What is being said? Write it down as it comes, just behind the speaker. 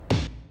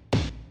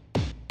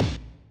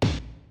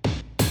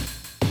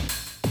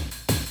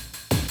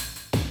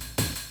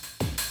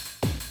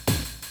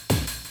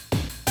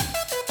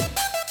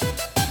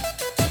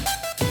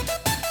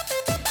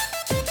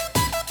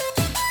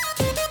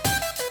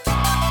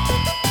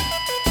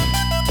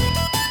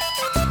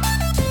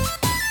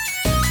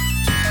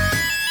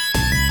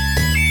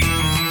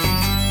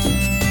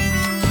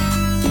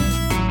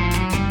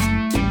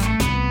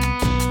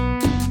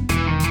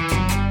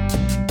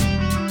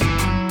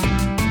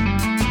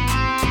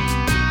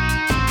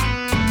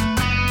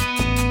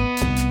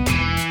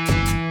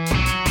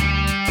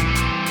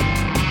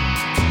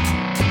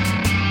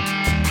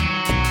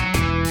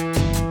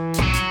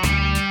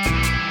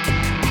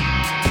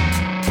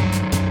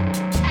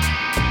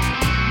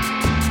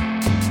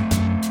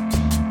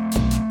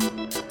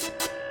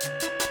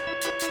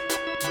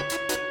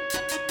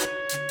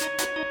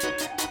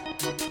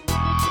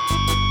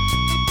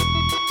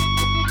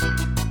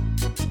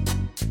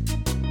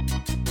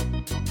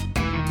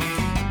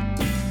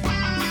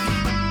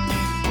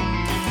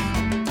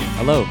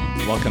Hello,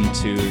 welcome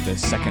to the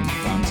second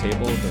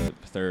roundtable, the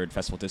third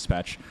festival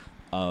dispatch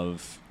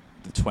of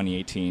the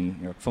 2018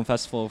 New York Film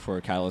Festival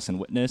for Catalyst and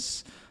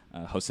Witness,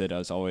 hosted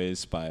as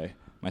always by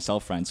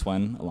myself, Ryan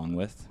Swen, along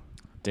with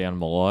Dan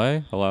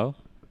Malloy. Hello.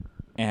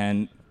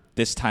 And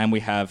this time we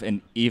have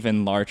an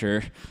even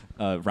larger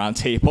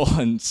roundtable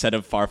and set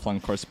of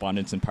far-flung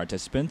correspondents and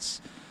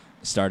participants,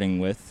 starting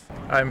with...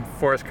 I'm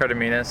Forrest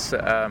Cardenas,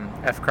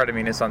 F.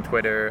 Cardenas on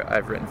Twitter.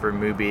 I've written for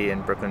Mubi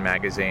and Brooklyn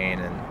Magazine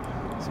and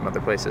some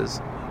other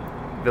places.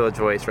 Village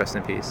Voice, rest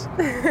in peace.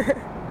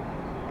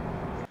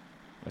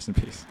 Rest in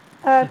peace.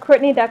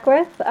 Courtney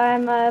Duckworth.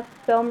 I'm a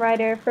film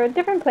writer for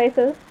different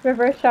places.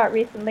 Reverse Shot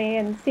recently,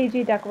 and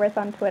CG Duckworth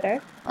on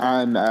Twitter.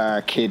 I'm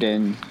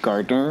Caden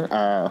Gardner,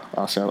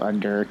 also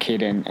under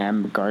Caden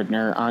M.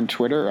 Gardner on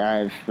Twitter.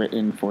 I've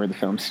written for the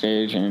Film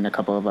Stage and a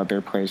couple of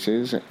other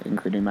places,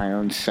 including my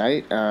own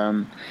site,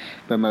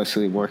 but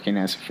mostly working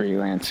as a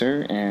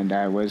freelancer. And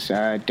I was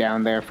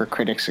down there for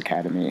Critics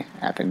Academy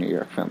at the New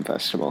York Film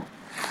Festival.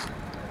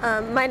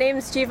 My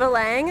name's Jiva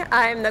Lang.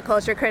 I'm the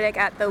culture critic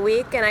at The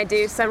Week, and I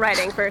do some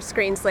writing for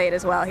Screen Slate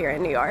as well here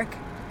in New York.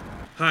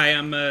 Hi,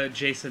 I'm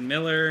Jason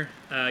Miller.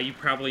 You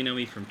probably know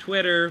me from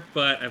Twitter,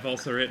 but I've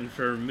also written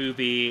for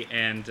Mubi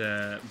and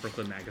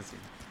Brooklyn Magazine.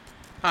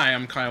 Hi,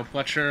 I'm Kyle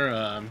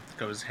Fletcher.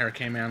 Goes Hair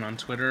K-Man on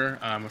Twitter.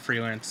 I'm a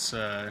freelance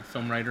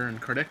film writer and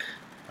critic.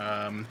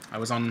 I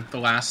was on the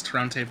last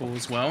roundtable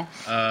as well.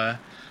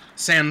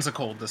 Sans a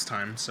cold this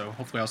time, so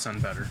hopefully I'll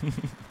sound better.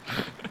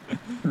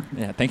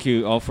 Yeah, thank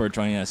you all for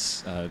joining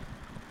us.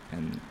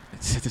 And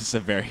this is a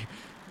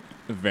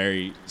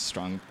very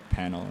strong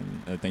panel,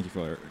 and thank you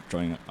for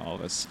joining all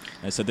of us.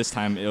 And so this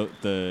time,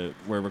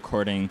 we're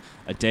recording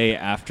a day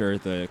after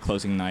the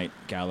closing night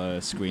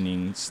gala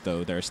screenings,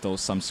 though there are still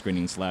some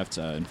screenings left.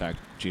 In fact,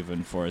 Jiva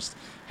and Forrest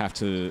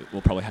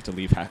will probably have to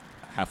leave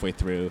halfway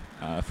through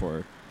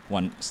for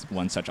one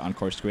such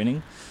encore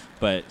screening.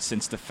 But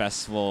since the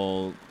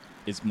festival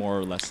is more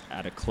or less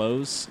at a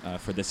close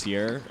for this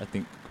year, I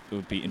think it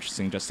would be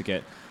interesting just to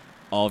get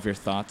all of your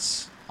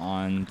thoughts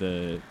on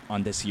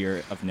this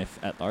year of NIF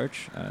at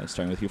large,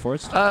 starting with you,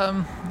 Forrest.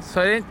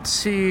 So I didn't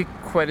see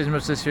quite as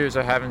much this year as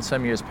I have in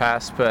some years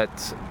past,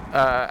 but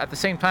at the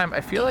same time,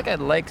 I feel like I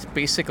liked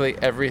basically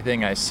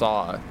everything I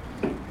saw.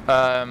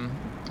 I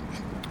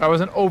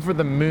wasn't over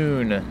the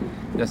moon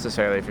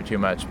necessarily for too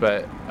much,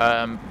 but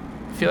I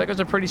feel like it was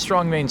a pretty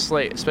strong main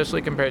slate,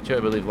 especially compared to, I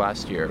believe,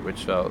 last year,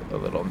 which felt a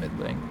little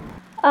middling.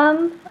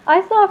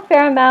 I saw a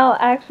fair amount,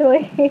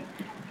 actually,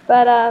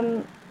 but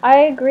I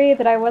agree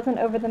that I wasn't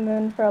over the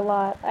moon for a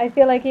lot. I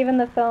feel like even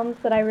the films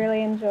that I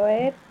really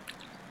enjoyed,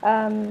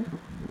 I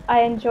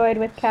enjoyed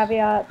with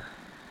caveats.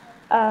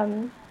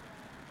 But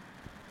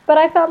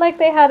I felt like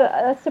they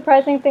had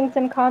surprising things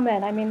in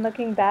common. I mean,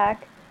 looking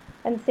back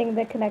and seeing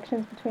the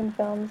connections between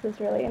films is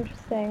really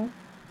interesting.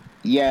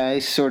 Yeah, I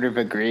sort of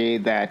agree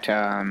that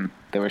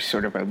there was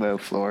sort of a low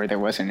floor. There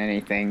wasn't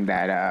anything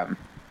that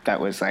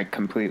was like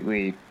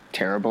completely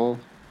terrible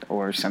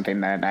or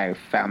something that I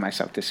found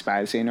myself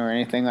despising or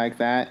anything like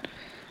that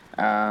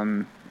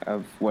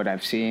of what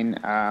I've seen.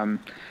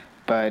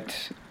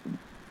 But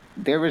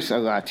there was a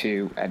lot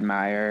to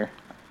admire,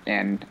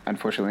 and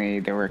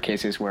unfortunately there were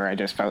cases where I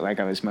just felt like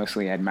I was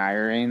mostly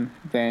admiring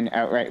than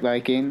outright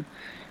liking.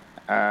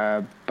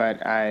 But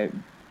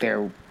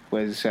there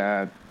was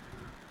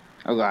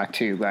a lot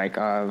to like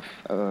of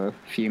a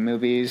few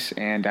movies,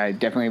 and I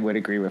definitely would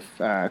agree with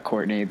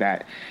Courtney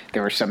that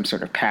there were some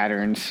sort of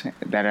patterns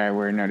that I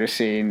were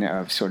noticing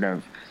of sort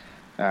of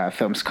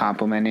films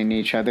complementing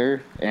each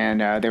other, and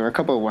there were a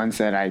couple of ones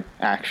that I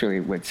actually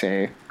would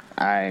say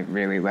I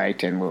really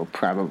liked and will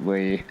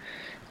probably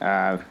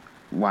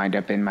wind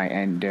up in my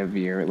end of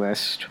year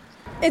list.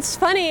 It's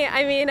funny,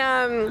 I mean,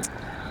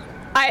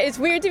 it's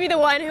weird to be the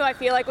one who I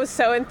feel like was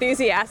so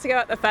enthusiastic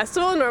about the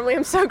festival. Normally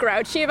I'm so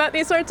grouchy about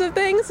these sorts of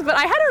things, but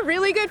I had a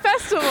really good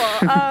festival.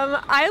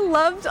 I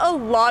loved a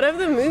lot of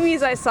the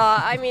movies I saw.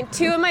 I mean,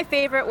 two of my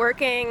favorite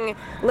working,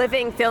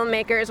 living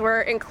filmmakers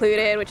were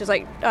included, which is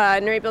like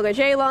Nuri Bilge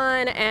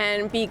Ceylan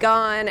and Be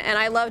Gone, and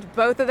I loved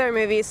both of their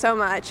movies so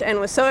much and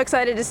was so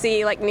excited to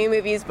see like new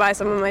movies by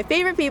some of my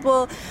favorite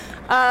people.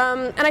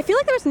 And I feel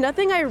like there was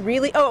nothing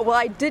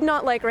I did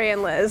not like Ray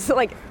and Liz,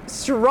 like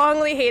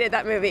strongly hated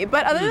that movie.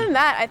 But other than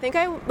that, I think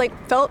I like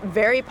felt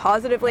very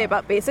positively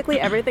about basically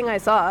everything I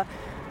saw.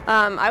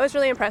 I was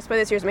really impressed by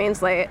this year's main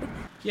slate.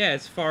 Yeah,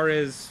 as far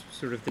as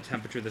sort of the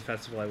temperature of the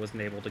festival, I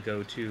wasn't able to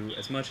go to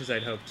as much as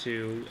I'd hoped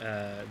to.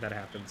 That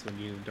happens when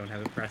you don't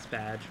have a press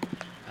badge.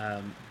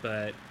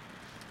 But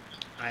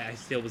I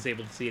still was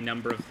able to see a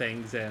number of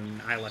things,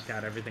 and I lucked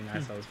out. Everything I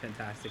saw was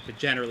fantastic. But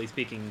generally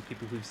speaking,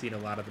 people who've seen a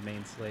lot of the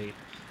main slate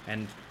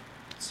and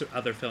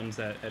other films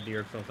at New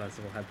York Film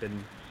Festival have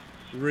been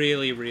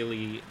really,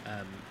 really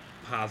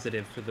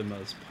positive for the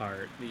most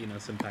part. You know,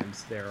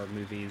 sometimes there are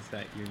movies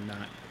that you're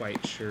not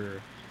quite sure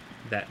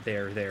that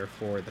they're there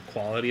for the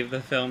quality of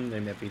the film. They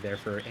might be there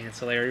for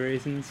ancillary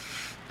reasons,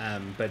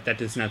 but that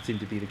does not seem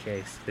to be the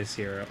case this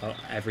year.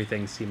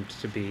 Everything seemed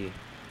to be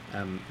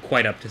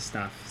quite up to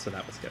snuff, so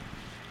that was good.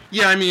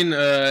 Yeah, I mean,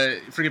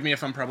 forgive me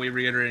if I'm probably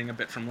reiterating a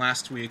bit from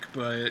last week,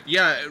 but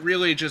yeah,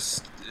 really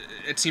just,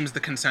 it seems the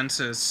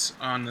consensus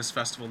on this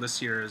festival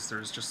this year is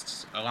there's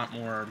just a lot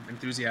more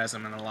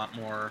enthusiasm and a lot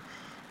more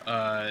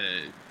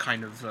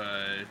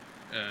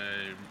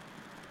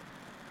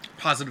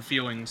positive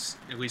feelings,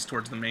 at least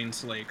towards the main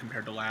slate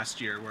compared to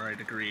last year, where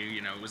I'd agree,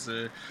 it was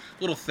a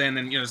little thin,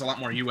 and, there's a lot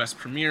more U.S.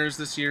 premieres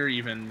this year,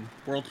 even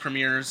world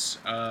premieres.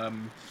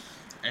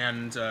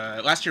 And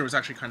last year was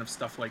actually kind of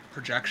stuff like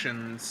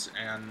projections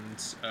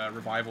and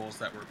revivals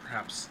that were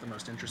perhaps the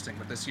most interesting.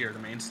 But this year, the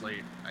main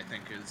slate, I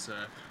think, is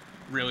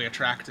really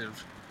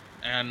attractive.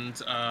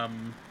 And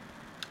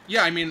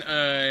yeah, I mean,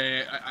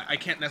 I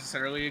can't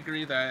necessarily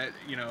agree that,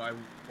 I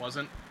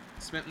wasn't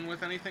smitten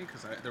with anything,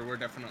 because there were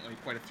definitely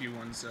quite a few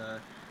ones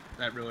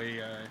that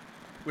really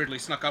weirdly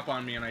snuck up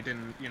on me, and I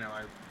didn't,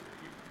 I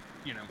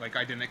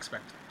didn't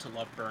expect to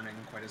love Burning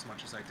quite as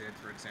much as I did,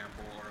 for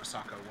example, or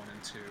Osaka 1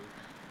 and 2.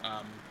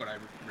 But I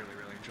really,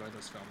 really enjoyed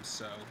those films.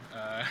 So,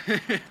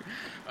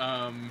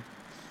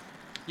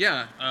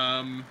 yeah,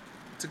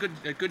 it's a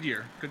good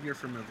year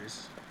for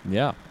movies.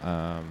 Yeah.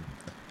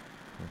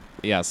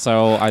 Yeah.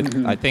 So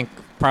I think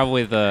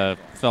probably the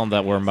film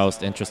that we're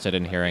most interested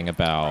in hearing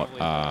about,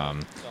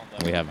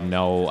 we have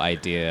no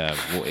idea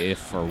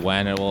if or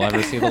when it will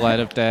ever see the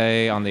light of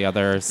day on the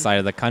other side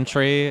of the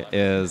country,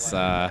 is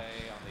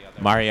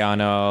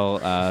Mariano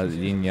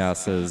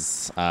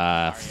Linhas's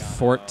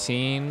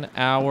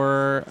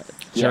 14-hour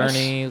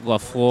journey, La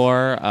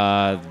Flor.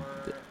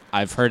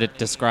 I've heard it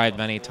described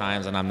many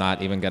times, and I'm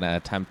not even going to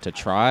attempt to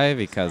try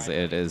because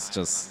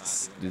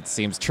it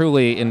seems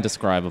truly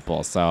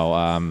indescribable.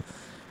 So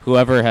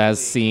whoever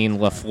has seen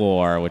La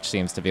Flor, which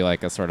seems to be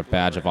like a sort of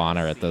badge of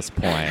honor at this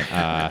point,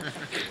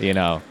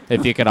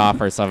 if you could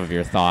offer some of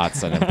your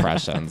thoughts and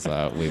impressions,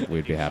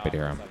 we'd be happy to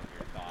hear them.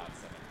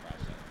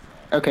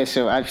 Okay,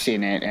 so I've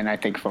seen it, and I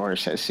think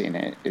Forrest has seen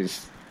it.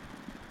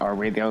 Are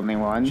we the only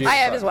ones? I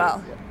have as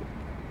well.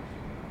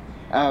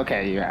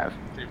 Okay, you have.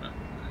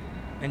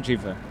 And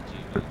Jiva.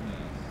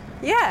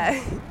 Yeah.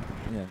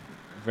 Yeah,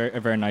 a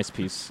very nice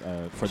piece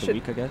for the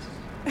week, I guess.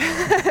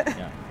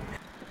 Yeah.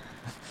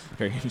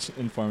 Very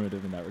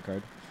informative in that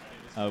regard.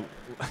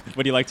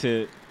 Would you like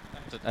to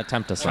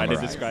attempt to try summarize?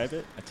 to describe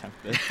it?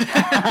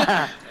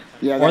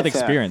 Yeah, or the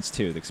experience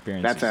too. The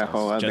experience. That's a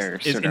whole other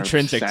sort of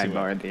intrinsic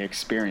sidebar. The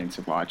experience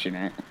of watching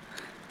it.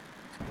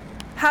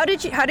 How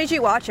did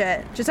you watch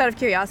it? Just out of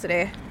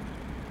curiosity.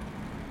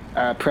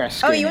 Press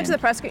screening. Oh, you went to the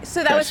press screening.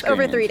 So that was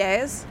over 3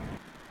 days?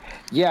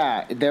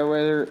 Yeah,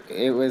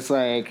 it was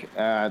like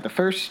the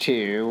first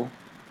two,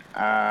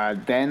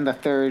 then the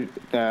third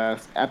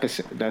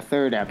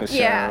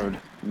episode,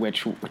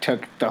 which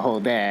took the whole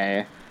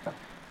day.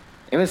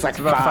 It was like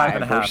about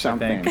 5.5 or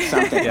something.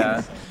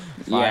 Yeah.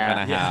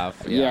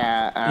 5.5.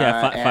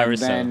 Yeah. Five or and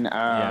so.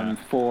 then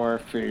 4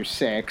 through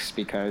 6,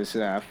 because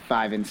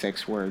 5 and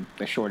 6 were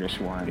the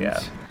shortest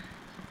ones.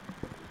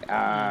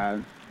 Yeah.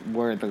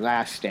 Were the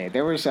last day.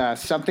 There was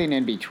something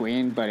in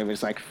between, but it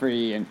was like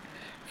free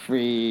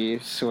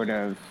sort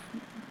of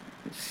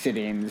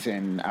sittings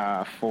in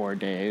 4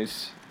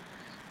 days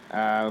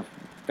that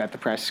the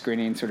press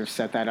screening sort of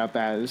set that up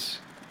as.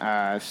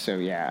 So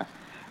yeah,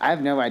 I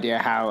have no idea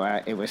how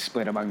it was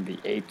split among the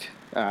 8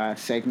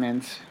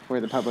 segments for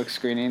the public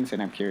screenings,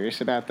 and I'm curious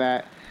about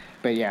that.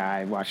 But yeah,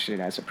 I watched it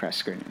as a press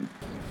screening.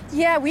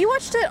 Yeah, we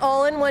watched it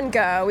all in one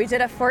go. We did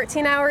a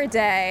 14-hour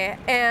day,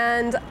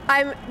 and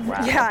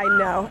yeah, I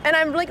know. And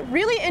I'm like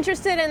really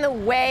interested in the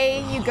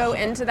way you go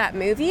into that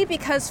movie,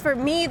 because for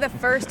me, the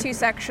first 2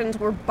 sections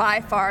were by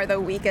far the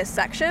weakest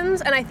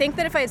sections. And I think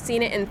that if I had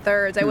seen it in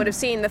thirds, I would have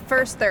seen the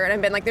first third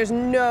and been like, there's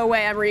no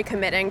way I'm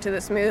recommitting to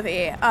this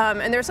movie.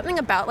 And there's something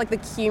about like the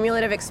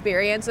cumulative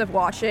experience of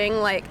watching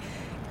like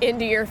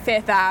into your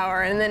 5th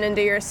hour and then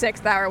into your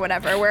 6th hour,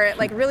 whatever, where it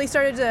like really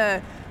started to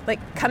like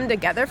come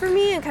together for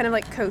me and kind of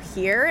like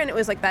cohere. And it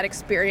was like that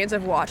experience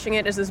of watching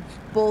it as this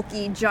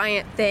bulky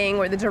giant thing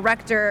where the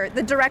director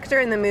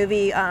in the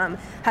movie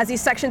has these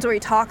sections where he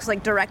talks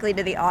like directly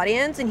to the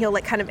audience, and he'll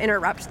like kind of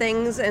interrupt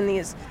things in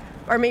these,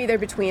 or maybe they're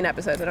between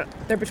episodes.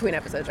 They're between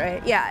episodes,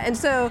 right? Yeah. And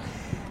so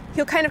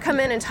he'll kind of come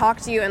in and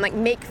talk to you and like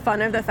make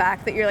fun of the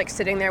fact that you're like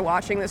sitting there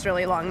watching this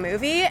really long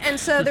movie. And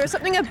so there's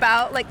something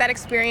about like that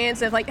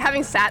experience of like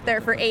having sat there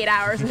for 8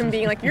 hours and him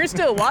being like, you're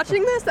still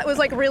watching this? That was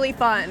like really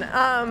fun.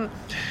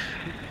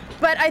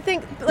 But I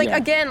think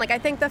again, like I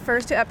think the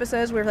first 2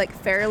 episodes were like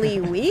fairly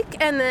weak,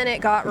 and then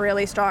it got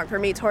really strong for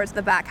me towards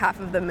the back half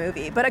of the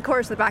movie. But of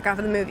course the back half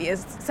of the movie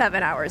is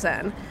 7 hours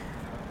in.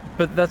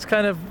 But that's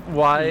kind of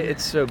why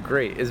it's so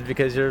great, is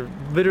because you're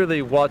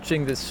literally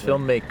watching this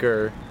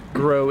filmmaker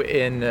grow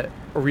in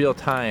real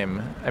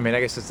time. I mean, I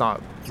guess it's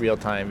not real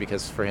time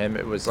because for him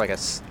it was like a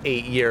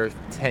 8-year,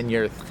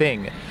 10-year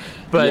thing.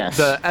 But yes,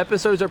 the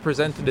episodes are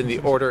presented in the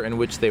order in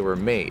which they were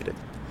made.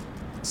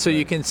 So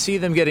you can see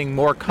them getting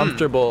more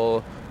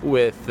comfortable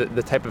with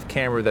the type of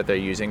camera that they're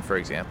using, for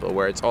example,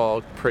 where it's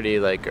all pretty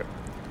like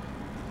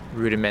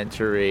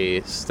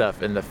rudimentary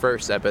stuff in the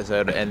first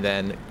episode and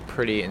then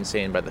pretty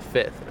insane by the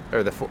 5th,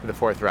 or the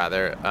 4th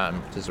rather,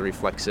 which is a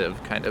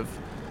reflexive kind of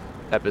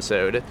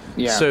episode.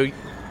 Yeah. So,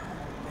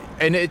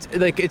 and it's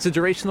like it's a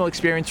durational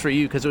experience for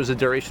you because it was a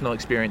durational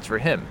experience for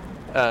him.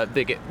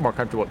 They get more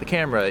comfortable with the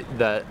camera.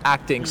 The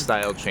acting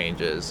style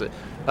changes.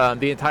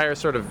 The entire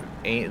sort of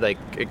like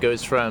it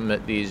goes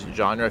from these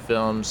genre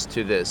films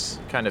to this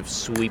kind of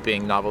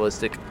sweeping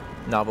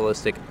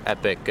novelistic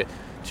epic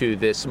to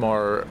this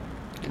more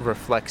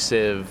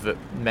reflexive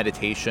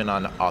meditation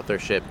on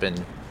authorship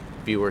and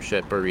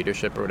viewership or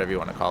readership or whatever you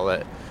want to call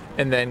it,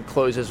 and then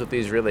closes with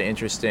these really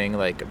interesting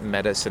like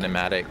meta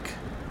cinematic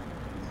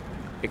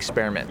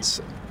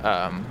experiments.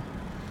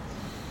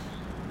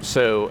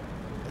 So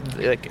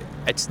like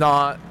it's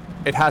not,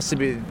 it has to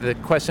be, the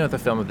question with a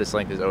film of this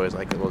length is always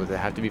like, well, does it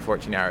have to be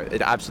 14 hours?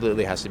 It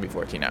absolutely has to be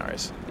 14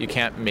 hours. You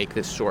can't make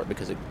this short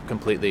because it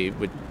completely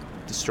would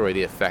destroy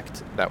the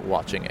effect that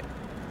watching it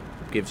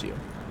gives you.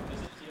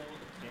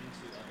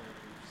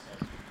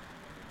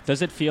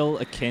 Does it feel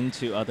akin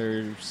to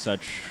other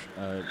such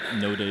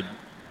noted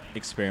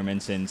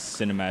experiments in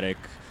cinematic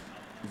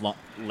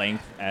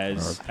length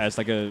as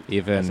like a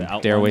even as an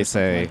outline dare we or something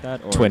say like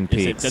that? Or Twin is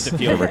Peaks, does it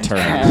feel The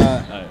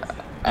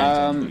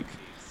Return?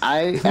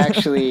 I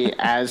actually,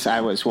 as I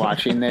was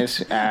watching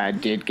this,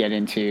 did get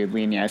into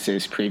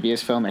Lignès's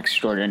previous film,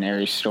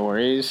 Extraordinary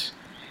Stories.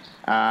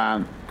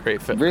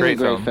 Great Really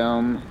great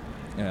film.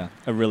 Yeah,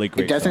 a really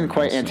great. It doesn't film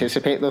quite also.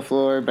 anticipate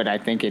LaFleur, but I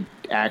think it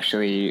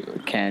actually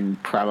can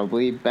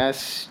probably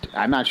best.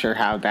 I'm not sure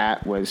how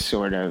that was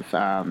sort of.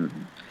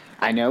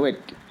 I know it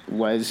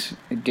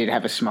did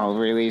have a small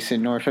release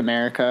in North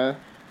America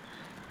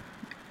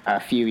a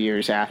few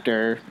years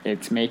after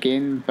its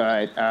making,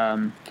 but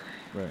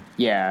Right.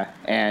 yeah,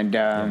 and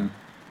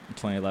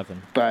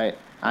 2011. but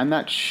I'm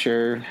not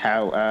sure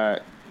how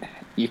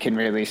you can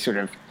really sort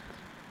of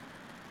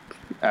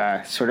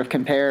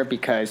compare,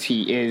 because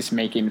he is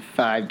making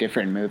 5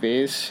 different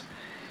movies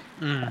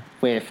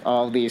with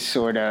all these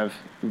sort of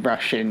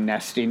Russian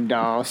nesting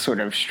doll sort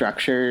of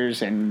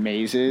structures and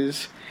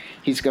mazes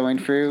he's going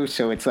through.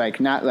 So it's like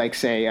not like,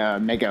 say,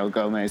 Miguel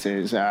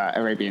Gomez's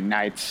Arabian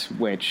Nights,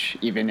 which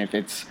even if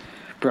it's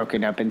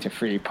broken up into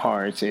 3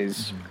 parts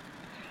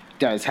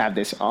does have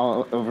this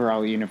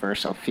overall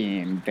universal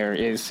theme. There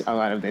is a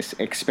lot of this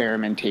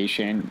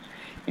experimentation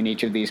in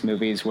each of these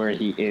movies where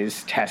he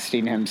is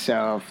testing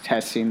himself,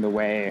 testing the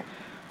way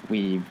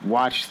we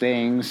watch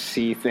things,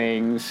 see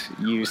things,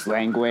 use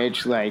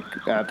language. Like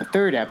the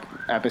 3rd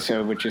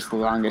episode, which is the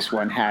longest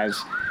one,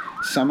 has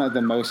some of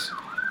the most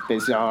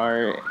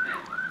bizarre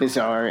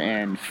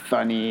and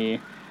funny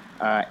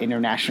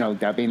international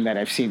dubbing that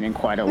I've seen in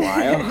quite a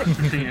while.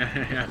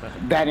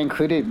 That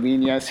included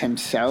Lignès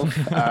himself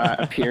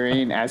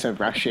appearing as a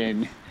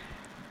Russian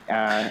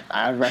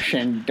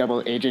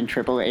double agent,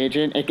 triple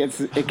agent.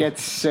 It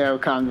gets so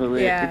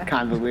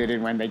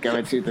convoluted when they go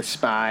into the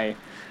spy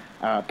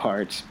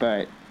parts.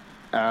 But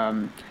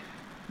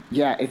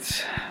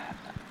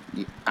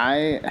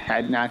I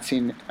had not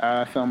seen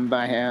a film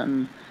by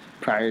him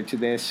prior to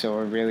this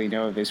or really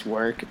know of his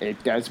work.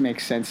 It does make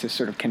sense to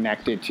sort of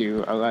connect it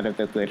to a lot of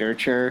the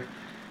literature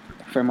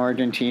from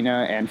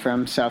Argentina and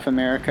from South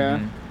America,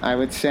 I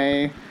would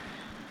say.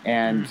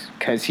 And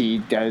because he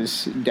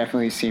does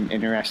definitely seem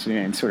interested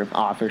in sort of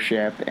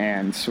authorship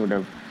and sort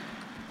of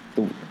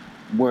the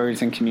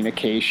words and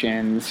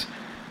communications.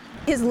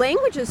 His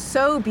language is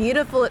so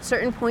beautiful at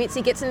certain points.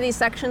 He gets into these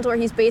sections where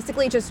he's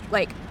basically just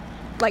like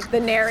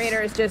the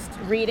narrator is just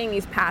reading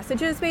these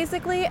passages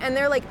basically, and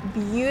they're like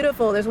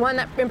beautiful. There's one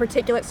that in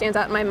particular stands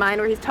out in my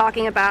mind where he's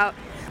talking about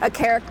a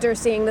character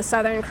seeing the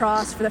Southern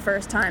Cross for the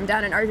first time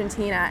down in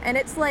Argentina, and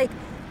it's like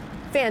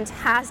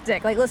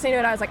fantastic. Like listening to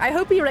it, I was like, I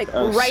hope he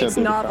writes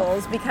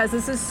novels, because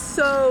this is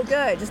so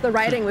good. Just the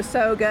writing was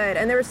so good.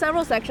 And there were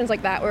several sections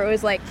like that where it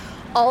was like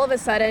all of a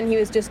sudden he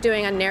was just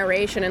doing a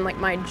narration and like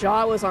my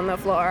jaw was on the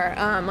floor.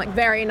 Like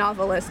very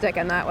novelistic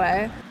in that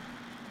way.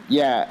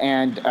 Yeah,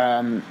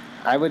 and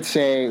I would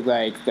say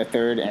like the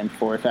 3rd and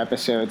 4th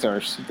episodes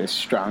are the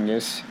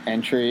strongest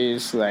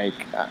entries. Like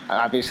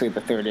obviously the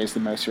 3rd is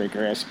the most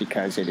rigorous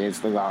because it is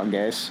the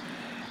longest,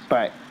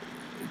 but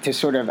to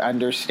sort of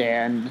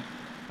understand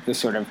the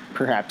sort of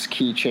perhaps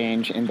key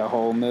change in the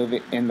whole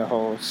movie, in the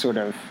whole sort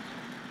of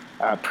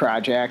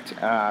project,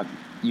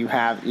 you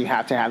have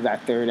to have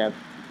that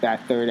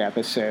third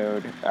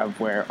episode of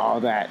where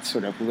all that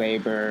sort of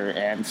labor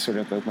and sort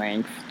of the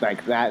length,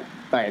 like that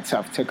by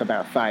itself took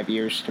about 5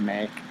 years to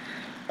make,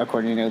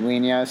 according to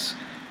Lignès.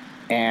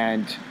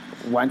 And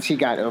once he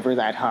got over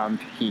that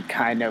hump, he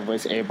kind of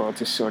was able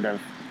to sort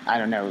of, I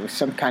don't know,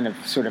 some kind of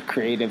sort of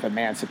creative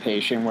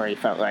emancipation where he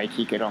felt like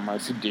he could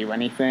almost do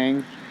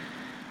anything.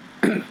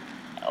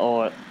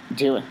 Or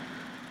do it.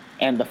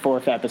 And the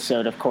 4th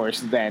episode, of course,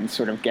 then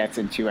sort of gets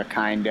into a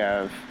kind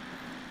of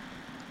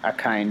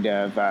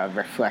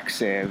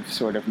reflexive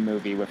sort of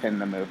movie within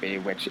the movie,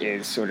 which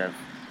is sort of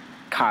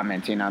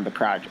commenting on the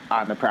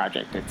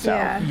project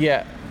itself.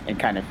 Yeah. And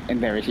kind of in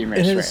very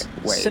humorous in his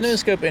ways.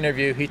 Cinescope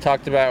interview, he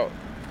talked about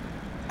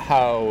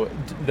how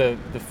the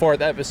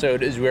 4th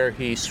episode is where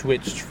he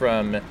switched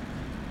from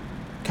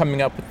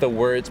coming up with the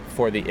words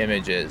before the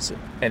images,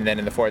 and then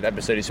in the 4th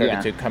episode he started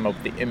Yeah. to come up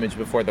with the image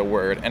before the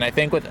word. And I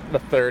think with the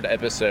 3rd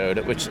episode,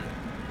 which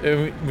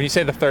when you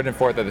say the 3rd and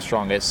 4th are the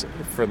strongest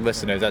for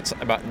listeners, that's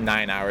about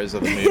 9 hours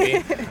of the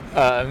movie.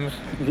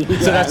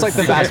 So that's like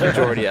the vast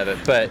majority of it.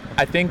 But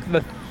I think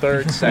the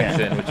 3rd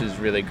section, which is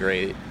really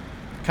great,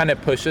 kind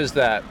of pushes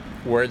that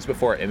words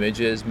before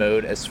images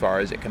mode as far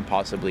as it can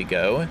possibly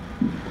go.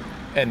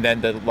 And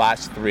then the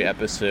last 3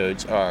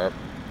 episodes are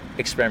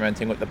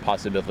experimenting with the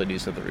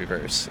possibilities of the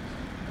reverse.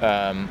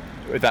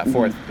 With that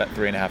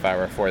 3.5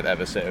 hour 4th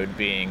episode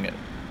being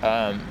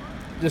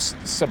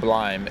just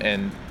sublime,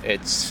 and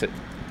it's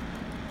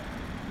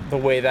the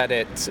way that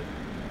it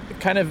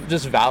kind of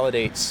just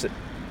validates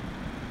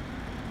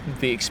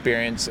the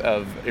experience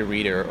of a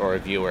reader or a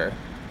viewer,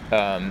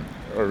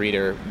 or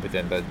reader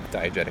within the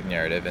diegetic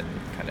narrative and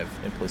kind of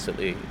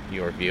implicitly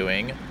your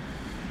viewing.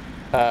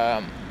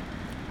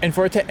 And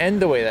for it to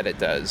end the way that it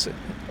does,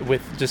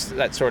 with just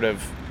that sort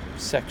of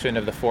section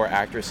of the 4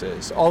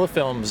 actresses. All the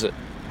films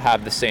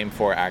have the same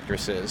 4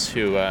 actresses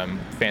who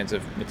fans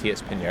of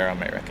Matias Pinheiro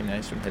might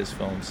recognize from his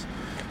films.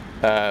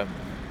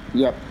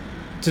 Yep.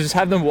 To just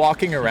have them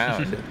walking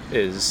around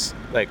is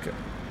like,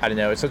 I don't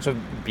know, it's such a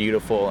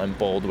beautiful and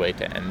bold way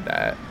to end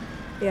that.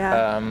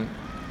 Yeah.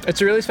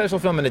 It's a really special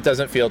film, and it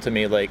doesn't feel to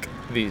me like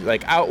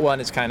Out One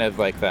is kind of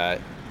like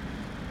that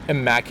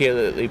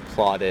immaculately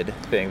plotted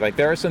thing. Like,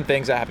 there are some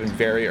things that happen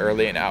very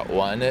early in Out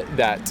One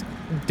that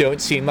don't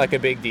seem like a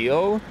big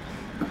deal,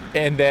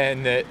 and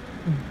then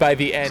by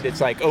the end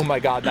it's like, oh my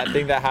god, that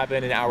thing that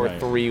happened in hour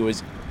 3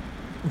 was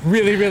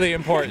really, really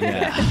important.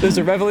 There's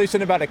a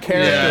revelation about a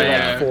character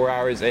like 4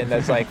 hours in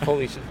that's like,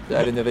 holy shit, I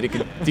didn't know that he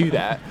could do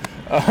that.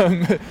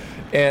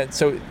 And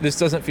so this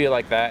doesn't feel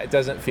like that. It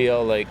doesn't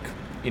feel like,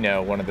 you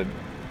know, one of the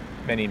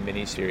many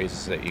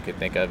mini-series that you could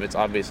think of. It's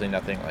obviously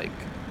nothing like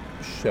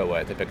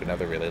Showa, to pick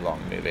another really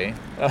long movie.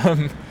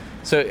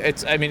 So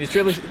it's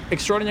really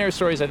Extraordinary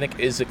Stories, I think,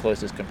 is the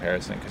closest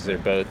comparison, because they're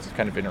both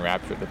kind of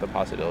enraptured with the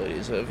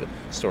possibilities of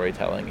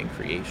storytelling and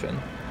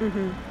creation.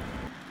 Mm-hmm.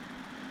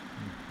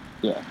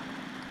 Yeah.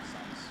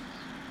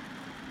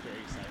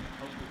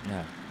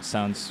 Yeah,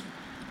 sounds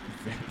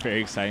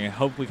very exciting. I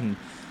hope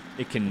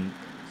it can,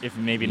 if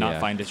maybe not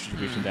find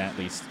distribution, then at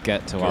least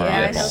get to our our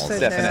I eyeballs. hope so,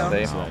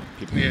 Definitely. So that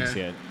people Yeah. can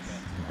see it.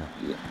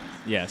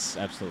 Yes,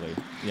 absolutely.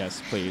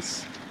 Yes,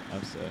 please.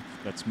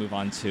 Let's move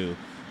on to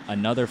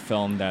another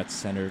film that's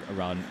centered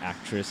around an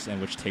actress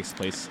and which takes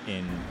place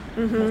in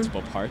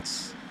multiple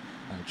parts.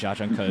 Jia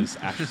Zhengke's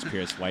Actress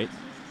Pierce White,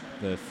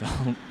 the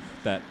film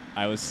that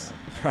I was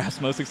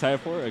perhaps most excited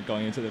for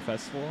going into the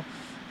festival.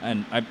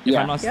 And if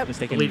I'm not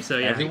mistaken, Believe so,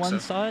 yeah. everyone I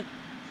think so. saw it?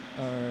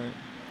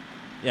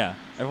 Yeah,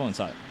 everyone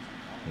saw it.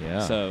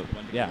 Yeah. So,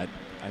 yeah,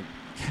 I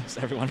guess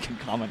everyone can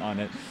comment on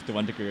it to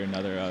one degree or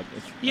another.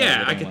 If, Yeah,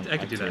 would I anyone could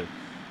like do to that.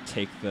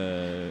 Take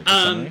the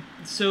summary?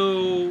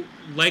 So,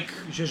 like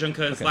Jia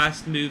Zhengke's Okay.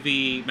 last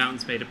movie,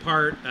 Mountains Made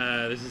Apart,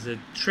 this is a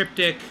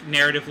triptych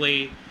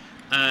narratively.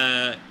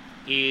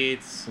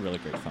 It's A really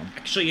great film.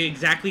 actually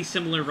exactly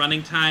similar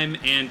running time,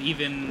 and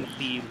even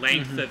the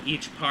length of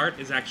each part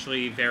is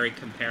actually very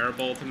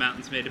comparable to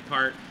Mountains Made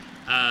Apart.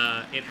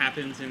 It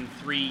happens in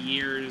 3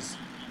 years,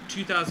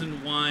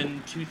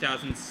 2001,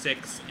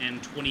 2006,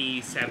 and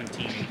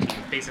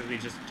 2017-18, basically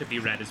just to be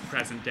read as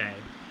present day.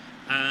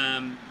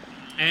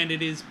 And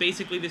it is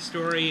basically the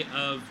story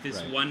of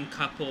this Right. one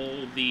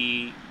couple.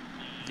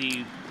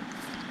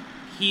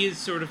 He is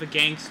sort of a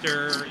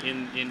gangster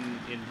in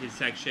his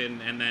section,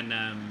 and then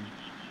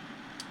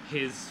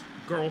his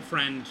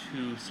girlfriend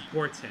who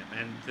supports him.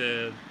 And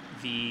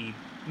the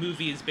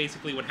movie is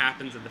basically what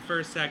happens in the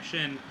first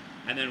section,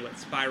 and then what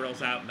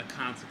spirals out and the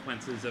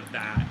consequences of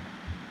that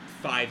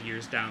 5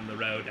 years down the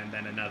road, and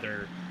then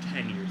another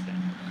 10 years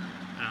down.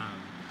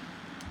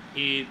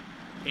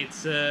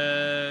 It's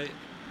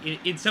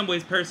in some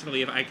ways,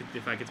 personally, if I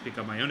could speak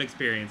on my own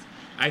experience,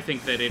 I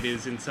think that it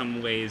is in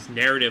some ways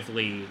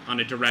narratively, on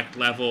a direct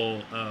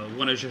level,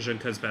 one of Jia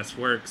Zhengke's best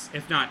works,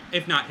 if not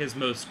his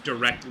most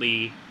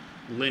directly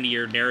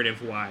linear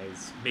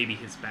narrative-wise, maybe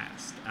his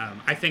best.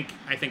 I think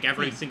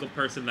every single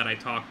person that I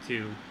talk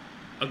to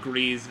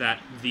agrees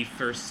that the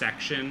first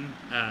section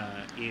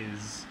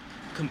is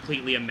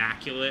completely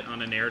immaculate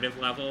on a narrative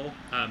level,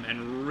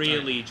 and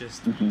really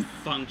just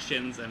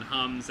functions and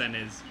hums and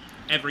is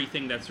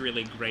everything that's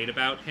really great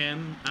about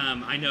him.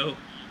 I know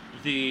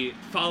the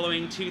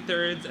following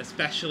 2/3,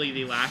 especially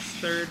the last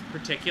third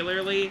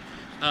particularly,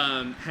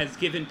 has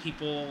given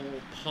people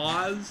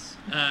pause,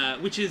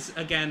 which is,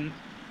 again,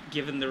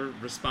 given the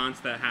response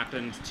that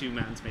happened to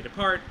Mountains Made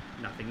Apart,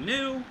 nothing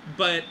new,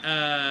 but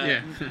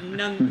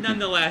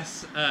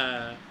nonetheless,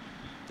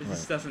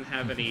 this doesn't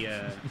have any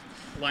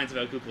lines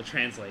about Google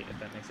Translate, if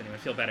that makes anyone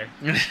feel better.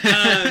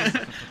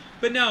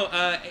 But no,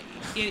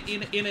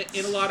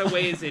 in a lot of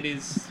ways, it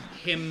is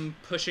him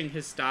pushing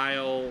his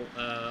style.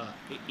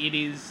 It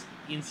is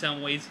in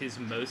some ways his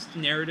most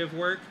narrative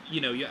work.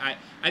 You know,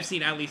 I've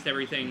seen at least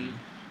everything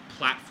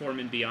platform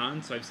and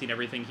beyond, so I've seen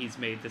everything he's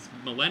made this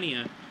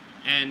millennia,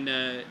 and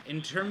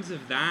in terms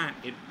of that,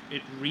 it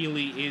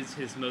really is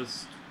his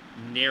most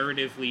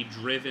narratively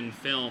driven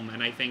film,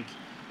 and I think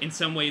in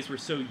some ways we're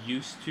so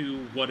used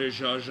to what a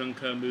Zhao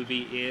Zhengke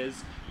movie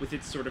is, with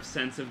its sort of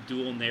sense of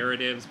dual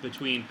narratives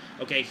between,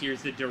 okay,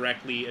 here's the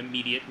directly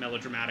immediate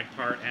melodramatic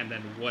part, and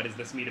then what does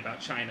this mean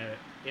about China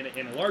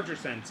in a larger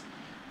sense.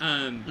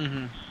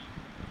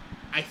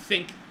 I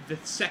think the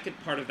second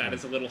part of that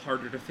is a little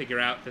harder to figure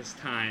out this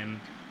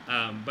time,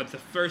 but the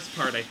first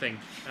part, I think,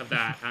 of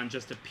that on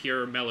just a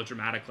pure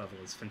melodramatic level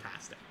is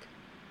fantastic.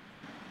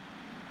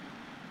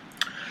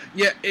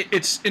 Yeah,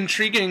 it's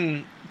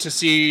intriguing to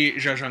see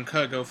Zhao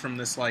Zhengke go from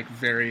this like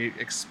very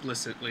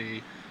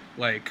explicitly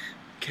like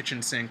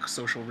kitchen sink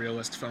social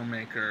realist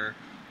filmmaker,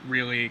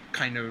 really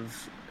kind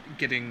of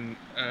getting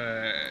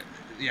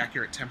the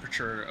accurate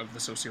temperature of the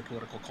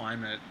socio-political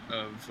climate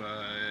of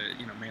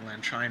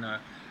mainland China,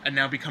 and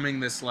now becoming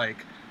this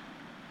like,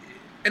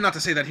 and not to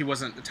say that he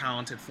wasn't a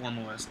talented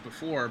formalist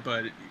before,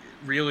 but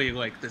really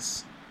like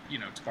this,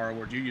 to borrow a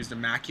word you used,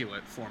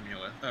 immaculate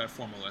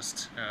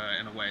formalist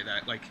in a way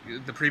that, like,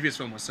 the previous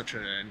film was such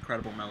an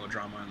incredible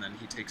melodrama, and then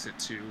he takes it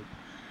to,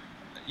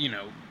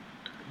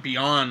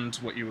 beyond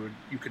what you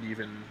could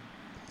even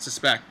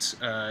suspect.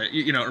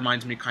 It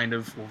reminds me kind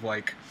of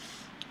like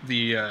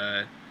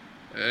the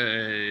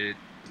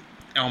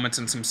elements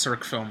in some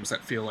Cirque films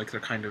that feel like they're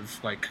kind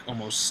of like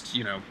almost,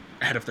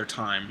 ahead of their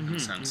time in a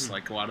sense.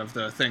 Like a lot of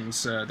the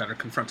things that are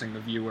confronting the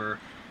viewer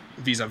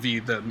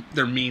vis-a-vis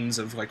their means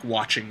of like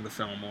watching the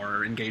film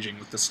or engaging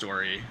with the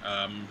story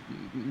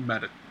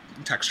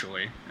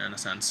textually in a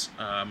sense,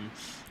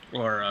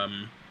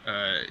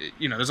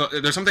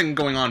 there's something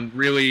going on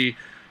really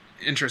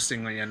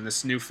interestingly in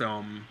this new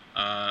film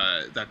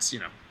that's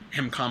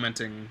him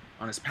commenting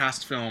on his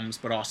past films,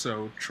 but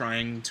also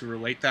trying to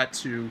relate that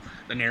to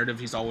the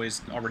narrative he's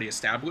already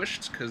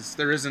established, because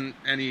there isn't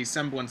any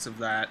semblance of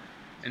that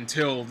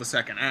until the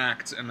second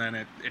act, and then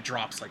it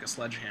drops like a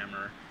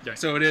sledgehammer. Right.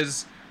 So it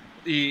is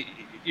it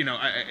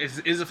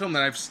is a film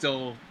that I've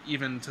still,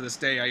 even to this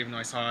day, even though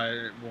I saw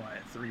it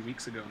 3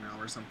 weeks ago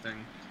now or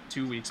something,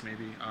 2 weeks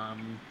maybe,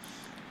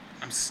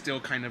 I'm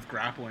still kind of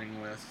grappling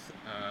with,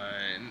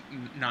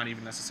 not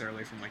even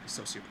necessarily from like a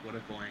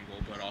socio-political angle,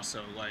 but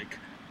also like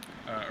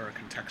or a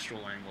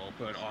contextual angle,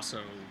 but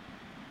also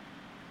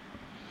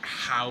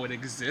how it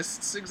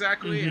exists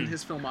exactly in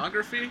his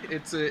filmography.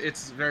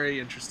 It's very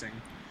interesting.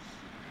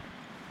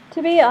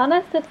 To be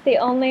honest, it's the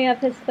only of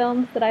his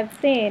films that I've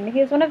seen.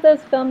 He's one of those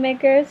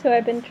filmmakers who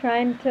I've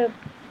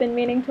been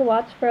meaning to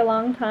watch for a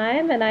long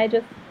time, and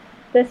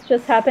this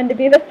just happened to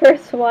be the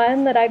first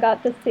one that I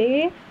got to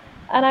see,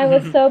 and I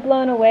was so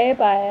blown away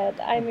by it.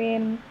 I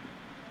mean,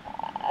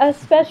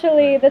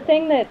 especially the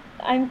thing that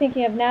I'm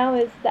thinking of now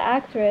is the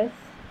actress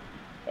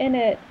in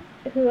it,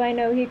 who I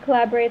know he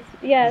collaborates.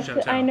 Yes,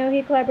 I know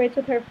he collaborates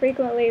with her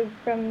frequently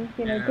from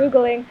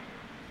Googling.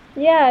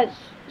 Yeah,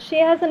 she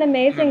has an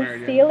amazing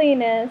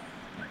steeliness.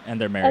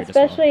 And they're married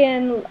especially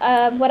as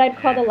well. In what I'd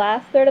call the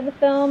last third of the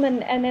film,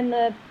 and in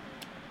the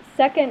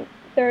second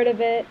third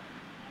of it,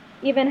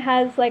 even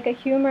has like a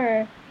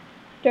humor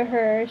to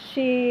her.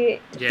 She's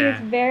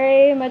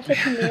very much a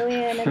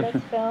chameleon in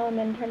this film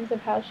in terms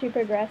of how she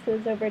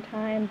progresses over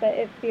time, but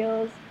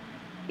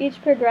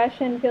each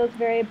progression feels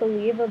very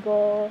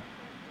believable,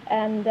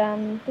 and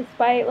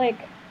despite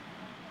like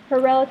her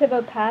relative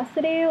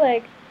opacity,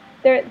 like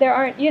there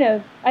aren't,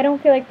 I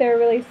don't feel like there are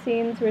really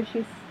scenes where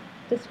she's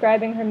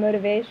describing her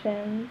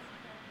motivations.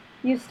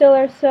 You still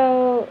are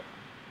so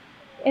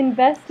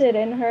invested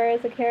in her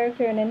as a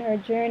character and in her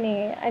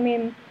journey. I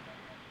mean,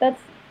 that's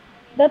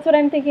what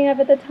I'm thinking of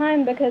at the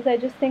time, because I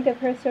just think of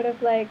her sort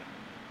of like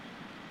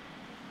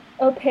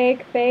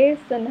opaque face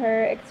and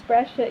her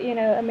expression,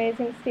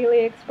 amazing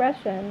steely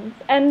expressions,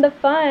 and the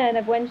fun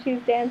of when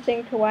she's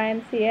dancing to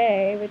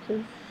YMCA, which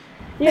is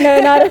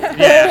not a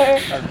spoiler,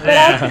 but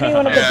has to be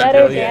one of the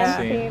better dance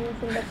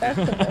scenes in the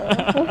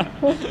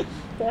festival.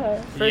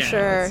 So. For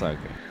sure. So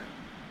good.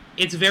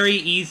 It's very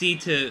easy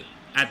to,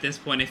 at this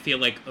point, I feel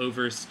like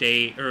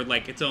overstate, or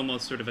like it's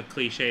almost sort of a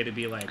cliche to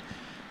be like,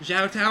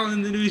 Zhao Tao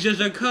in the new Zhao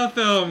Zhengke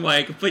film,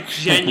 like, but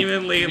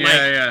genuinely,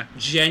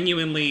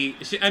 genuinely,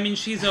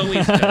 she's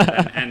always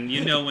good, and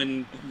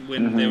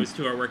when those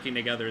two are working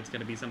together, it's going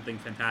to be something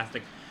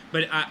fantastic.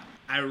 But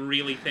I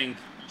really think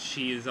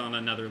she is on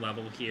another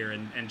level here,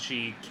 and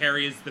she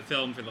carries the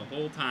film for the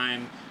whole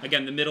time.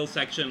 Again, the middle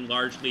section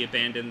largely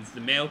abandons the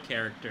male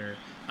character,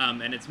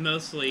 and it's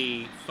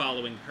mostly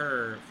following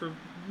her for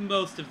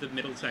most of the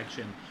middle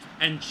section,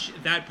 and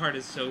that part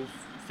is so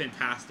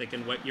fantastic.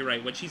 And you're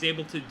right, what she's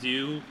able to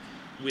do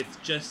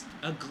with just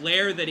a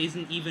glare that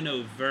isn't even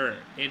overt.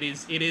 It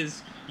is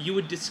you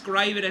would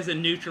describe it as a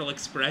neutral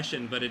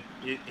expression, but it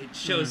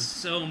shows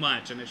so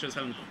much, and it shows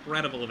how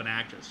incredible of an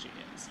actress she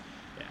is.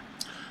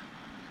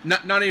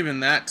 Not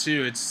even that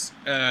too. It's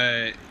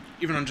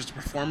even on just a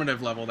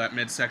performative level, that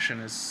midsection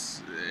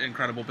is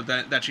incredible.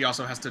 But that she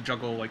also has to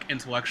juggle like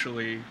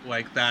intellectually,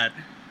 like that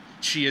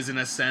she is in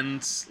a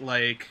sense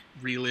like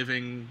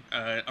reliving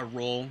a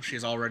role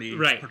she's already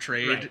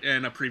portrayed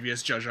in a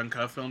previous Zhao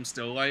Zhengke film,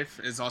 Still Life,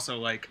 is also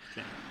like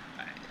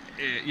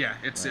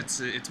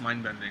it's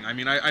mind bending. I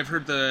mean, I've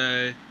heard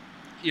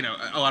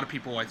a lot of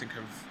people I think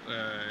have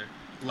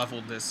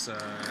leveled this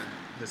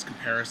this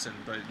comparison,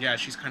 but yeah,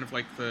 she's kind of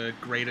like the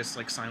greatest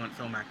like silent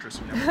film actress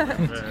who never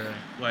lived.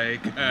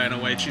 Like in a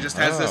way, she just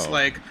has this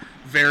like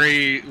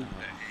very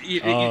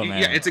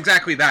yeah, it's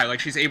exactly that. Like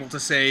she's able to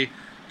say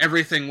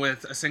everything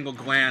with a single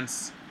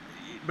glance,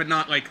 but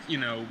not like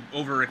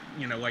over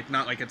like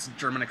not like it's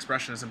German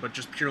expressionism, but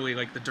just purely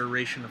like the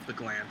duration of the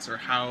glance or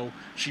how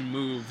she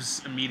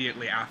moves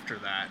immediately after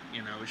that.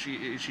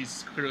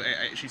 She's clearly,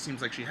 she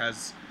seems like she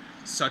has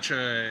such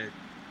a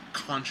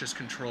conscious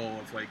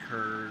control of like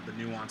the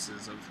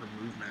nuances of her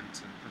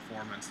movement and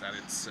performance that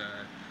it's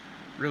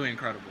really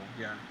incredible.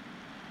 Yeah.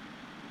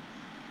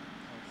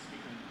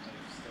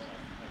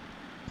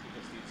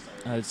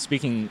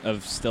 Speaking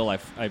of still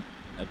life,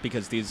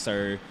 because these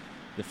are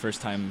the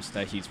first times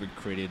that he's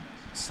recreated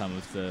some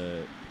of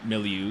the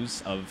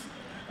milieus of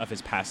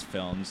his past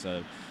films,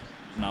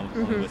 not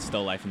only with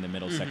Still Life in the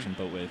middle section,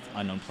 but with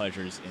Unknown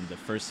Pleasures in the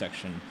first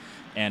section.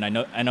 And I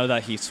know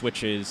that he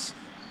switches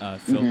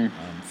film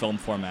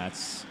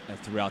formats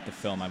throughout the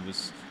film. I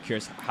was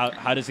curious,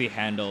 how does he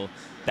handle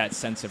that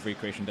sense of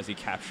recreation? Does he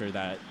capture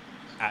that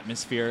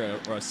atmosphere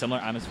or a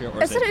similar atmosphere?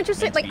 Or it's an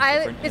interesting,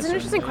 it's an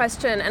interesting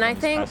question, and I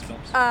think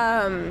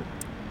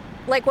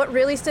like what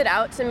really stood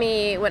out to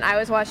me when I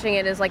was watching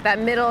it is like that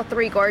middle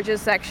Three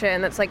Gorges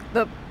section. That's like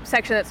the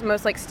section that's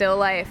most like still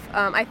life.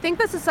 I think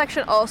that's a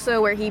section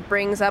also where he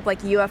brings up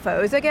like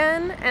UFOs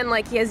again, and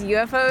like he has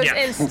UFOs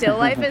in still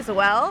life as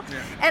well.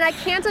 Yeah. And I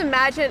can't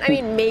imagine. I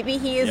mean, maybe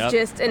he is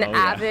just an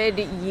avid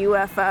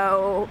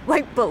UFO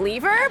like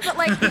believer, but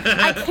like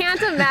I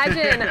can't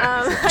imagine.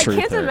 I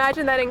can't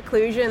imagine that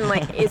inclusion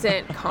like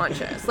isn't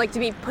conscious. Like to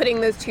be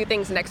putting those two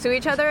things next to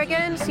each other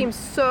again seems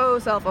so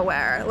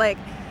self-aware. Like.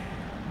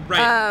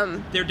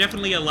 Right. There are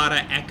definitely a lot of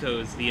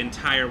echoes the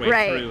entire way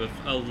through of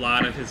a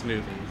lot of his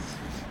movies.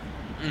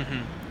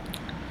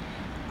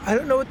 I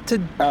don't know what to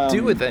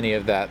do with any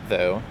of that,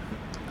 though.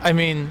 I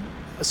mean,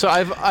 so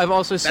I've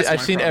also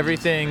seen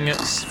everything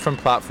from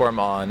Platform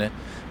on,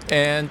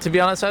 and to be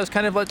honest, I was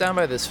kind of let down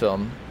by this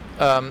film.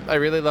 I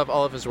really love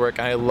all of his work,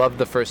 and I love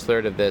the first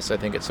third of this. I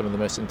think it's some of the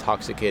most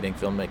intoxicating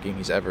filmmaking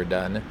he's ever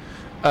done.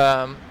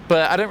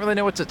 But I don't really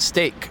know what's at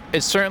stake.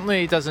 It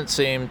certainly doesn't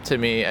seem to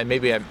me, and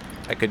maybe I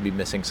could be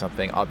missing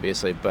something,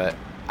 obviously, but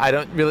I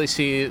don't really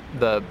see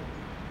the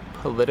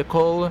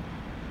political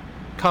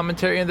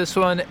commentary in this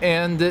one,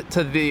 and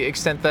to the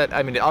extent that,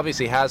 I mean, it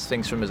obviously has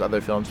things from his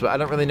other films, but I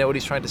don't really know what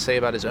he's trying to say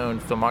about his own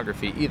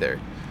filmography either.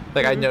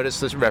 Like, I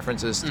noticed this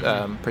references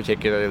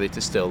particularly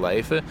to Still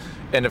Life,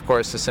 and of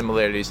course the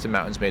similarities to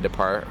Mountains Made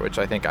Apart, which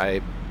I think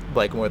I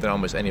like more than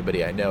almost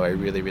anybody I know. I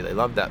really, really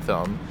love that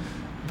film.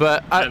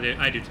 But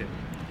I do too.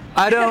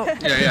 I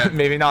don't.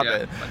 Maybe not.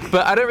 Yeah.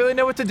 But I don't really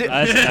know what to do.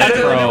 I don't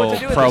really know what to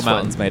do with this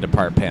Mountains Made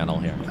Apart panel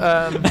here.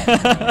 I'm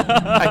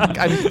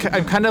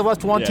kind of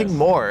left wanting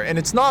more, and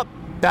it's not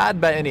bad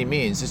by any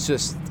means. It's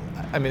just,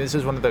 I mean, this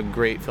is one of the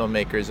great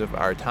filmmakers of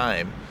our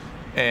time,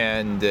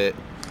 and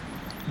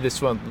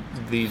this one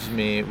leaves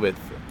me with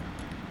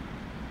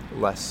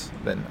less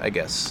than, I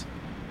guess,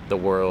 The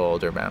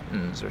World or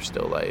Mountains or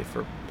Still Life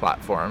or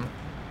Platform.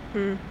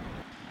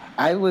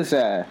 I was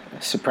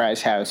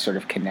surprised how sort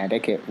of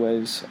kinetic it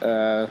was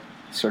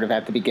sort of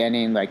at the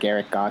beginning, like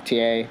Eric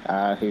Gautier,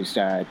 who's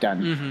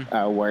done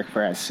work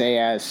for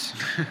SAS,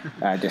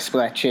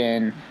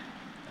 Displetion.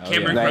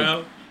 Cameron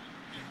Crowe.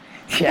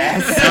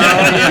 Yes.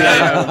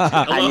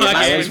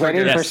 I was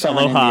waiting for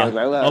someone in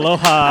the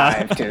Aloha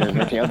Hive to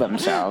reveal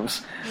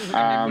themselves.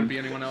 Would be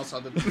anyone else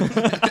other than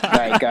that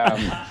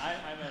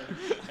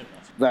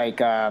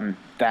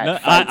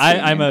fight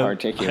scene in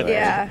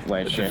particular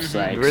was just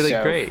like really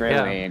so great,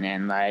 thrilling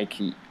and like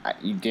you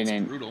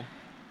didn't. It's brutal.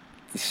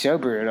 So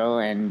brutal,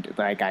 and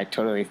like I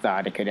totally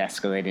thought it could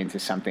escalate into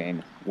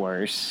something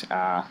worse.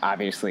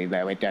 Obviously,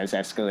 though, it does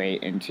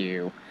escalate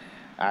into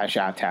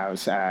Zhao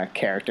Tao's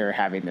character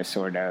having to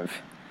sort of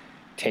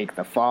take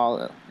the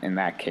fall in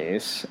that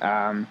case.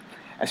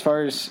 As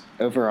far as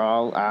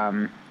overall,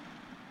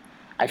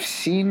 I've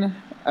seen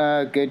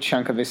a good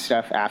chunk of his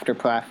stuff after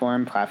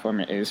Platform. Platform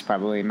is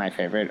probably my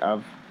favorite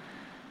of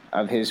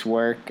his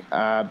work,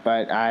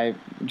 but I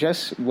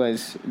just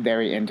was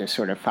very into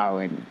sort of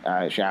following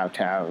Zhao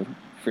Tao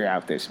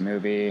throughout this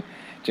movie,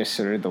 just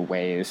sort of the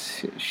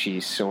ways she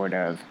sort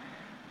of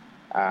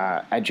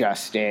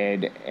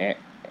adjusted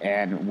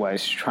and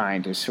was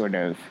trying to sort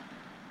of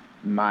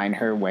mine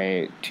her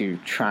way to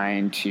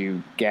trying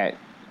to get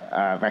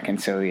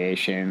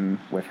reconciliation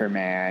with her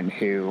man,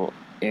 who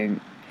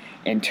in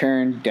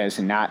turn does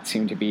not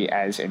seem to be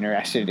as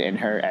interested in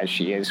her as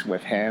she is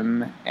with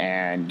him,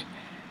 and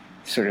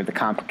sort of the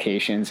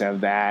complications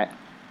of that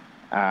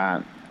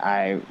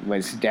I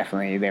was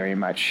definitely very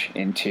much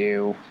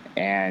into,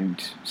 and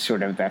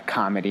sort of the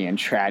comedy and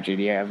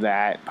tragedy of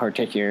that,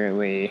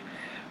 particularly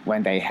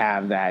when they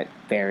have that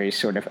very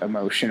sort of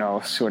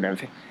emotional sort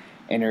of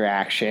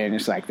interaction.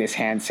 It's like, this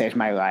hand saved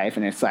my life,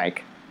 and it's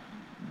like,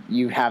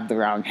 you have the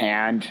wrong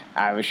hand.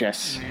 I was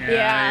just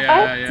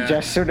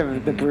just sort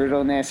of the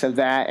brutalness of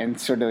that and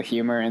sort of the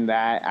humor in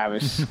that I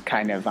was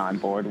kind of on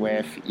board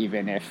with,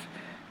 even if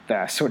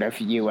the sort of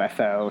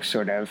UFO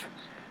sort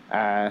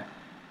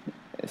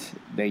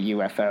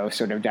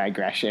of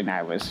digression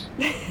I was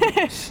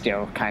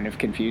still kind of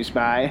confused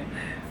by.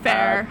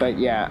 Fair. But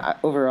yeah,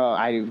 overall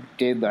I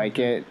did like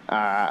it.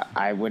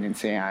 I wouldn't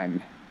say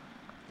I'm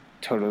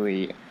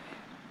totally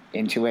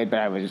into it, but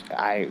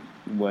I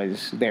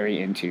was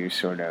very into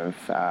sort of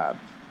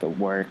the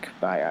work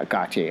by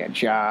Gautier and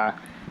Jia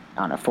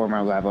on a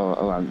formal level,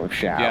 along with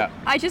Xiao. Yeah.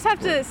 I just have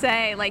to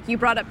say, like, you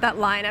brought up that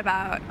line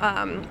about,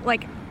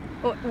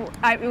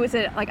 was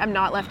it like, I'm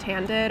not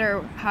left-handed,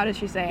 or how did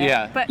she say it?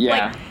 Yeah. But,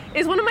 like,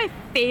 is one of my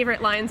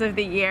favorite lines of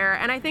the year,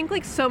 and I think,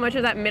 like, so much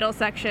of that middle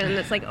section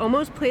that's, like,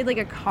 almost played like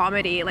a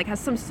comedy, like, has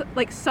some,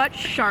 like, such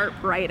sharp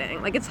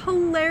writing. Like, it's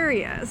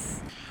hilarious.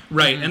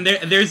 Right, and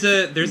there's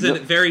a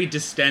very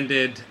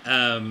distended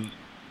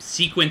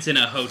sequence in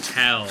a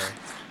hotel,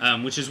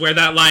 which is where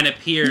that line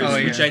appears,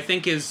 which I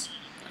think is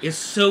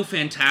so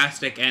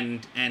fantastic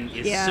and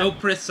is so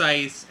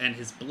precise, and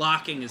his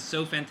blocking is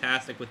so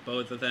fantastic with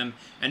both of them,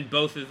 and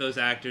both of those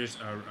actors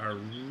are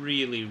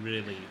really,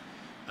 really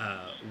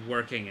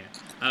working it.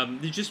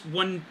 There's just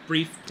one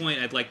brief point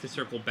I'd like to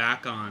circle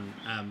back on,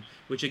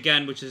 which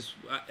is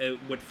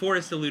what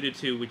Forrest alluded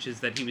to, which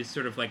is that he was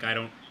sort of like, I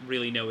don't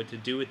really know what to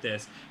do with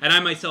this. And I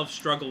myself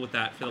struggle with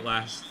that for the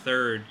last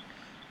third.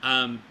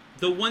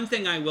 The one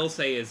thing I will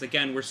say is,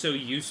 again, we're so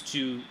used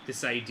to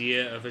this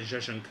idea of a Zhe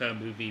Zhengke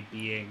movie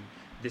being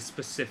this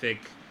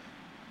specific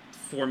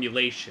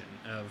formulation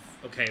of,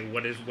 okay,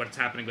 what's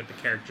happening with the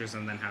characters,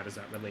 and then how does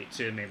that relate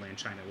to mainland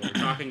China, what we're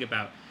talking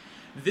about.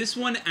 This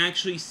one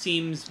actually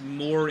seems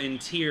more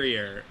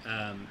interior,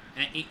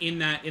 in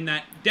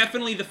that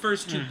definitely the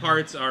first two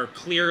parts are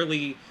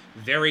clearly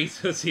very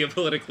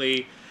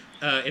sociopolitically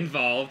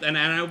involved, and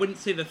I wouldn't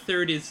say the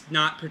third is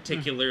not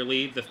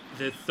particularly. The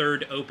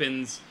third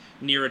opens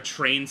near a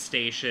train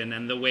station,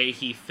 and the way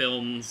he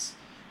films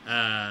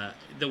that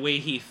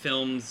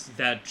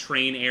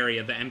train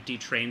area, the empty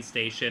train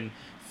station,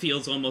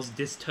 feels almost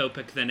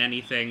dystopic than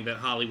anything that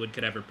Hollywood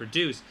could ever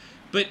produce.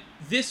 But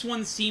this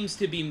one seems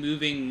to be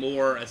moving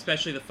more,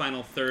 especially the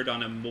final third,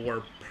 on a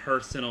more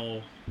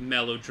personal,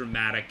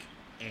 melodramatic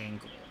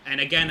angle.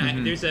 And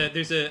again, there's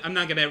a I'm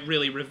not going to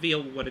really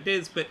reveal what it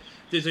is, but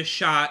there's a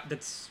shot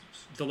that's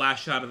the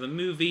last shot of the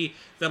movie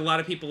that a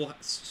lot of people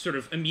sort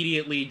of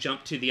immediately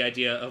jump to the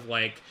idea of,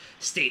 like,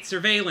 state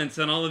surveillance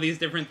and all of these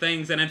different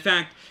things. And in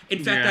fact,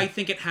 I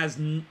think it has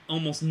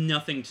almost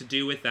nothing to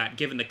do with that,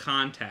 given the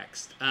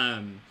context.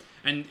 And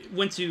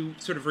once you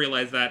sort of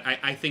realize that,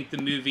 I think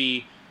the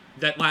movie,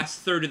 that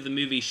last third of the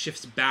movie,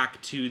 shifts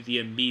back to the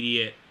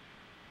immediate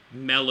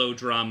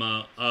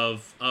melodrama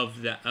of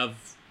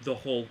the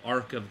whole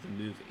arc of the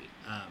movie.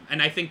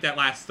 And I think that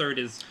last third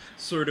is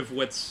sort of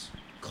what's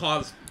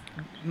caused,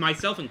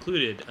 myself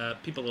included,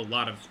 people a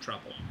lot of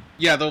trouble.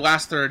 Yeah, the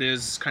last third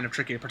is kind of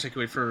tricky,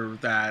 particularly for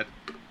that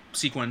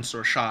sequence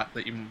or shot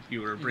that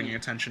you were bringing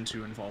attention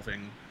to,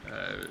 involving,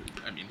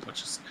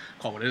 let's just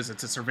call it what it is.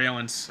 It's a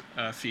surveillance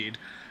feed.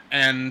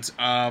 And,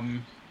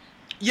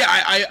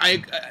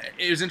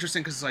 it was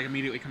interesting because, like,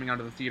 immediately coming out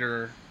of the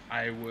theater,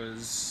 I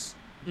was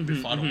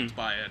befuddled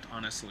by it,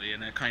 honestly,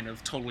 and it kind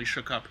of totally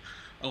shook up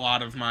a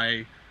lot of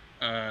my,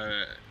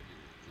 the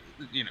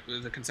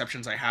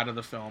conceptions I had of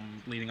the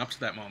film leading up to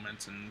that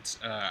moment, and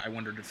I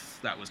wondered if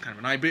that was kind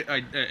of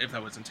if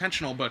that was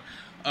intentional, but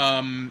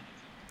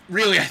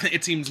really, I think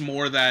it seems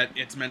more that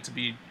it's meant to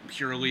be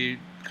purely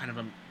kind of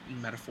a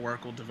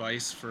metaphorical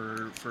device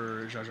for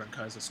Zhe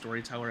Zhengke as a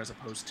storyteller, as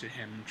opposed to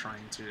him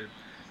trying to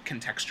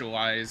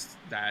contextualize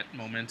that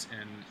moment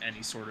in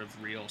any sort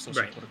of real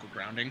sociopolitical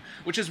grounding,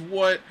 which is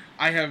what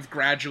I have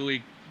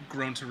gradually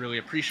grown to really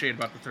appreciate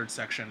about the third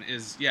section.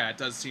 Is, it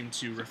does seem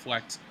to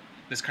reflect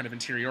this kind of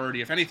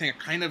interiority. If anything, it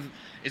kind of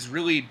is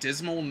really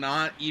dismal,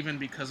 not even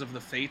because of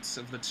the fates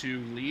of the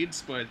two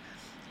leads, but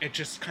it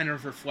just kind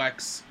of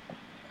reflects,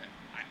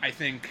 I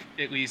think,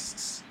 at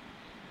least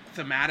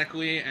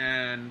thematically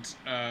and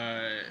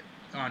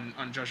on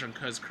Zhe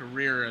Zhengke's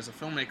career as a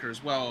filmmaker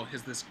as well,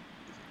 it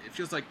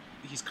feels like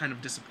he's kind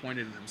of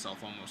disappointed in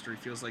himself almost, or he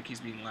feels like he's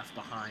being left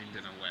behind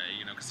in a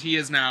way, because he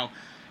is now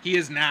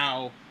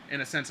in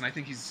a sense, and I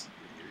think he's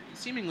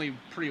seemingly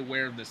pretty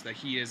aware of this, that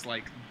he is,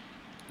 like,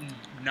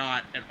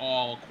 not at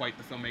all quite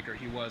the filmmaker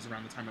he was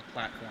around the time of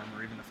Platform,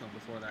 or even the film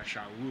before that,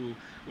 Xiao Wu,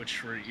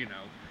 which were,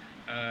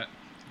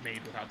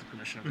 made without the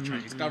permission of the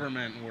Chinese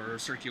government, or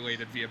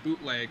circulated via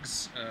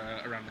bootlegs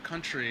around the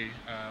country,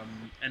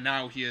 and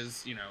now he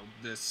is,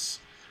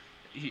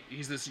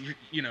 he's this,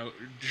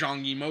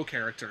 Zhang Yimou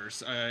character,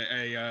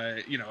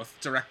 a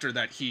director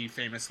that he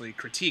famously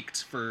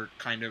critiqued for,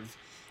 kind of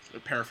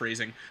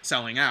paraphrasing,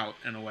 selling out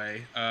in a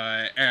way,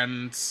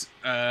 and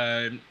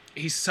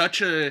he's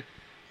such a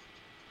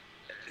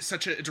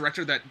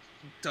director that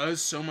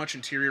does so much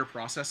interior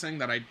processing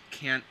that I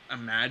can't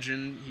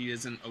imagine he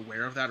isn't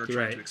aware of that or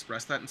trying to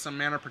express that in some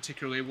manner,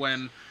 particularly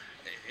when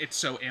it's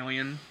so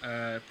alien,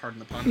 pardon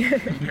the pun,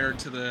 compared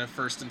to the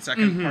first and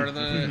second part of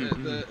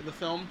the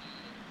film.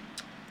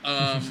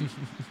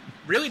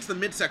 Really, it's the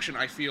midsection,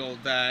 I feel,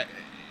 that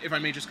if I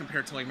may just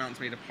compare it to like Mountains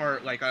Made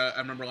Apart, like I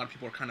remember a lot of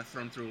people were kind of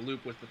thrown through a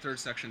loop with the third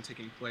section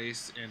taking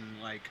place in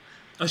like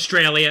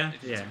Australia,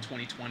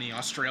 2020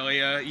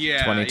 Australia,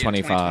 2025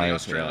 2020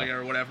 Australia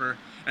or whatever,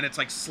 and it's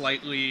like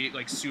slightly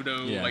like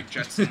pseudo like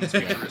Jetsons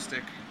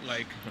futuristic,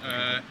 like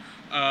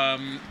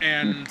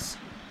and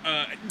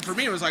for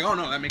me it was like, oh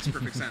no, that makes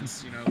perfect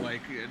sense, you know,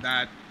 like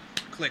that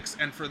clicks.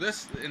 And for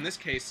this, in this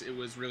case, it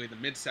was really the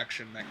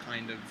midsection that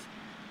kind of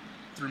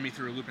threw me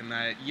through a loop, in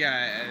that,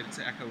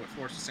 to echo what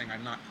Forrest was saying,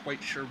 I'm not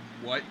quite sure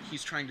what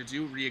he's trying to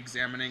do,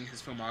 re-examining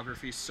his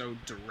filmography so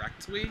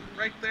directly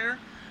right there,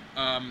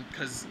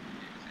 because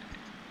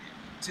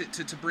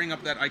to bring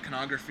up that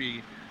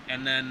iconography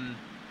and then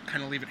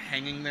kind of leave it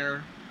hanging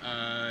there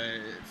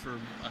for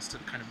us to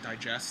kind of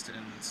digest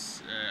and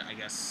I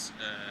guess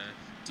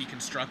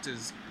deconstruct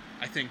is,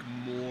 I think,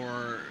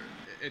 more,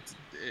 it's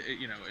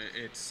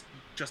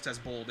just as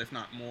bold, if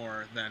not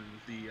more, than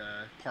the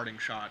parting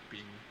shot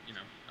being, you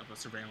know, of a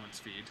surveillance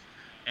feed.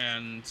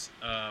 And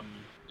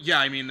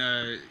I mean,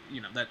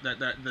 you know,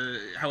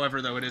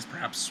 however, though, it is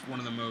perhaps one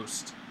of the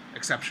most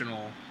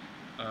exceptional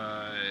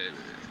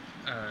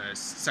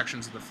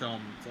sections of the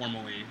film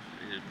formally,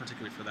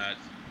 particularly for that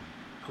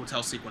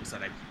hotel sequence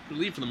that I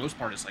believe for the most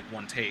part is like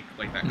one take,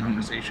 like that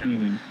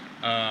conversation,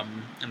 and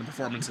the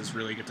performances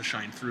really get to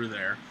shine through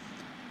there.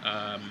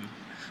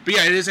 But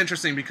yeah, it is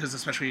interesting because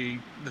especially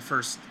the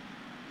first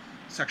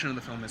section of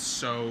the film is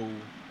so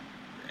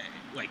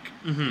like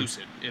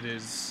lucid. It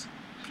is,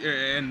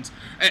 and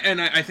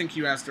I think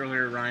you asked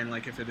earlier, Ryan,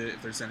 like if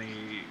there's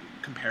any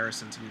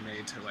comparison to be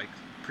made to like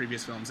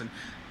previous films, and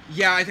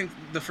yeah, I think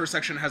the first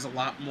section has a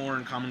lot more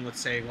in common with,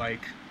 say,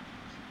 like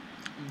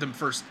the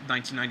first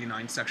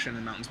 1999 section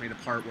in Mountains Made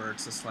Apart, where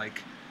it's this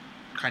like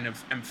kind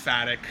of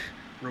emphatic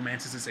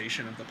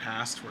romanticization of the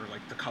past, where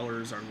like the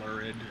colors are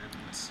lurid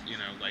and, you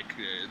know, like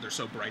they're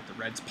so bright, the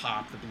reds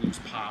pop, the blues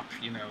pop,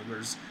 you know,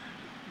 there's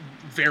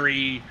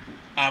very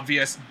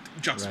obvious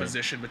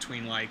juxtaposition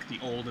between like the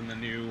old and the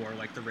new, or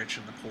like the rich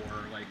and the poor.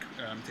 Like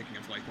I'm thinking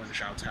of like when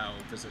Zhao Tao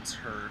visits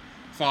her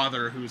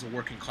father, who's a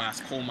working class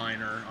coal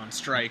miner on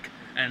strike,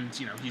 and,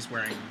 you know, he's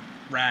wearing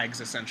rags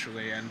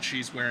essentially, and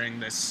she's wearing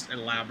this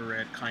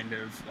elaborate kind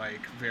of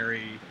like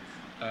very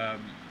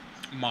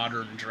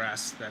modern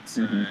dress that's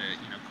you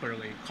know,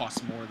 clearly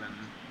costs more than,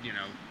 you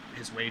know,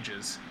 his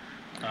wages,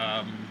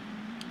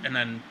 and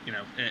then, you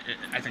know,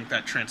 I think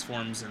that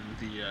transforms in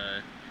the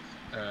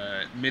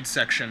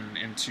midsection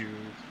into,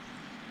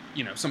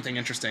 you know, something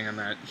interesting, in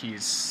that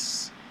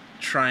he's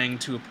trying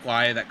to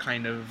apply that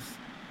kind of,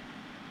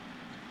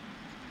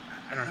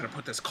 I don't know how to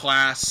put this,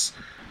 class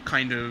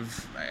kind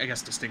of, I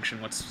guess,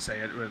 distinction, let's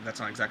say it,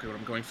 that's not exactly what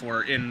I'm going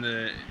for,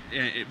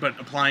 but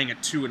applying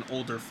it to an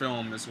older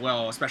film as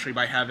well, especially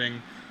by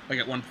having, like,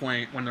 at one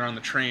point when they're on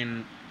the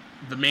train,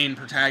 the main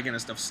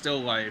protagonist of Still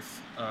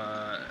Life,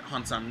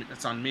 Han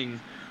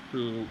San-ming,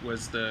 who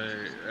was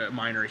the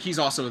miner, he's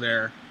also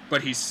there,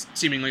 but he's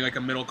seemingly like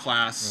a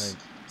middle-class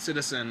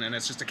citizen, and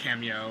it's just a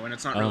cameo, and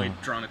it's not really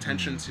drawn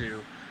attention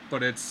to,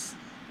 but it's,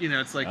 you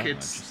know, it's like,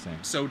 it's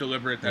so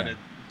deliberate that it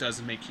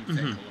does make you think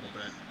a little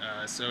bit.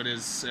 So it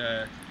is,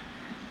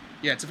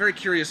 it's a very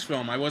curious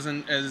film. I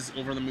wasn't as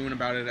over the moon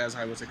about it as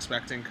I was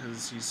expecting,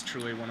 because he's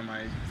truly one of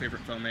my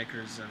favorite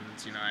filmmakers,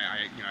 and, you know,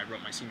 I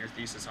wrote my senior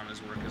thesis on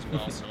his work as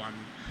well, so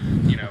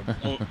I'm, you know,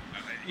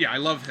 I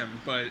love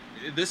him, but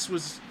this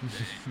was,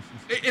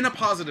 in a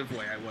positive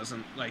way, I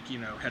wasn't, like, you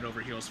know, head over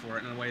heels for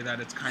it, in a way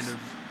that it's kind of,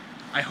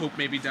 I hope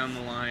maybe down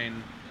the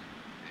line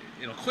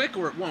it'll click,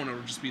 or it won't.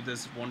 It'll just be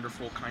this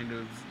wonderful kind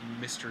of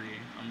mystery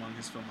among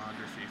his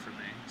filmography for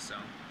me. So,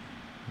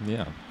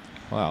 yeah,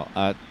 well,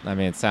 I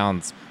mean, it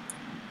sounds,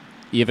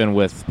 even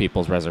with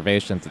people's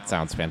reservations, it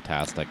sounds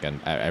fantastic,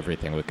 and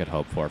everything we could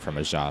hope for from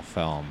a Zha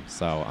film.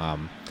 So,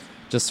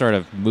 just sort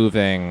of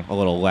moving a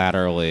little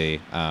laterally,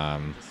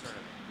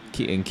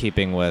 in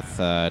keeping with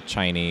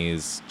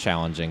Chinese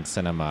challenging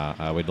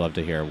cinema, we'd love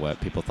to hear what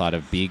people thought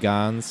of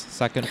Bigan's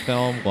second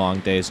film,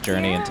 Long Day's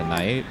Journey into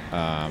Night.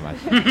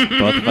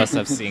 Both of us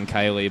have seen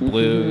Kylie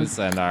Blues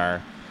and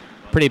are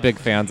pretty big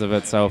fans of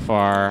it so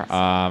far.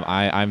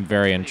 I'm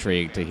very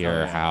intrigued to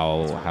hear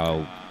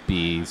how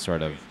B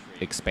sort of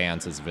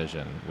expands his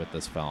vision with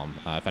this film.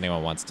 If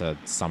anyone wants to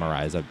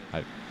summarize it,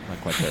 I'm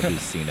not quite sure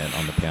who's seen it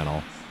on the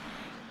panel.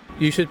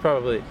 You should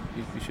probably.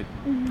 You should.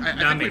 I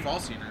think we've all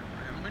seen it.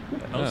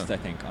 Most, I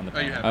think, on the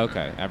panel. You have.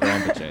 Okay,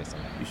 everyone but Jason.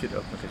 You should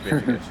open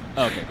it.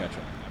 Okay, gotcha.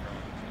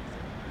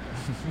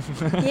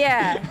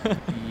 Yeah.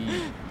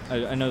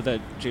 I know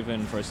that Jiva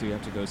and Forrest, you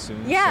have to go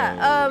soon.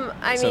 Yeah,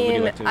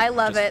 I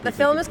love it. The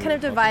film is kind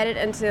of briefly divided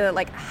into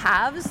like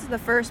halves. The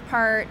first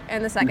part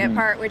and the second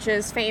part, which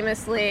is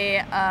famously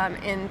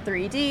in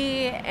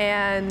 3D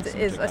and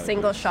is a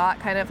single shot,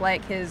 kind of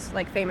like his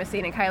like famous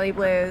scene in Kylie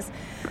Blues.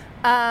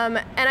 And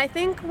I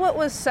think what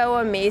was so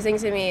amazing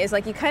to me is,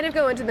 like, you kind of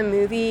go into the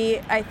movie,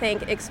 I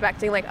think,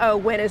 expecting, like, oh,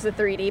 when is the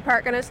 3D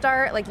part going to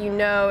start? Like, you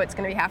know it's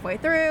going to be halfway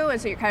through,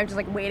 and so you're kind of just,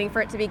 like, waiting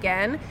for it to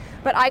begin.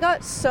 But I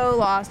got so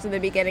lost in the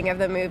beginning of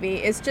the movie.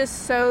 It's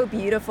just so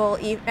beautiful,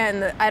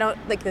 and the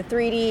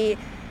 3D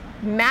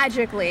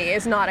magically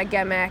is not a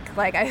gimmick.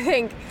 Like, I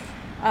think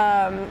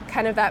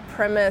kind of that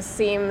premise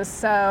seems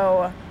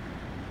so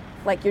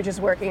like you're just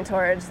working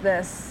towards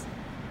this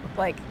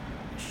like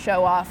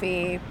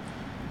show-offy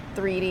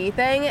 3D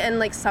thing, and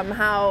like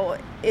somehow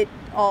it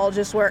all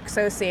just works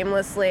so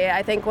seamlessly.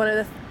 I think one of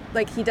the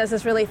like he does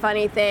this really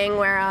funny thing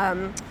where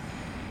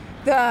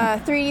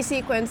the 3D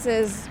sequence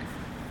is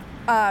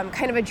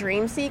kind of a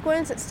dream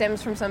sequence. It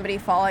stems from somebody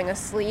falling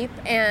asleep,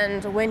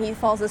 and when he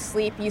falls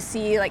asleep, you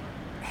see like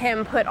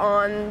him put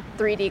on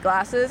 3D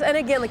glasses. And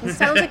again, like it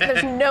sounds like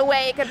there's no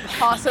way it could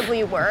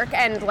possibly work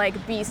and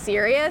like be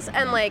serious.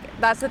 And like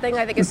that's the thing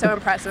I think is so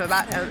impressive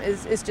about him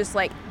is just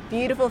like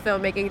beautiful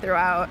filmmaking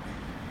throughout.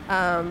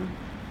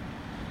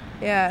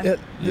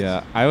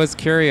 Yeah, I was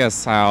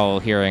curious how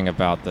hearing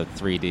about the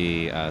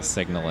 3D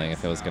signaling,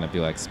 if it was going to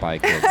be like Spy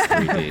Kids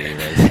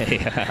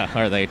 3D,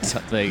 where they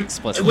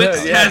explicitly.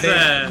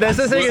 That's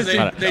the thing is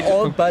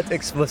all do. but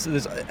explicit.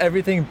 There's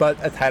everything but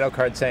a title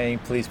card saying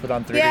please put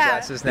on 3D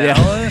glasses now.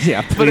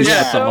 Yeah, please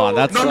put them on.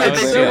 That's No, what I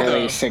was they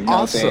doing.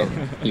 signals Awesome.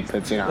 it. He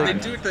puts it on. They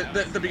do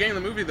at the beginning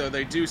of the movie, though.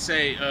 They do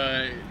say,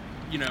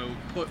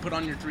 put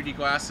on your 3D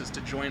glasses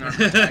to join our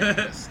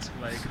protagonist.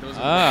 Like those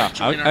are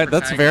join our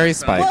that's very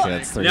protagonist. Spy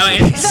Kids 3D. No,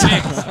 it's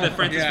mixed. The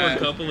Francis Ford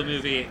Coppola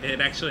movie, it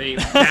actually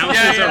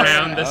bounces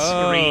around the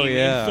screen,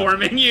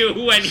 informing you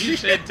when you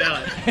should tell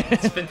it.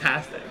 It's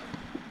fantastic.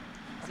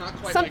 It's not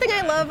quite Something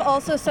like I love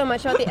also so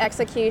much about the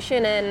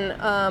execution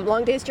and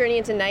Long Day's Journey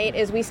into Night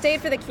is we stayed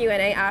for the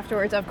Q&A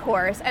afterwards, of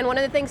course, and one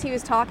of the things he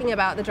was talking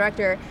about, the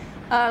director,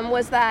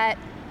 was that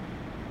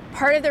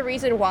part of the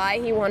reason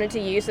why he wanted to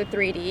use the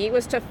 3D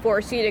was to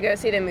force you to go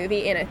see the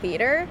movie in a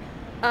theater.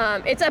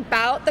 It's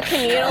about the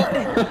communal.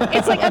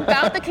 It's like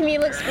about the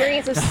communal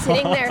experience of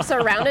sitting there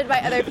surrounded by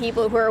other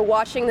people who are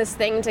watching this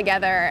thing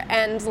together,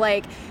 and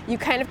like you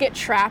kind of get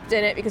trapped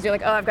in it because you're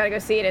like, oh, I've got to go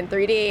see it in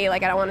 3D.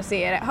 Like I don't want to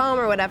see it at home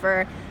or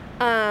whatever.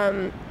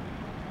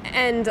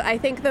 And I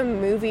think the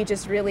movie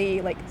just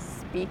really like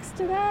speaks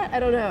to that. I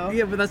don't know.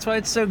 Yeah, but that's why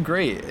it's so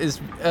great, is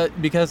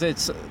because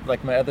it's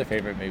like my other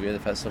favorite movie of the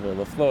festival,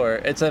 La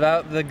Flor. It's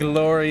about the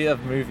glory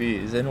of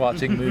movies and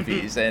watching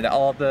movies and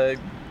all the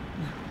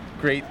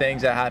great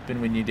things that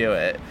happen when you do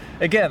it.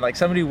 Again, like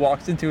somebody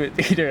walks into a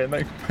theater and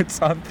like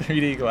puts on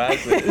 3D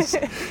glasses,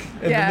 and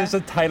then there's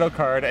a title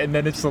card, and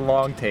then it's the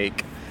long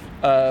take.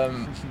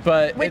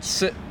 But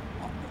it's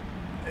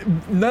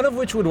none of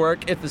which would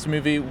work if this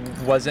movie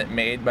wasn't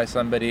made by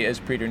somebody as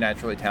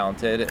preternaturally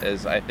talented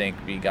as I think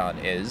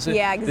Vigan is.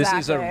 Yeah, exactly. This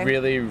is a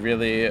really,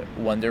 really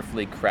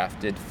wonderfully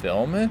crafted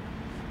film.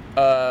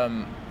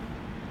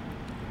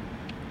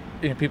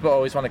 People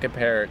always want to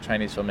compare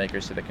Chinese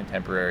filmmakers to the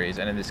contemporaries,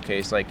 and in this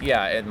case,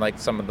 and like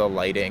some of the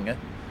lighting,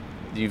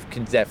 you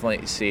can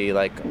definitely see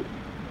like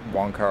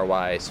Wong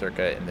Kar-wai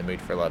circa In the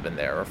Mood for Love in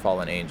there, or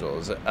Fallen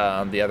Angels.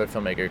 The other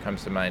filmmaker who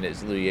comes to mind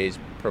is Liu Ye's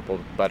Purple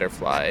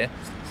Butterfly.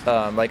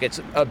 It's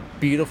a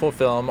beautiful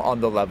film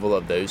on the level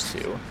of those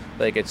two.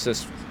 Like it's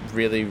just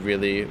really,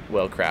 really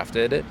well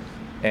crafted,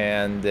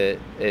 and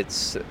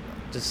it's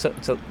just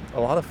it's a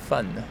lot of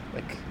fun.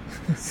 Like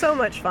so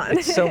much fun.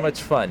 It's so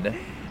much fun.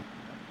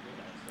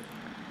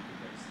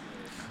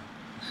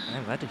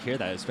 I'm glad to hear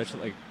that,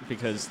 especially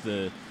because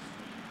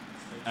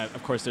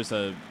of course, there's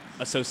a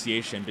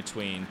association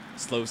between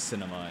slow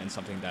cinema and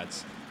something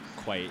that's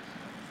quite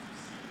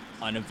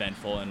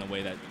uneventful in a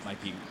way that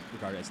might be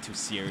regarded as too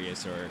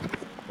serious or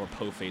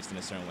po-faced in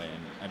a certain way.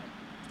 And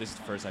this is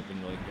the first I've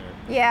been really here.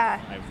 Yeah.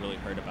 I've really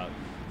heard about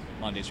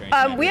Long Day's Journey.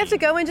 We have to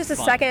go in just a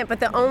second, but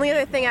the only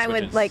other thing I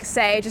would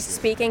say, just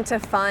speaking to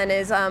fun,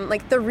 is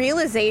the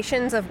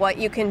realizations of what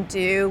you can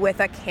do with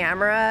a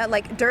camera,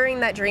 like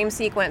during that dream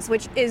sequence,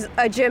 which is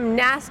a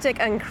gymnastic,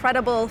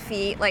 incredible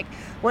feat. Like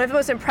one of the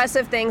most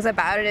impressive things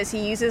about it is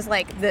he uses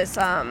like this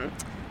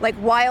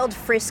wild,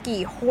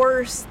 frisky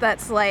horse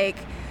that's like.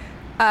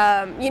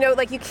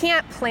 You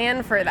can't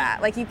plan for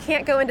that. Like you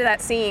can't go into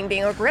that scene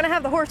being like, we're gonna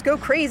have the horse go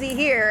crazy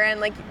here, and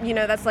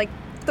that's like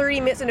 30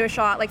 minutes into a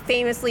shot. Like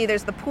famously,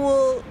 there's the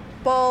pool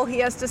ball he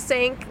has to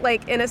sink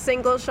like in a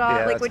single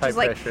shot, which is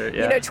like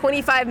pressure,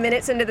 25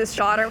 minutes into the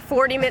shot or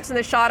 40 minutes in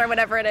the shot or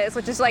whatever it is,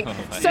 which is like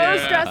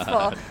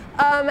stressful.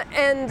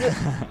 And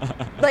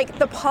like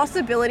the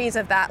possibilities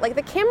of that, like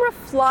the camera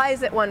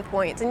flies at one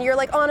point and you're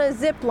like on a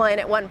zip line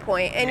at one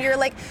point and you're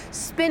like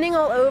spinning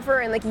all over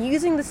and like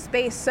using the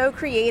space so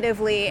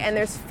creatively, and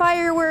there's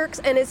fireworks,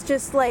 and it's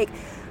just like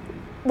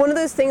one of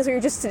those things where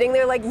you're just sitting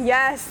there like,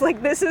 yes,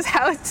 like this is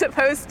how it's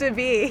supposed to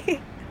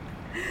be.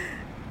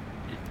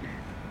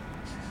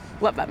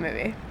 Love that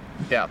movie.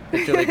 Yeah,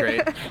 it's really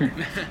great.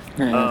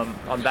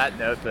 On that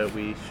note, though,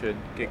 we should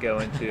get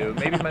going to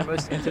maybe my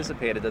most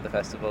anticipated of the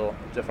festival,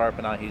 Jafar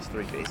Panahi's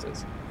Three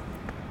Faces.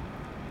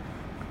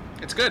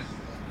 It's good.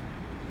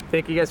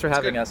 Thank you guys for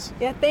having us.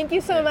 Yeah, thank you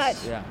so much.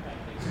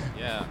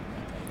 Yeah.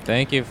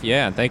 Thank you.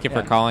 Thank you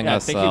for calling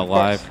us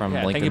live from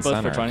Lincoln thank you both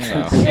Center. for joining so,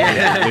 us.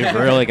 We've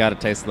really got a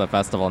taste of the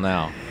festival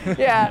now.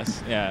 Yeah.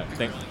 Yeah.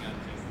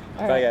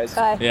 Bye, guys.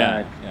 Bye.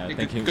 Yeah.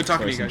 Thank you. Good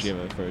talking to you guys.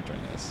 Sanjeeva for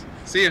joining us.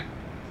 See ya.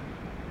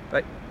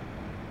 Bye.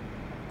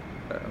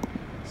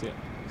 See ya.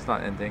 It's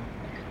not ending.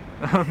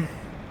 Hang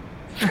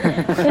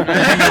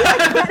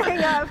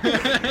up. You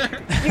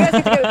guys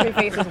get to go through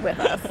phases with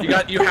us.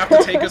 You have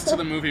to take us to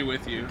the movie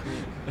with you.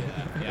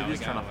 Yeah, we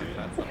gotta do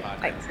that.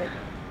 Thanks.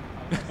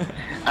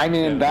 I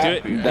mean,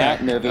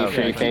 that movie, Okay,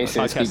 Three like Faces,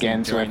 podcasting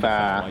begins during with the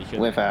film, like, you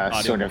with a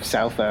audio. sort of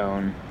cell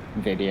phone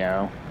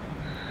video.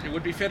 It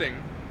would be fitting.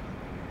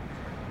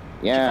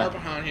 Yeah.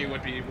 Jafar Panahi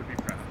would be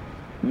proud.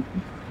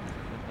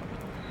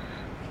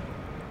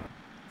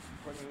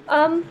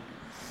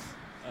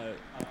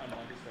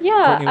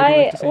 Yeah, Courtney, would you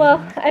like to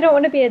say I don't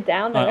want to be a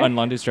downer, on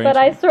Londo's Strange. but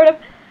I sort of,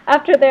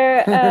 after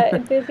their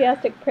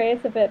enthusiastic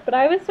praise of it, but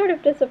I was sort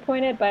of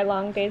disappointed by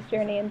Long Day's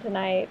Journey into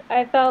Night.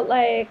 I felt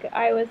like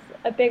I was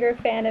a bigger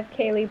fan of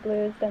Kaylee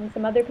Blues than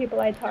some other people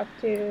I talked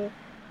to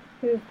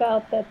who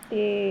felt that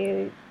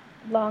the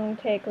long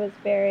take was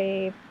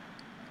very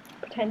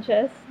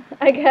pretentious,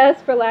 I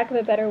guess, for lack of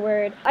a better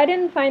word. I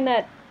didn't find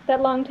that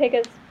long take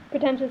as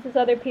pretentious as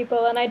other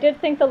people, and I did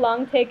think the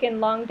long take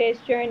in Long Day's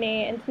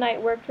Journey into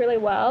Night worked really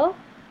well.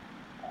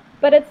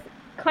 But it's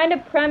kind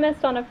of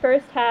premised on a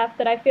first half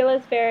that I feel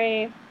is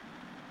very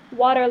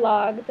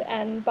waterlogged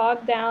and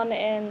bogged down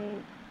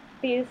in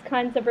these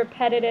kinds of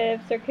repetitive,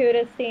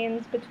 circuitous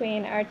scenes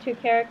between our two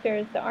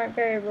characters that aren't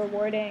very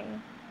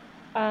rewarding.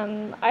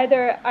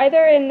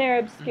 Either in their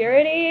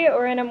obscurity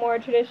or in a more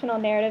traditional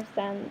narrative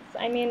sense.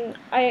 I mean,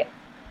 I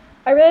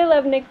really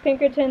love Nick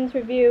Pinkerton's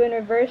review in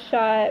Reverse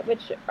Shot,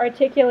 which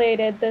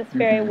articulated this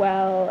very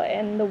well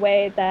in the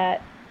way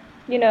that,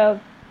 you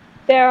know,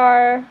 there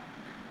are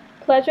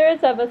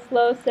pleasures of a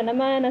slow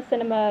cinema and a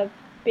cinema of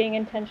being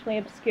intentionally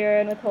obscure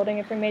and withholding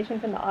information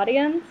from the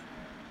audience.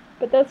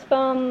 But this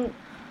film,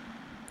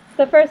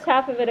 the first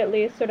half of it at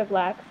least, sort of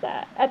lacks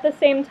that. At the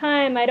same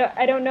time, I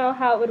don't know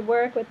how it would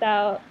work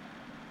without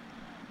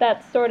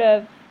that sort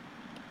of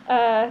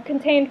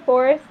contained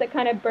force that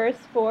kind of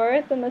bursts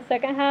forth in the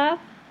second half.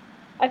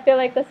 I feel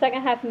like the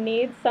second half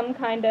needs some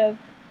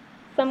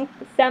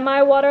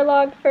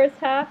semi-waterlogged first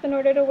half in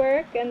order to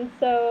work, and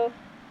so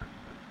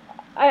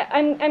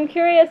I'm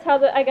curious how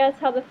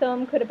the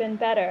film could have been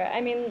better. I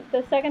mean,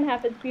 the second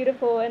half is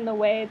beautiful in the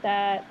way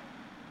that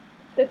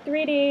the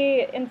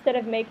 3D, instead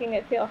of making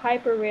it feel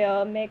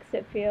hyper-real, makes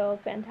it feel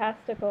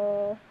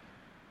fantastical,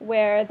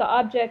 where the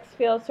objects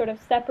feel sort of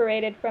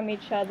separated from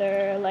each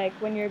other, like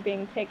when you're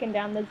being taken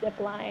down the zip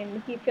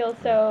line. He feels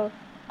so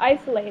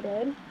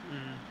isolated.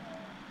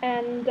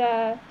 And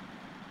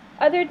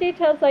other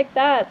details like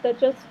that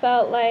just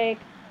felt like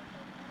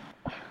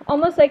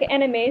almost like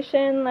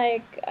animation,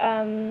 like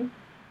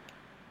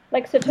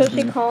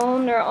Satoshi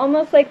Kon, or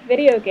almost like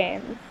video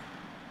games.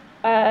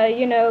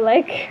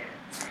 Like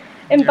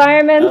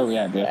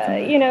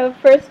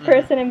environments,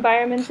 first-person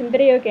environments in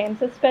video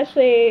games,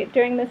 especially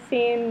during the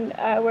scene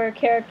where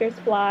characters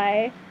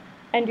fly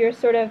and you're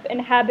sort of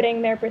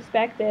inhabiting their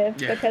perspective,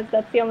 because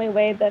that's the only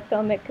way the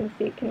filmic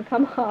conceit can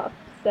come off.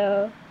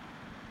 So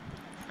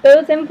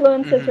those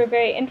influences were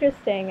very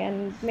interesting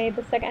and made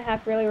the second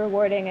half really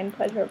rewarding and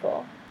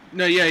pleasurable.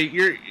 No, yeah,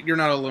 you're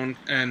not alone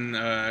in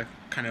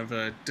kind of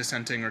a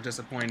dissenting or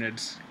disappointed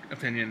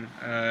opinion,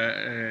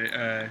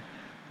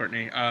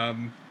 Courtney.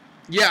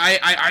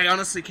 I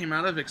honestly came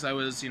out of it because I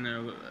was,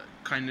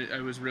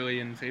 I was really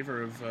in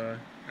favor of, or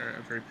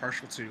very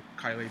partial to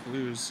Kaylee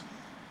Blues,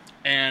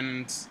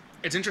 and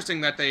it's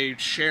interesting that they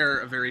share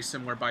a very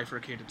similar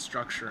bifurcated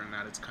structure in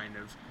that it's kind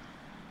of,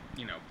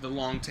 the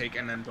long take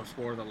and then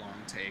before the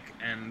long take,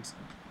 and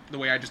the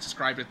way I just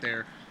described it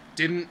there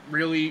didn't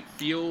really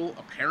feel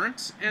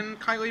apparent in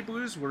Kaylee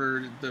Blues,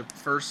 where the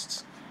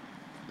first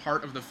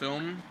part of the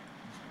film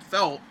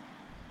felt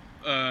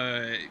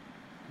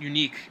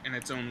unique in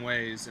its own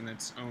ways, in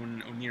its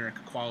own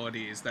oniric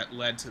qualities that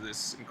led to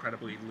this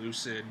incredibly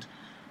lucid,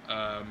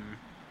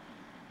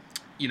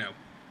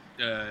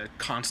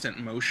 constant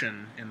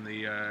motion in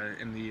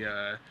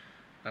the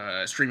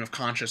stream of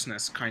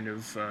consciousness kind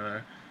of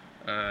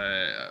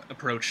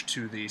approach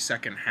to the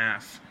second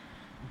half.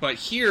 But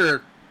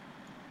here,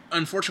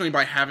 unfortunately,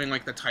 by having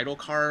like the title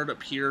card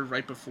appear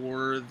right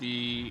before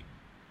the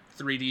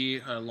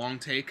 3D long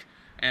take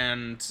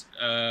and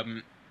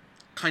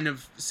kind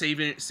of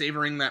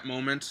savoring that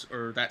moment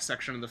or that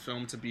section of the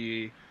film to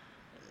be,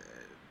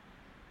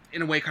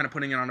 in a way, kind of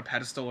putting it on a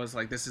pedestal as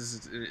like this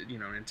is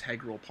an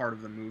integral part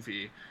of the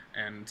movie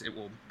and it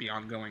will be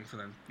ongoing for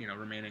the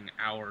remaining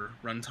hour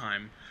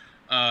runtime.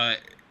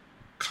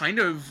 Kind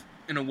of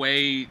in a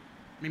way,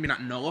 maybe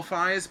not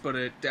nullifies, but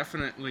it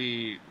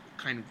definitely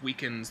kind of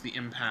weakens the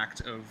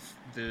impact of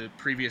the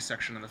previous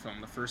section of the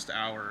film, the first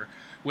hour,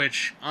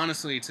 which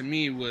honestly to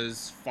me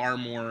was far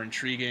more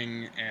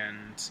intriguing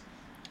and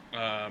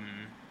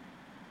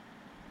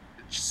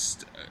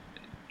just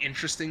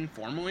interesting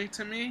formally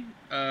to me,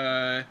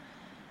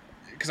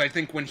 because I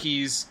think when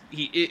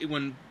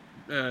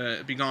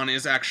Begon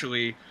is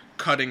actually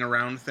cutting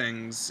around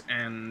things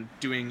and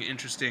doing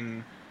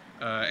interesting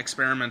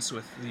experiments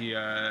with the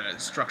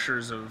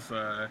structures of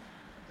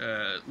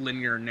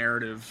linear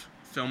narrative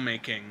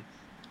filmmaking,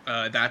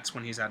 that's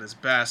when he's at his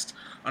best.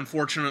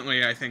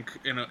 Unfortunately, I think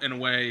in a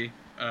way,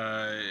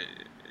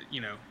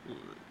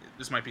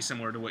 this might be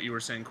similar to what you were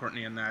saying,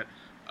 Courtney, in that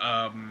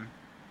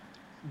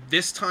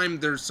this time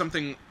there's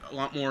something a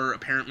lot more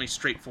apparently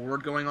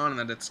straightforward going on, and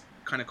that it's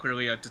kind of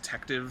clearly a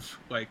detective,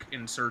 like,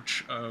 in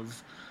search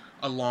of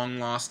a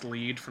long-lost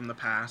lead from the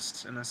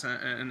past,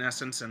 in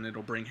essence, and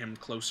it'll bring him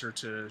closer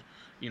to,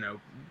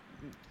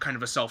 kind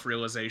of a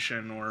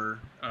self-realization or,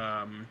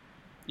 a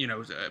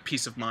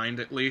peace of mind,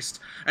 at least.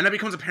 And that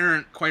becomes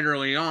apparent quite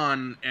early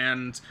on,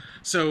 and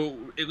so,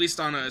 at least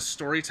on a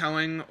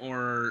storytelling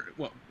or,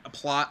 a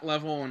plot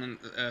level and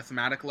a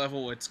thematic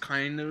level, it's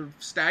kind of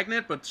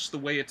stagnant, but just the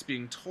way it's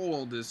being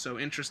told is so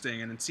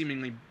interesting, and it's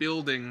seemingly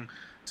building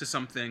to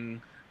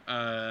something,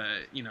 perhaps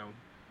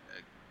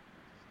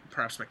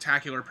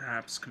spectacular,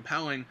 perhaps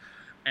compelling,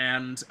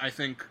 and I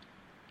think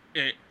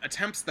it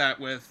attempts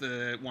that with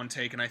one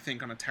take, and I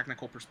think on a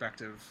technical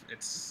perspective,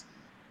 it's,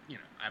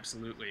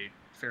 absolutely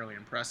fairly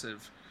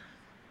impressive,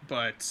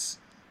 but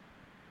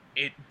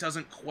it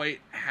doesn't quite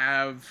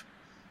have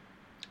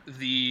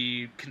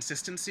the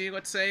consistency,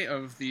 let's say,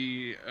 of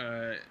the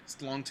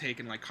long take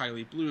in, like,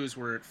 Highly Blues,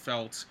 where it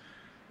felt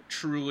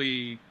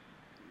truly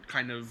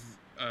kind of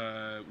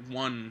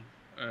one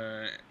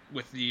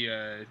with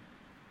the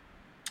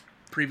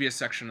previous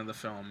section of the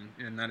film,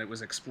 in that it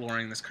was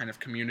exploring this kind of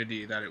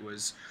community that it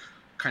was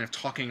kind of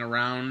talking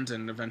around,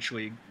 and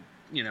eventually,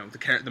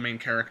 the main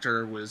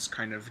character was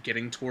kind of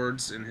getting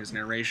towards in his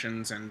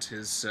narrations and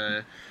his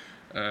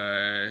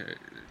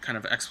kind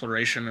of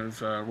exploration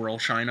of rural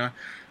China.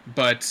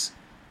 But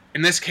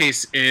in this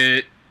case,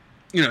 it,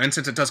 and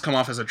since it does come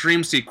off as a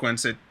dream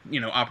sequence, it,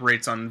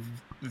 operates on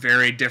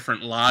very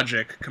different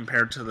logic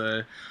compared to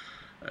the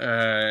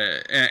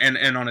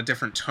and on a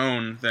different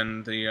tone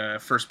than the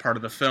first part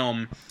of the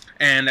film.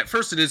 And at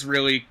first, it is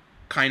really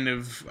kind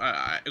of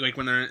like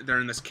when they're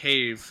in this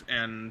cave,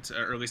 and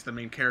or at least the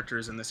main character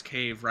is in this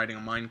cave riding a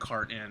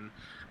minecart in,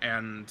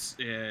 and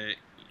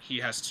he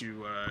has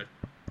to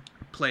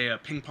play a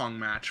ping pong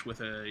match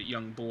with a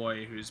young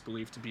boy who's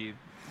believed to be,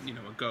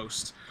 a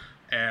ghost,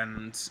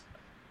 and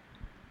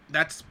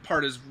that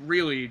part is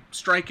really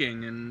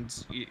striking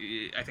and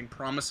I think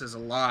promises a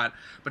lot.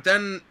 But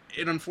then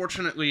it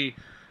unfortunately,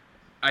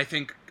 I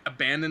think,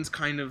 abandons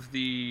kind of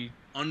the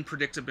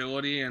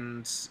unpredictability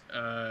and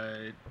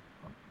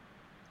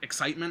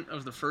excitement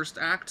of the first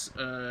act,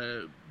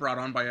 brought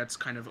on by its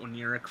kind of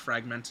oniric,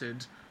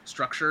 fragmented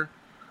structure,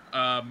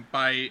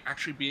 by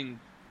actually being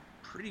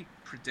pretty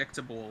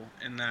predictable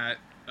in that.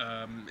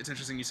 It's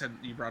interesting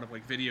you brought up,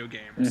 like, video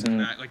games,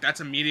 and that, like, that's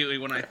immediately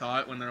when I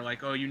thought, when they're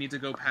like, oh, you need to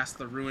go past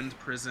the ruined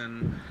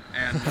prison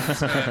and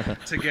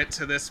to get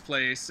to this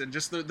place, and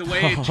just the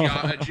way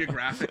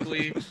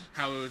geographically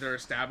how they're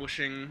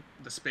establishing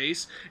the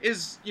space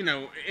is,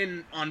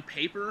 on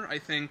paper, I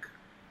think,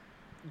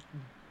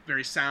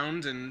 very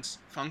sound and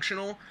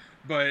functional,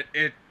 but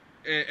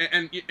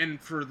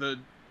and for the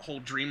whole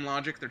dream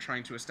logic they're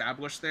trying to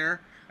establish there,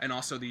 and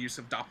also the use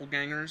of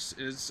doppelgangers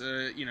is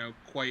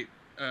quite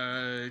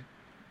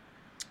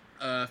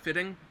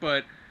fitting,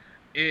 but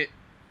it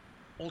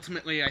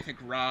ultimately, I think,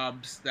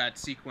 robs that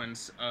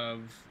sequence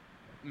of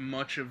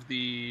much of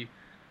the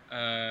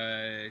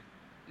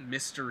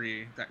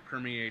mystery that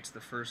permeates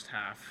the first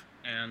half,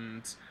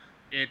 and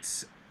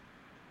it's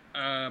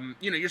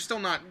you're still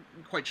not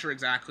quite sure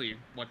exactly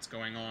what's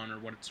going on or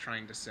what it's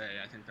trying to say.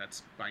 I think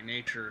that's by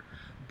nature,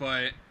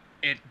 but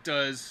it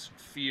does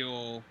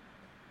feel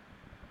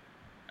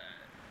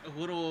a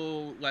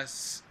little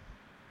less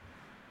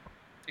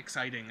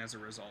exciting as a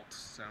result.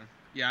 So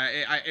yeah,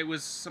 it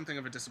was something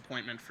of a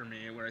disappointment for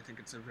me, where I think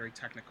it's a very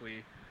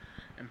technically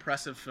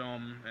impressive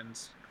film and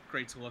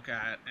great to look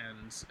at,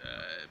 and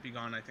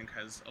Bigon, I think,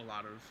 has a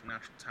lot of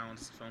natural talent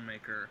as a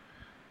filmmaker,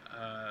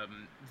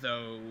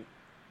 though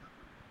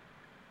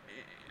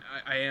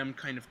I am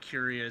kind of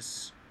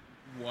curious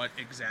what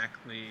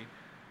exactly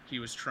he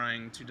was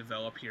trying to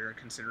develop here,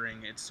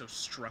 considering it's so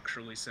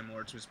structurally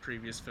similar to his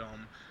previous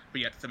film,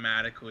 but yet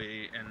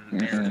thematically and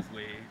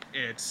narratively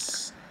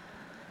it's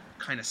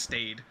kind of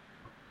stayed.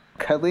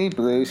 Cuddly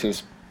Blues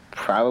is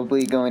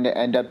probably going to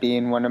end up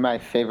being one of my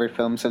favorite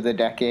films of the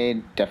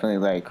decade. Definitely,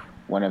 like,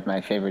 one of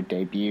my favorite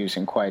debuts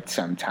in quite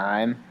some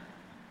time.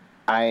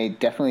 I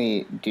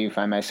definitely do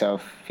find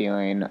myself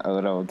feeling a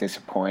little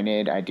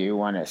disappointed. I do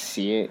want to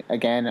see it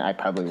again. I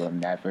probably will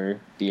never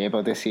be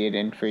able to see it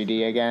in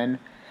 3D again.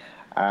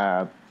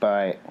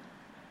 But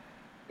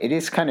it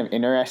is kind of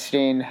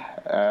interesting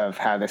of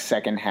how the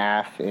second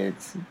half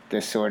is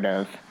this sort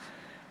of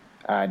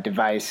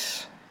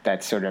device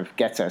that sort of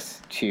gets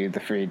us to the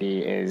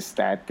 3D, is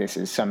that this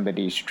is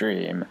somebody's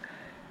dream.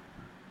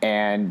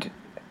 And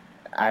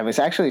I was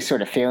actually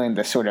sort of feeling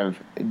the sort of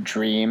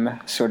dream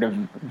sort of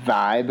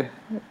vibe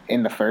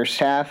in the first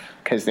half,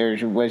 because there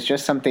was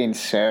just something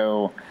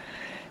so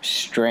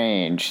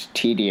strange,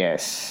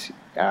 tedious,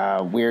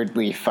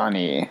 weirdly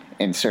funny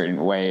in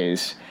certain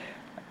ways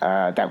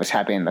that was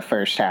happening in the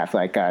first half.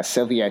 Like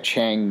Sylvia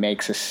Chang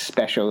makes a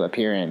special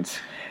appearance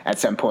at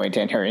some point,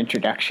 and her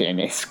introduction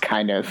is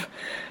kind of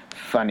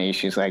funny.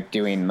 She's like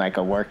doing like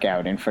a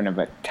workout in front of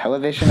a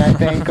television, I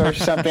think, or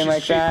something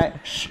like that.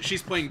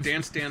 She's playing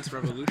Dance Dance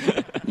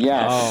Revolution.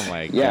 Yes. Oh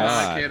my yes.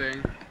 god. Not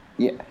kidding.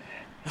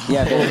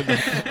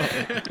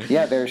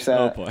 Yeah. There's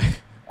Oh boy.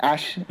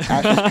 Ash's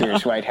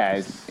Pierce White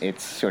has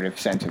its sort of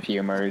sense of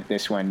humor.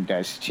 This one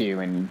does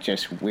too, in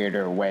just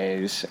weirder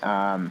ways.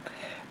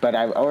 But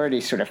I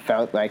already sort of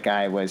felt like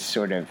I was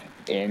sort of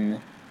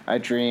in a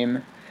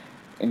dream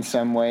in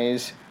some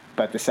ways.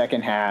 But the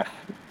second half,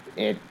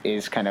 it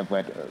is kind of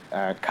what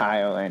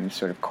Kyle and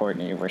sort of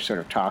Courtney were sort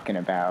of talking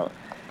about,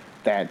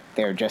 that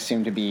there just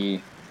seemed to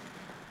be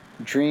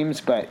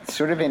dreams, but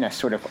sort of in a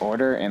sort of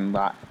order and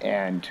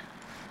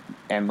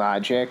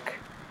logic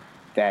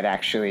that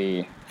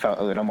actually felt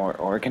a little more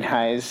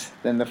organized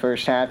than the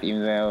first half,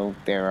 even though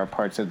there are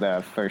parts of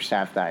the first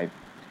half that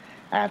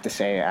I have to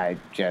say I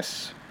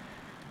just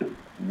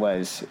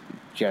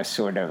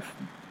sort of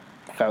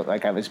felt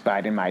like I was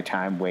biding my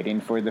time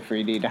waiting for the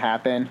 3D to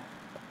happen,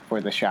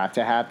 for the shot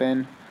to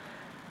happen.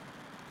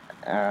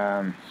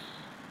 But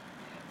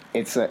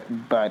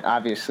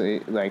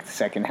obviously, like, the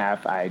second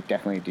half, I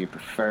definitely do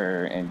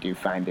prefer and do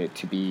find it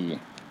to be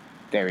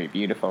very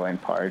beautiful in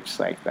parts.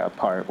 Like the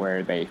part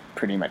where they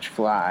pretty much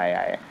fly,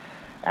 I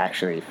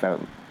actually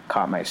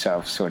caught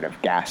myself sort of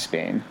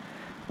gasping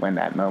when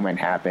that moment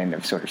happened,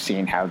 of sort of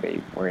seeing how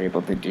they were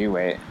able to do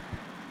it.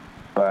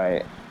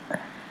 But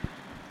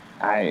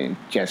I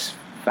just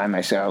find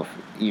myself,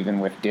 even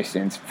with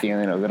distance,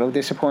 feeling a little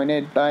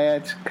disappointed by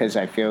it, because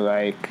I feel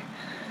like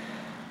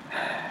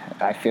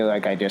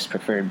I just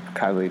preferred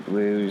Cali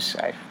Blues.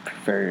 I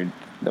preferred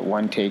the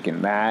one take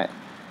in that,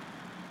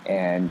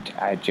 and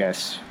I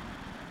just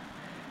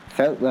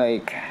felt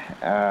like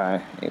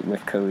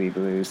with Cali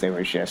Blues,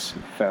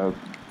 felt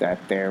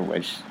that there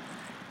was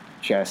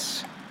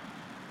just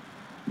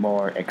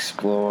more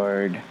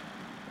explored,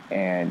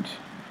 and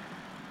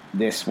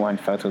this one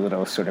felt a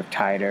little sort of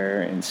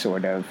tighter and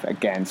sort of a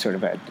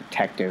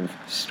detective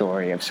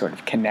story of sort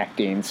of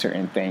connecting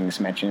certain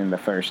things mentioned in the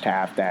first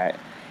half that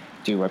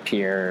do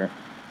appear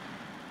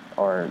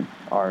or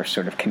are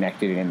sort of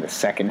connected in the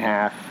second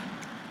half.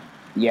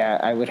 Yeah,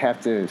 I would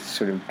have to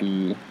sort of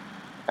be,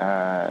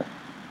 I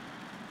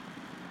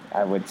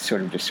would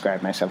sort of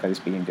describe myself as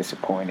being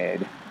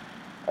disappointed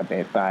a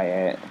bit by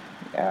it.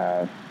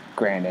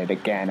 Granted,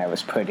 again, I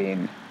was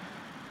putting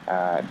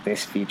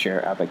this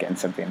feature up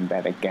against something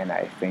that, again,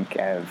 I think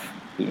of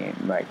being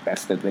like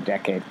best of the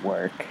decade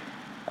work,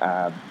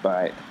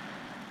 but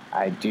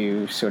I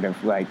do sort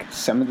of like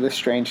some of the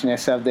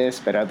strangeness of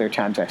this, but other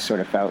times I sort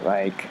of felt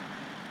like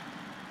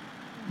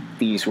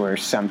these were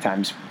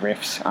sometimes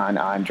riffs on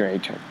Andrei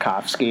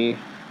Tarkovsky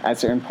at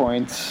certain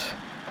points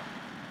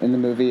in the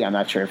movie. I'm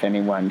not sure if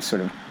anyone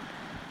sort of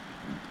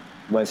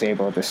was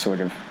able to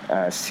sort of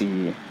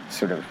see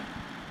sort of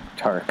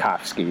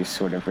Tarkovsky's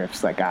sort of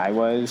riffs like I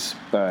was,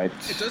 but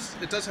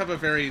it does have a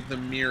very The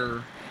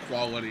Mirror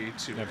quality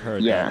to it. I've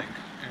heard that.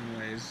 In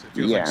ways, it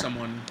feels like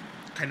someone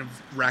kind of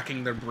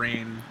racking their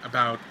brain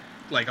about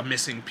like a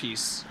missing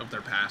piece of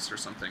their past or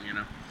something, you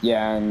know?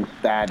 Yeah, and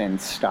that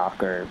and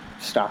Stalker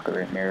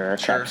and Mirror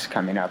kept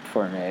coming up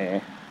for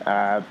me.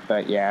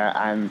 But yeah,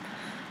 I'm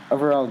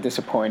overall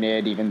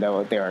disappointed, even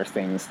though there are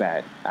things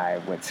that I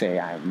would say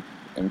I'm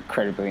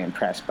incredibly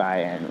impressed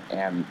by and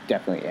am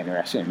definitely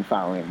interested in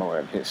following more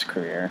of his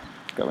career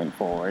going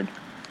forward.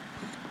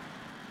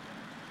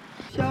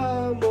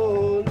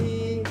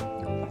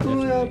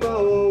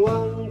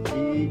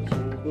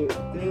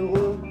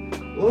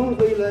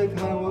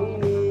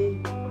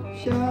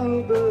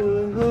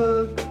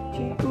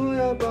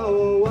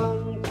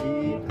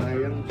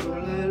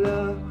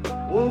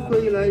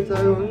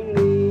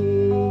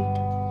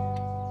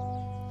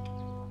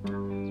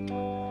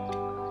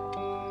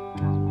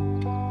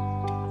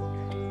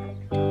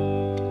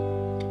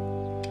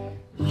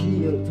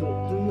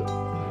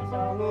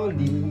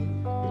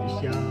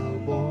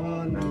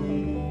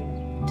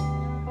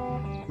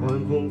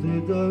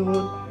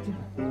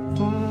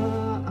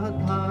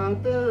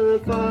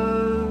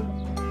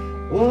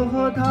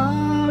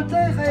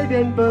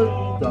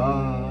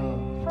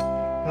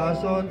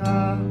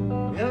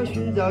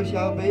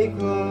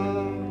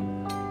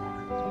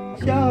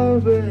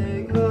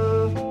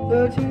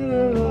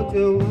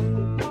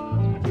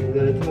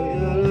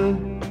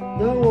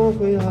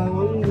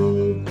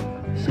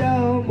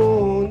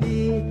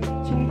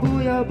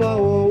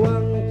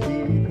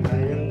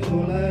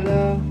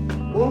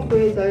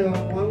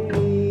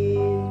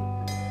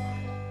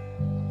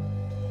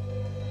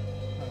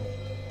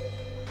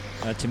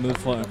 To move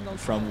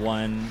from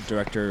one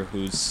director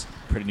who's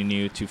pretty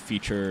new to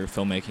feature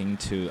filmmaking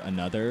to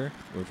another,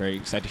 we're very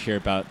excited to hear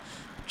about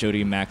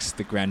Jody Mack's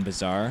The Grand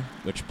Bazaar,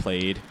 which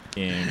played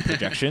in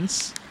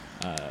projections.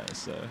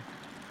 So,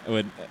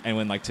 would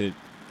anyone like to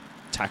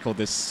tackle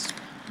this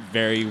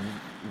very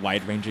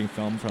wide-ranging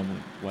film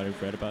from what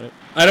I've read about it?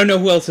 I don't know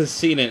who else has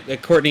seen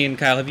it. Courtney and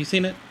Kyle, have you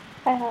seen it?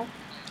 I have.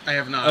 I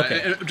have not.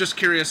 Okay. I'm just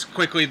curious,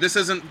 quickly. This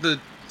isn't the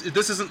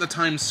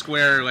Times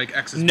Square like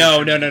exhibition.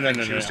 No.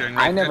 Doing,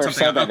 I never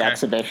saw that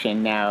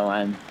exhibition.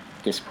 No,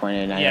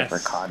 disappointed I never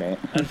caught it.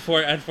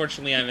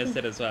 Unfortunately, I missed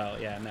it as well.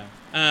 Yeah, no.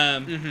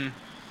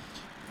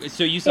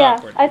 So you saw Yeah,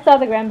 it, Courtney. I saw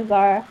the Grand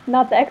Bazaar,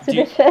 not the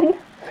exhibition.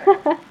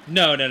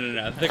 No.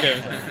 The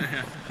Grand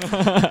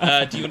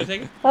Bazaar. Do you want to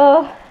take it?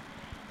 Oh,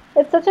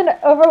 it's such an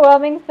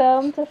overwhelming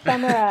film to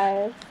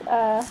summarize.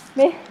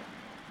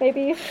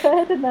 Maybe you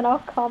should, and then I'll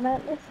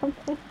comment or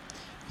something.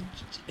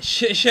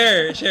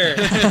 Sure.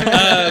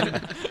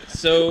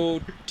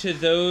 So, to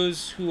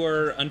those who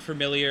are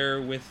unfamiliar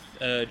with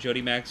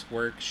Jody Mack's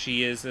work,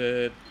 she is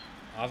an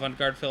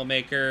avant-garde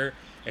filmmaker,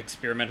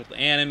 experimental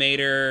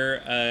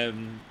animator,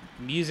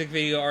 music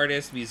video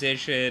artist,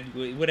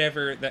 musician,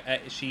 whatever.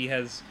 She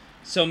has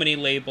so many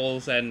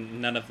labels, and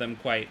none of them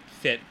quite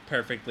fit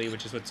perfectly,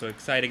 which is what's so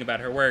exciting about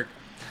her work.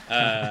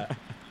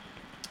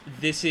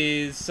 This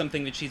is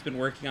something that she's been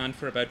working on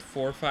for about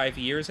 4 or 5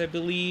 years, I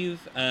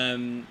believe.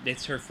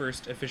 It's her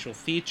first official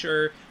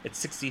feature. It's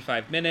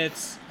 65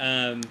 minutes,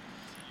 and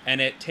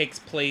it takes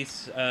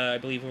place, I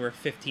believe, over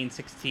 15,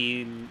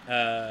 16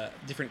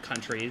 different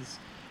countries.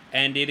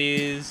 And it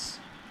is,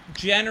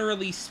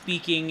 generally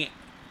speaking,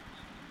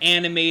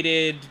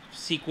 animated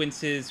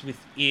sequences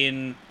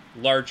within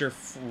larger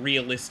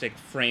realistic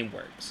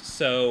frameworks.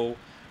 So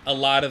a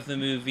lot of the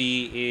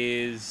movie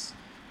is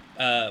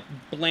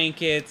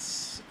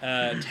blankets,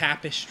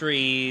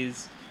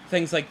 tapestries,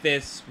 things like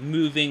this,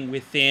 moving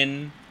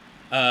within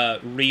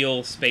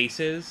real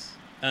spaces,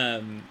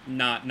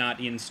 not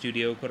in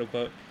studio, quote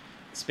unquote,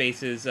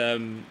 spaces,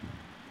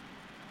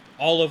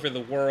 all over the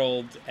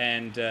world.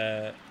 And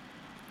I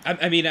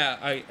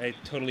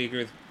totally agree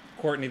with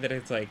Courtney that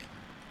it's like,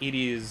 it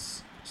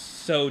is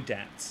so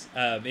dense.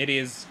 It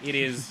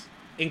is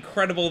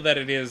incredible that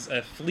it is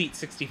a fleet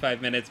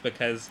 65 minutes,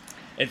 because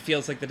it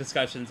feels like the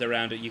discussions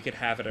around it, you could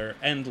have it, are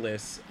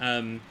endless.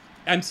 I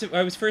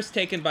was first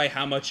taken by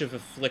how much of a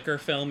flicker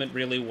film it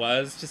really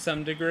was, to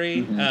some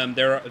degree. Mm-hmm.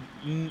 There are,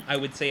 I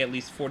would say, at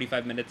least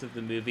 45 minutes of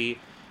the movie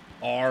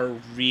are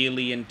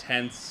really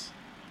intense,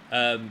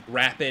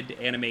 rapid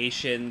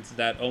animations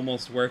that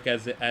almost work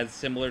as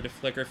similar to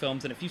flicker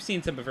films. And if you've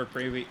seen some of her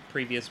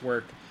previous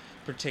work,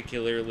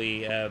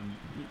 particularly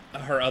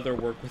her other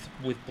work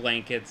with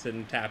blankets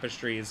and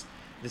tapestries,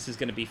 this is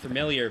going to be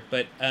familiar.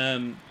 But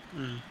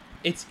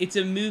it's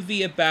a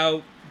movie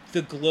about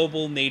the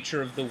global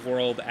nature of the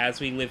world as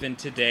we live in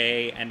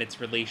today and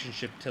its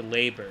relationship to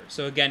labor.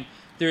 So again,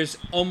 there's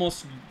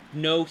almost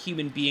no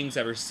human beings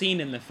ever seen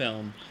in the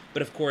film,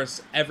 but of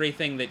course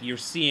everything that you're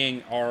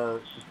seeing are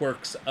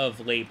works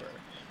of labor.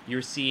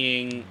 You're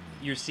seeing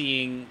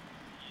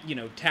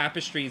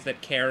tapestries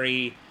that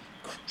carry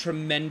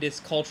tremendous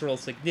cultural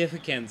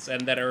significance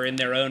and that are in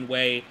their own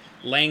way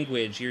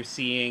language. You're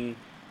seeing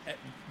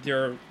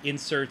there are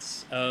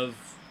inserts of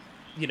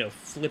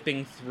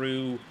flipping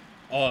through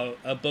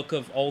a book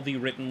of all the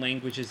written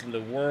languages in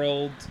the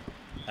world.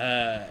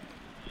 It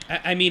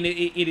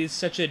is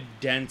such a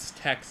dense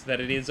text that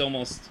it is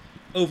almost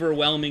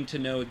overwhelming to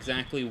know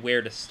exactly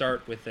where to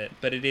start with it.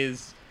 But it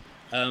is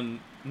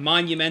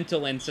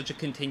monumental and such a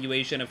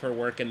continuation of her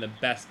work in the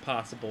best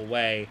possible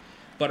way,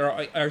 but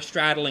are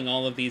straddling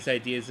all of these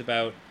ideas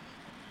about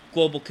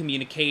global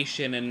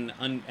communication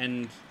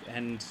and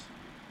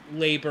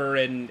labor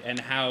and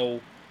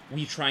how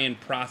we try and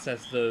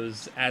process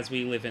those as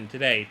we live in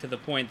today, to the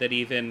point that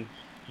even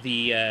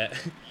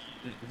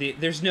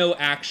there's no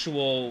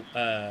actual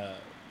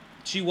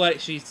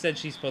she said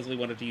she supposedly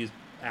wanted to use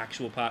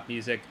actual pop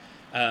music.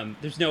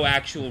 There's no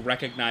actual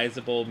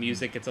recognizable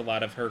music. It's a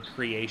lot of her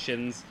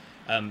creations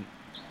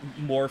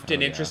morphed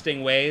in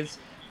interesting ways.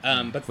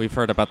 But we've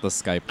heard about the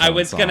Skype. I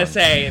was gonna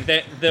say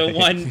that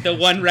the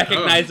one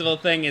recognizable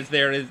thing is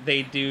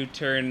they do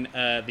turn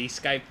the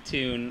Skype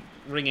tune,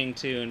 ringing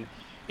tune,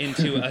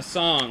 into a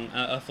song,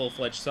 a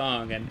full-fledged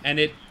song, and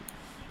it.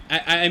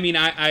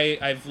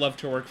 I've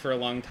loved her work for a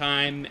long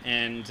time,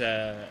 and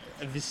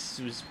this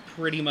was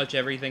pretty much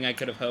everything I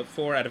could have hoped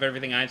for out of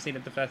everything I've seen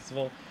at the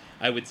festival.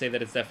 I would say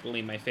that it's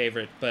definitely my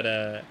favorite,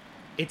 but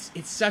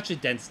it's such a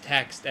dense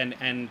text,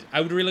 and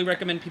I would really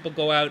recommend people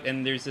go out,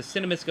 and there's a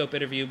CinemaScope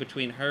interview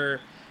between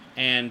her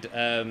and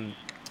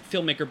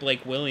filmmaker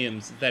Blake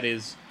Williams that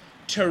is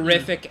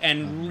terrific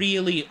and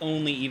really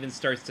only even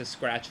starts to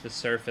scratch the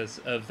surface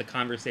of the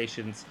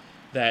conversations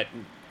that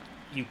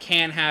you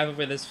can have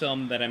over this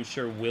film that I'm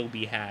sure will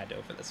be had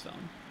over this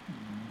film.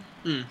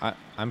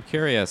 I'm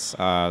curious,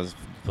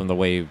 from the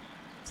way you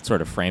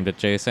sort of framed it,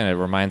 Jason, it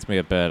reminds me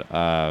a bit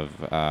of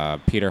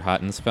Peter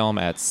Hutton's film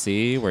At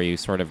Sea, where you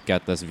sort of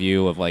get this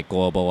view of like the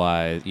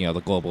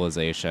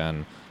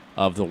globalization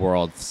of the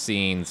world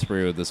seen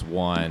through this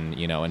one,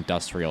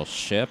 industrial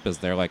ship. Is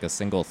there like a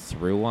single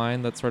through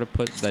line that sort of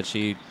that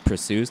she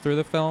pursues through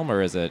the film,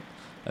 or is it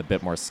a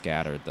bit more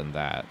scattered than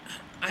that?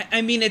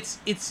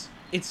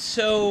 It's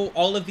so,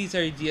 all of these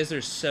ideas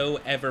are so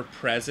ever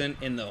present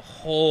in the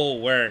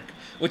whole work,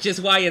 which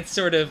is why it's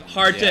sort of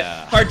hard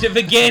to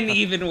begin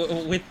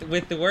even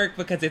with the work,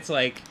 because it's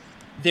like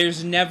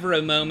there's never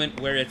a moment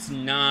where it's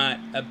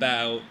not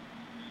about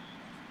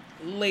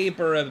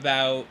labor,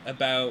 about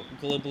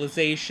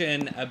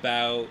globalization,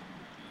 about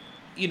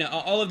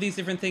all of these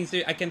different things.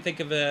 I can think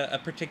of a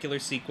particular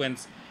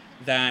sequence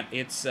that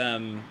it's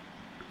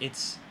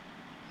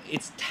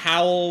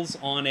towels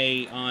on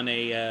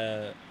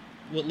a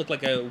what look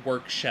like a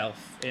work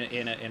shelf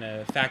in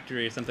a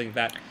factory or something like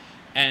that,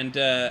 and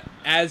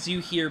as you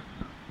hear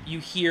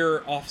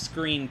off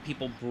screen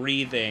people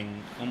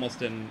breathing,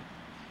 almost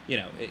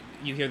you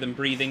hear them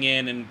breathing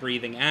in and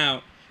breathing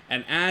out,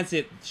 and as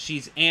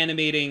she's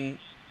animating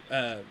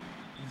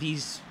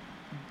these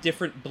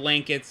different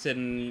blankets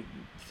and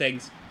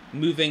things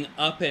moving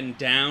up and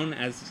down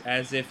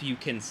as if you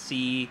can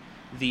see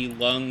the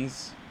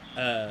lungs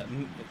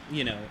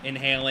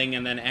inhaling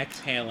and then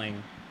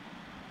exhaling.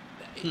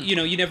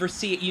 You never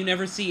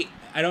see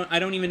I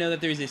don't even know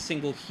that there's a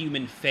single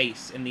human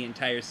face in the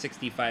entire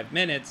 65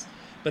 minutes,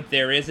 but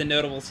there is a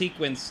notable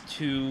sequence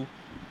to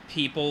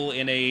people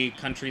in a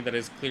country that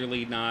is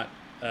clearly not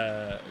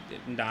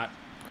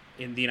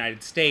in the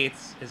United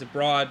States, is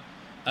abroad,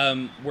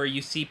 where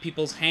you see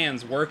people's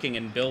hands working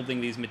and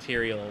building these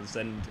materials,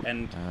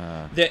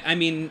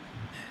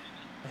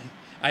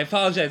 I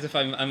apologize if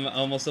I'm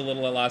almost a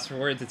little at loss for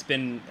words. It's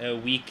been a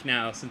week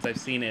now since I've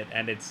seen it,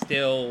 and it's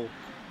still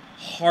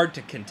hard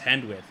to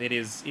contend with. It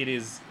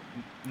is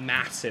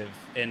massive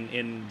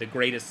in the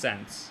greatest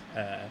sense,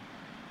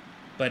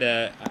 but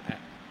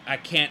I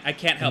can't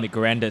help in the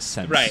grandest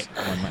sense, right?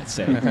 One might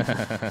say.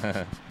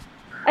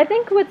 I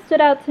think what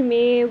stood out to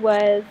me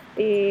was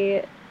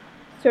the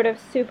sort of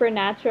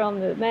supernatural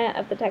movement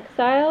of the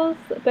textiles,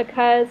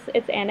 because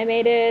it's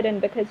animated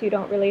and because you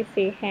don't really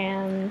see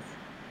hands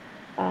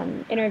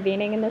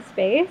intervening in the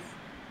space.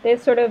 They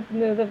sort of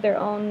move of their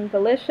own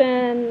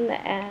volition,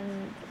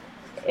 and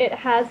it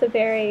has a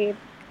very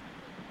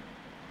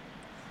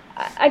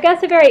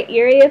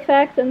eerie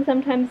effect, and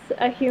sometimes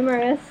a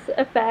humorous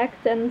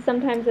effect, and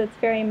sometimes it's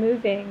very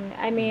moving.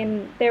 I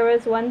mean, there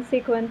was one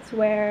sequence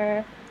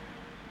where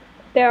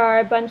there are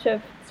a bunch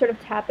of sort of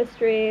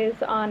tapestries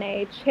on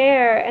a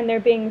chair, and they're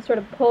being sort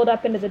of pulled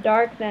up into the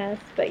darkness,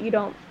 but you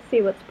don't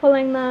see what's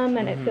pulling them,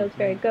 and it feels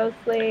very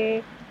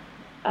ghostly.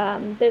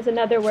 There's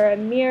another where a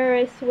mirror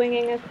is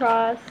swinging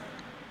across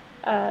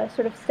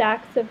sort of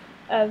stacks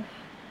of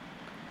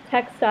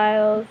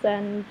textiles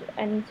and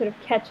sort of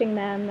catching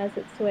them as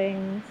it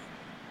swings.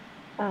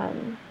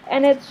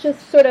 And it's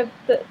just sort of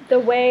the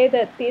way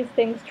that these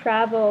things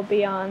travel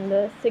beyond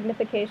the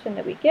signification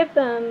that we give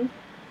them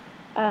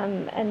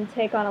and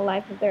take on a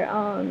life of their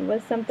own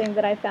was something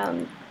that I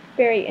found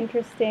very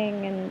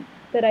interesting, and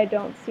that I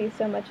don't see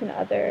so much in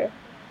other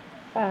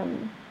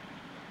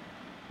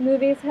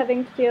movies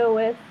having to deal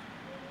with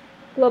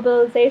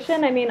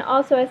globalization. I mean,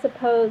 also I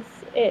suppose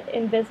it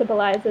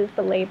invisibilizes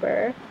the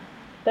labor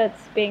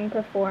that's being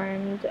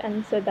performed,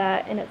 and so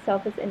that in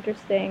itself is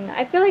interesting.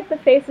 I feel like the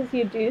faces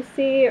you do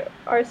see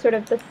are sort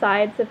of the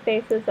sides of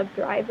faces of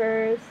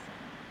drivers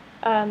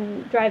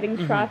driving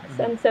trucks,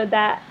 and so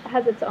that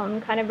has its own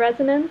kind of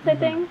resonance, I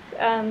think.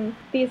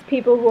 These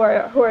people who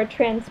are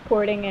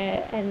transporting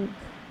it, and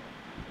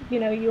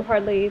you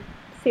hardly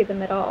see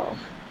them at all.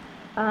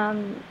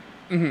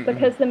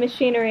 Because the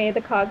machinery,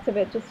 the cogs of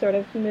it just sort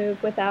of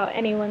move without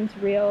anyone's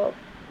real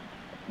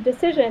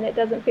decision. It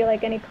doesn't feel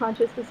like any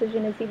conscious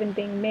decision is even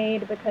being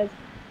made, because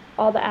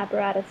all the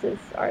apparatus is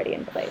already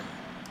in place.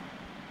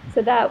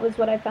 So that was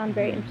what I found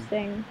very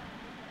interesting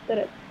that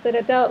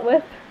it dealt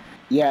with.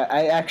 Yeah,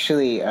 I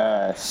actually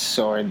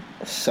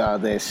saw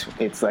this.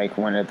 It's like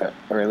one of the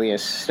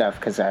earliest stuff,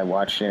 because I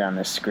watched it on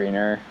the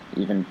screener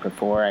even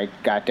before I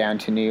got down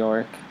to New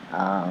York.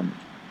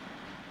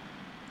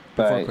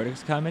 Before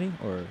Critics Academy,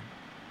 or?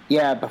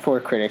 Yeah, before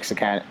Critics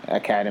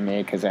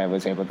Academy, because I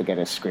was able to get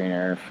a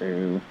screener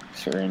through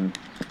certain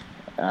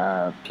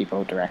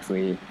people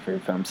directly through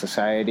Film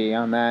Society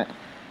on that.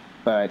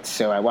 But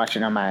so I watched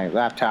it on my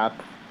laptop,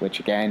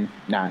 which again,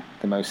 not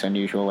the most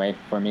unusual way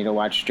for me to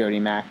watch Jody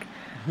Mack,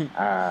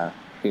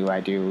 who I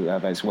do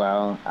love as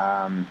well.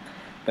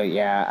 But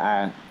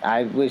yeah,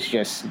 I was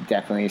just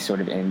definitely sort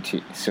of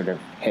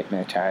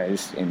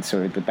hypnotized in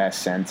sort of the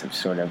best sense of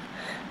sort of,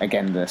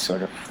 again, the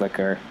sort of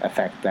flicker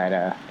effect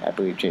that I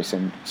believe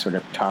Jason sort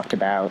of talked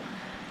about,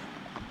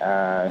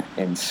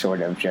 in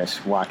sort of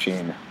just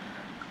watching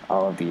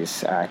all of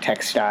these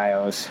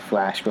textiles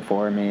flash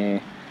before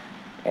me,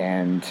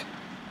 and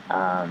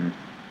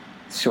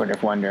sort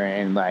of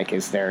wondering, like,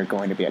 is there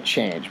going to be a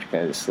change?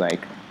 Because,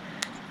 like,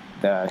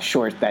 the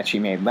short that she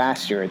made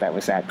last year that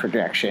was at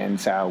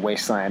Projections,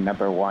 Wasteland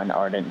 #1,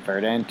 Ardent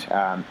Verdant,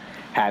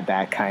 had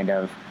that kind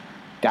of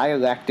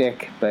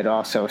dialectic but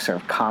also sort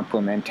of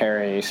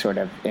complementary sort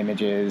of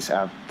images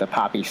of the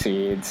poppy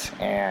seeds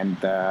and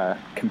the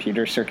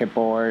computer circuit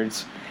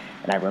boards.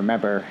 And I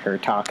remember her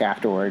talk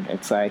afterward,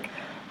 it's like,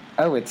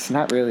 oh, it's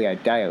not really a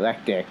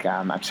dialectic.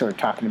 I'm sort of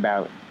talking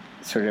about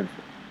sort of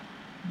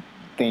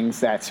things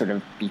that sort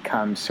of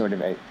become sort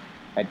of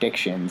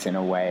addictions in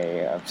a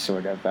way of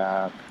sort of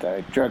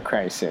the drug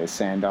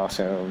crisis, and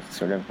also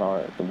sort of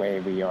the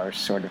way we are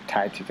sort of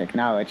tied to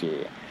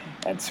technology,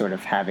 and sort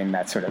of having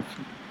that sort of,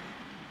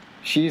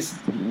 she's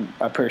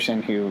a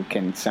person who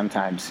can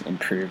sometimes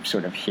improve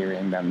sort of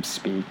hearing them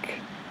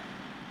speak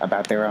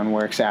about their own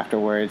works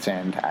afterwards,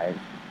 and I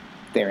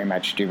very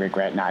much do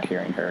regret not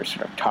hearing her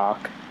sort of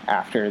talk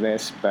after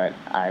this, but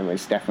I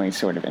was definitely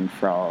sort of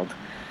enthralled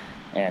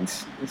and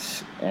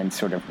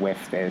sort of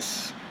with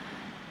this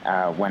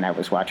when I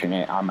was watching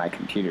it on my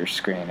computer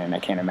screen, and I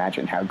can't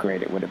imagine how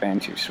great it would have been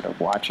to sort of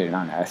watch it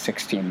on a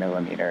 16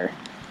 millimeter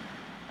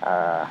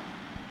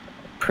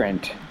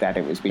print that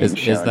it was being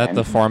shown. Is that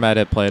the format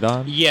it played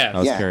on? Yes. I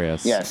was Yeah,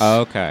 curious. yes.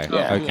 Oh, okay.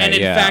 Yeah. Okay. And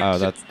in yeah. fact,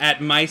 that's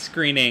at my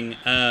screening,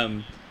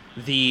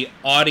 the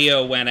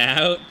audio went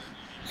out.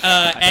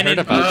 And heard in,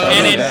 about that.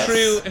 and in Yes.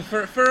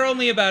 true, for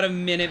only about a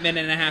minute and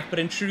a half, but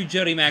in true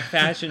Jody Mack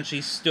fashion,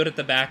 she stood at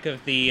the back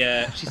of the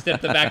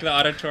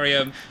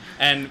auditorium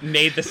and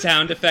made the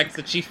sound effects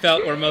that she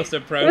felt were most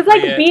It appropriate. was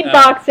like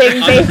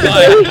beatboxing, on the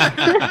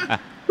fly.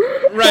 basically.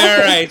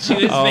 Right. She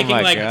was Oh making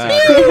my like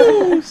God.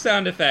 pew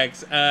sound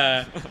effects to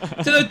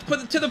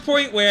the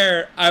point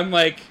where I'm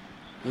like,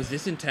 was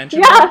this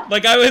intentional? Yeah.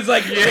 Like I was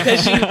like,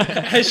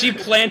 has she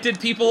planted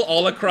people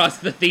all across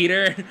the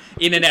theater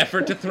in an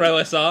effort to throw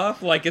us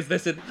off? Like, is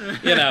this but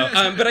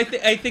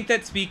I think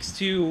that speaks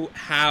to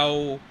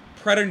how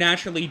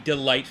preternaturally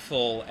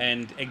delightful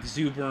and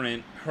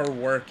exuberant her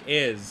work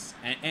is,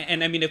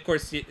 and I mean, of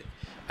course,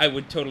 I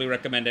would totally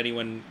recommend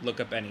anyone look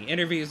up any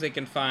interviews they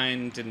can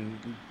find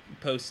and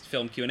post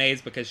film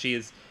Q&As, because she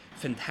is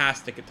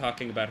fantastic at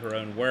talking about her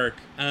own work.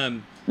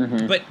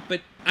 But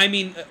I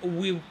mean,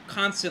 we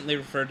constantly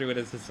refer to it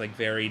as this like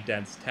very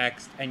dense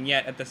text, and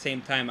yet at the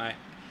same time,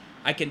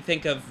 I can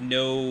think of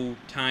no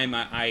time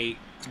I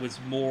was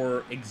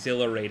more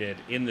exhilarated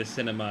in the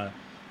cinema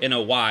in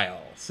a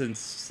while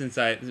since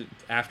I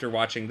after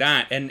watching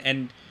that,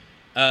 and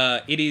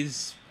it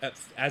is,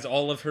 as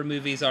all of her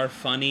movies are,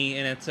 funny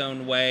in its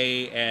own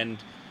way and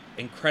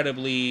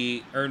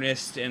incredibly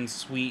earnest and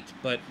sweet,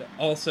 but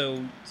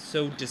also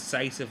so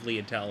decisively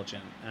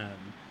intelligent,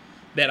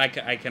 that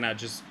I cannot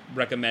just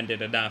recommend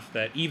it enough,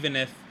 that even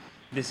if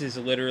this is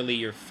literally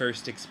your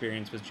first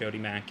experience with Jody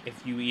Mack,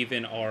 if you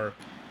even are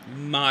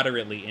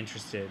moderately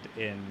interested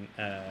in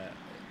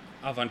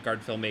avant-garde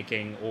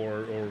filmmaking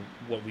or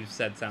what we've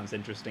said sounds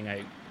interesting,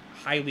 I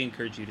highly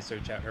encourage you to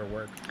search out her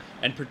work,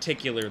 and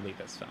particularly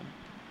this film.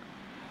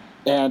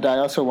 And I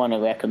also want to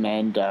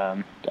recommend,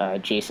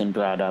 Jason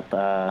brought up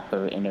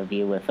her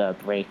interview with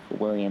Blake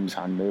Williams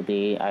on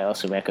Mubi. I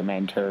also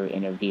recommend her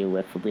interview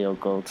with Leo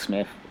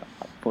Goldsmith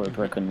for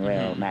Brooklyn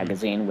Rail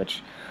magazine,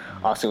 which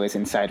also is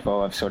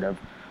insightful of sort of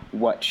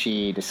what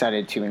she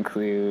decided to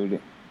include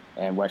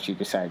and what she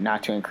decided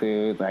not to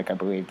include. Like, I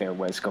believe there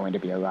was going to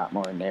be a lot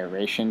more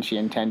narration she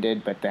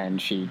intended, but then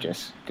she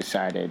just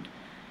decided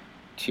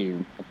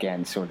to,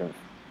 again, sort of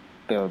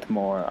build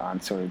more on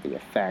sort of the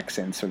effects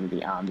and sort of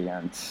the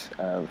ambience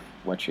of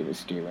what she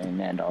was doing,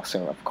 and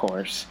also, of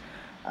course,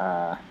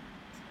 the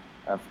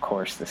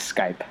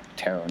Skype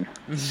tone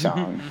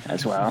song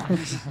as well.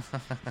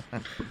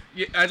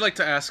 Yeah, I'd like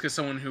to ask, as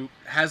someone who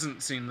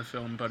hasn't seen the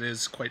film but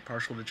is quite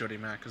partial to Jody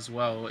Mack as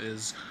well,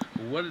 is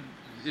what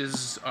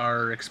is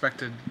our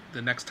expected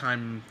the next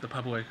time the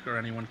public or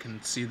anyone can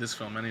see this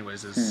film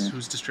anyways?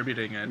 Who's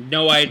distributing it?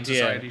 No idea.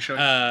 Society showing?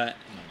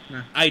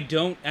 I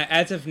don't,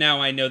 as of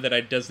now, I know that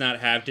it does not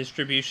have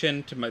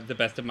distribution to the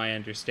best of my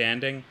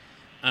understanding.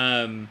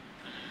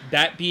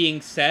 That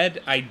being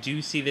said, I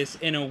do see this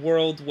in a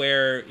world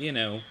where,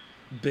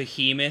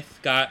 Behemoth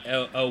got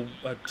a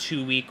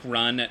 2-week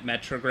run at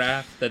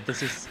Metrograph, that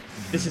this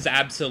is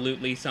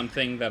absolutely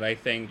something that I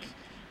think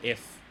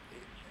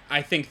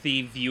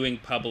the viewing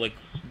public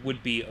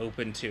would be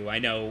open to. I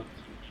know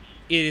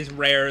it is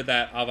rare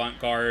that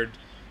avant-garde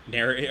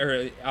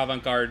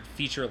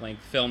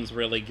feature-length films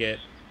really get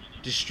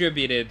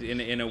distributed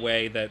in a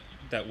way that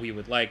we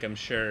would like, I'm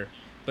sure.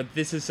 But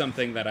this is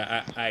something that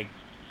I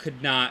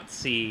could not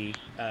see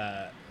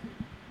a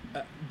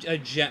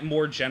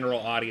more general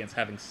audience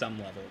having some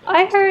level of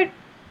interest.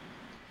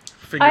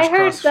 I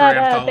heard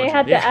that they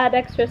had to add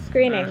extra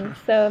screenings,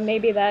 so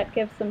maybe that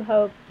gives some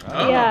hope.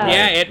 Oh.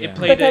 Yeah, it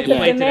played because it of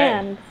played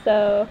demand, today.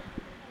 so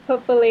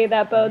hopefully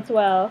that bodes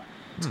well.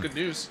 It's good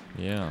news.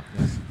 Yeah.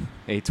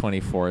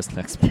 A24 is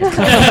next. What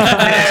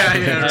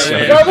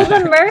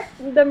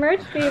will the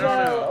merch be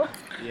though?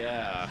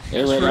 Yeah.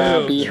 It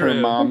would be her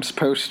mom's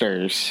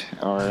posters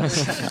or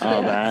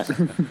all that.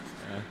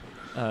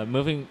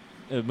 Moving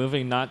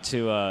not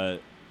to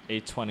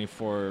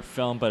A24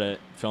 film, but a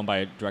film by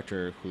a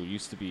director who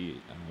used to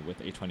be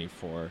with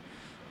A24,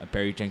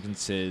 Barry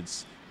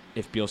Jenkins's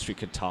If Beale Street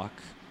Could Talk.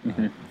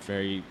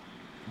 Very,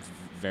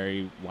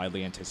 very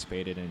widely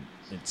anticipated, and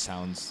it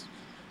sounds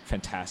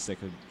fantastic.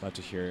 I'd love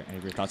to hear any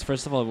of your thoughts.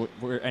 First of all,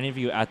 were any of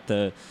you at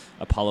the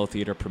Apollo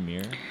Theater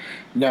premiere?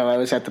 No, I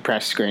was at the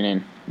press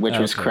screening, which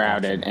was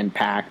crowded and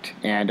packed,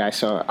 and I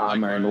saw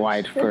Armor in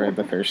White for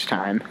the first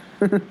time.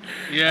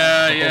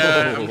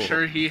 Yeah, I'm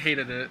sure he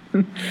hated it.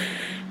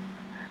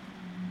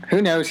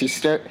 Who knows?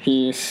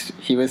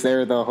 He was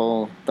there the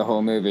whole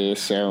movie,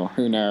 so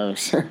who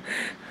knows?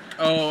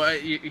 Oh,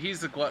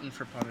 he's a glutton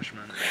for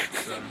punishment.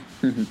 So.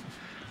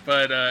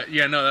 But that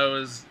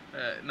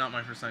not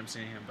my first time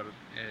seeing him, but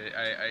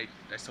I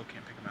still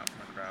can't pick him out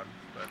from a crowd.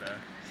 But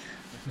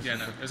yeah,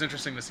 no, it was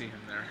interesting to see him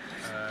there.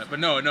 But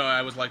no,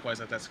 I was likewise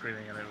at that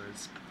screening, and it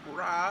was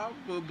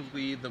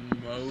probably the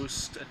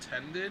most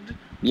attended.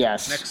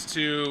 Yes. Next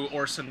to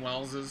Orson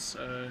Welles's,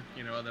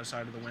 Other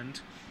Side of the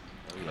Wind.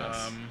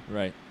 Yes.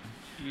 Right.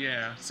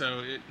 Yeah.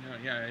 So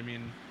I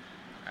mean,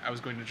 I was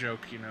going to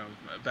joke,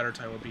 a better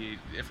title would be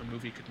If a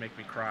Movie Could Make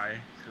Me Cry,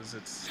 because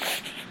it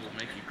will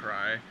make you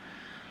cry.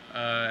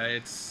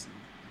 It's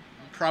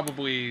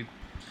probably,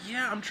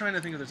 I'm trying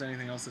to think if there's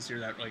anything else this year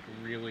that like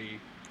really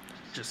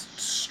just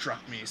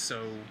struck me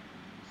so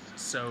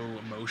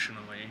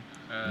emotionally,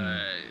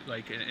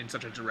 like in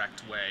such a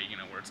direct way,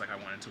 where it's like I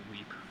wanted to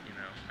weep,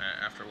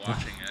 after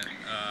watching it.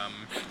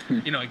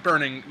 Like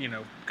Burning,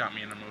 got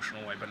me in an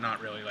emotional way, but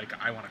not really like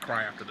I want to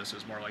cry after this. It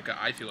was more like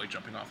I feel like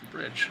jumping off a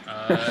bridge.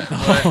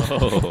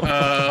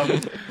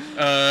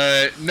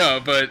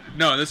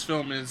 No, this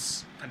film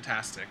is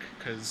fantastic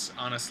because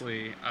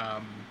honestly,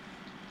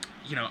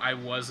 I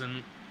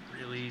wasn't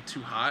really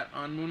too hot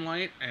on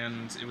Moonlight,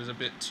 and it was a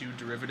bit too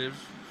derivative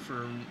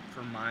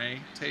for my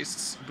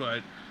tastes,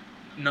 but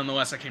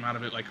nonetheless I came out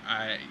of it like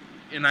I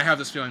have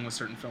this feeling with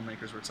certain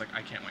filmmakers where it's like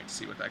I can't wait to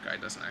see what that guy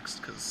does next,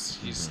 because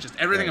he's just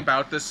everything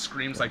about this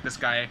screams like this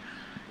guy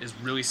is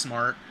really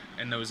smart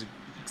and knows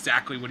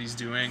exactly what he's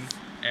doing,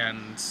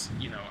 and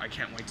I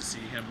can't wait to see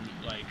him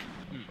like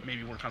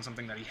maybe work on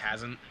something that he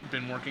hasn't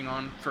been working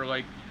on for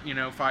like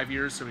 5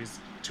 years, so he's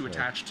too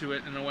attached to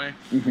it in a way,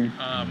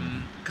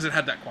 because it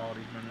had that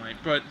quality, Moonlight.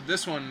 But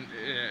this one,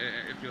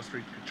 it feels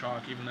pretty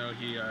chalk, even though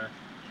he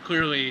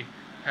clearly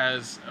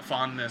has a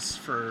fondness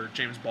for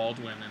James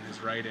Baldwin and his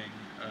writing,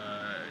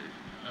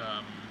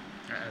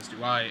 as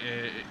do I.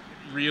 It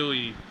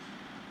really,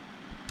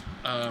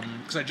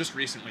 because I just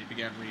recently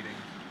began reading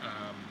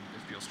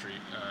If Beale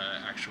Street,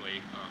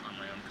 actually, on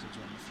my own, because it was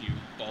one of the few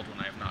Baldwin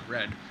I have not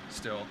read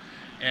still,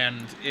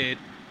 and it,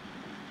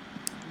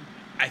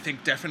 I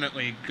think,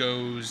 definitely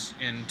goes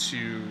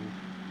into,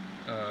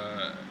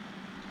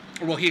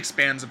 he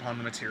expands upon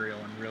the material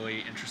in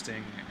really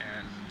interesting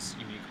and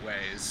unique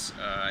ways.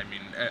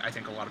 I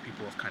think a lot of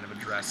people have kind of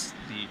addressed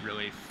the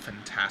really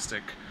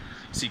fantastic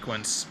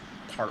sequence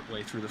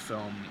partway through the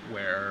film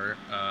where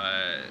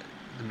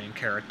the main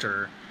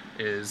character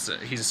he's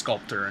a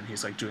sculptor, and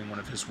he's like doing one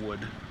of his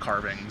wood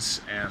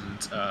carvings,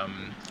 and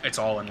it's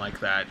all in like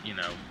that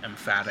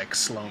emphatic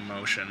slow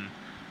motion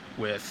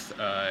with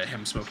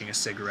him smoking a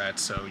cigarette,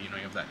 so you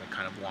have that like,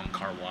 kind of Wong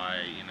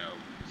Kar-wai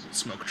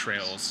smoke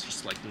trails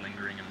just like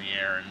lingering in the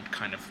air and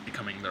kind of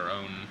becoming their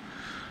own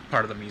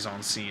part of the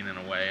mise-en-scene in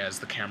a way as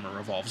the camera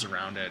revolves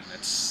around it.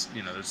 It's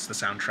there's the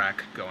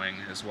soundtrack going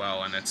as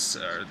well, and it's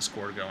the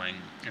score going,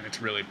 and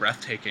it's really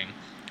breathtaking.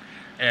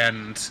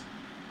 And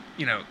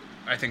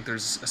I think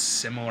there's a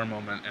similar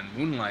moment in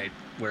Moonlight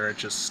where it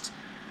just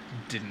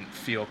didn't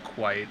feel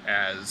quite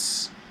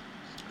as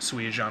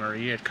sui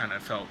generis. It kind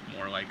of felt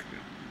more like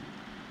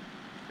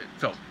it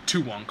felt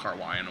too Wong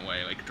Kar-wai in a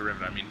way, like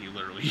derivative. I mean, he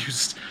literally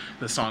used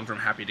the song from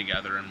Happy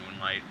Together in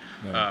Moonlight.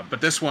 Right.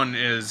 But this one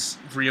is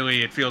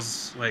really, it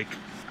feels like,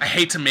 I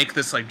hate to make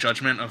this like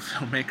judgment of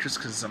filmmakers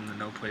because I'm in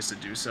no place to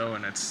do so,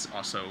 and it's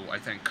also, I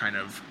think, kind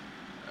of,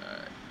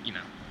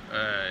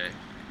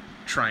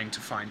 trying to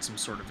find some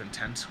sort of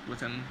intent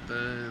within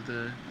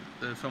the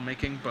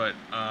filmmaking, but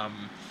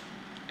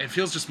it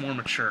feels just more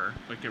mature.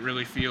 Like, it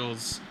really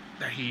feels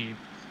that he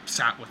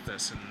sat with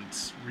this and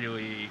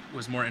really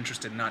was more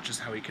interested in not just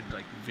how he could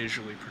like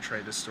visually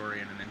portray the story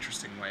in an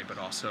interesting way, but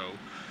also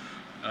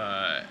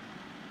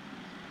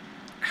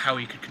how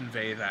he could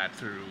convey that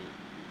through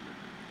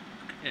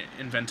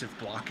inventive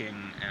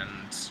blocking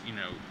and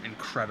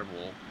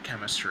incredible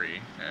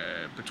chemistry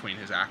between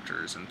his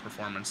actors and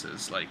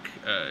performances. Like,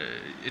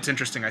 it's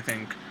interesting, I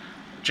think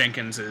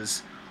Jenkins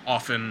is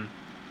often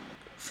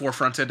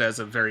forefronted as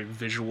a very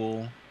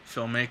visual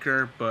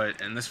filmmaker, but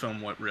in this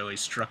film what really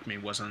struck me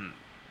wasn't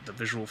the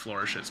visual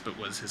flourishes, but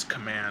was his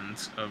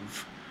command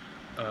of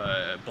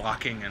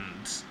blocking and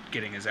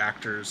getting his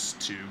actors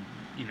to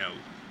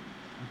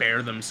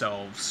bare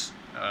themselves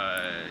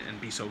and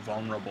be so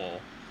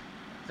vulnerable.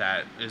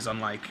 That is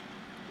unlike,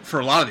 for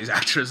a lot of these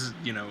actors,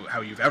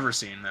 how you've ever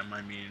seen them.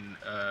 I mean,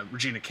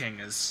 Regina King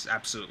is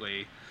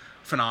absolutely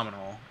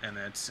phenomenal, and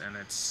it's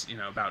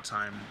about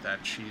time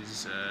that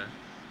she's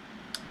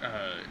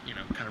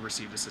kind of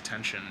received this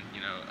attention.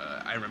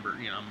 I remember,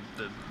 I'm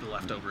the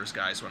Leftovers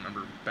guy, so I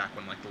remember back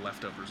when like the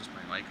Leftovers was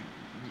playing, like,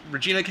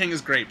 Regina King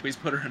is great, please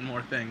put her in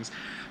more things.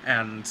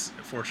 And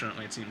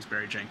fortunately, it seems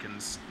Barry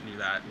Jenkins knew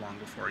that long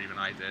before even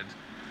I did.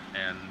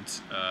 And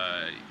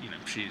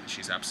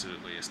she's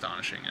absolutely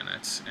astonishing in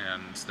it,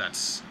 and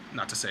that's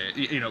not to say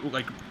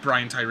like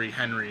Brian Tyree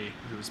Henry,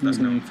 who's best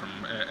known from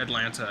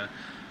Atlanta,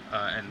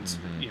 and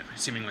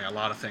seemingly a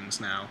lot of things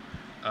now,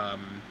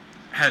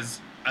 has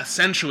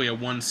essentially a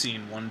one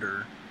scene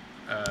wonder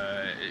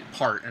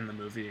part in the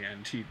movie,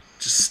 and he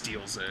just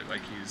steals it.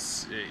 Like,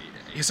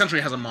 he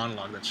essentially has a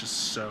monologue that's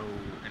just so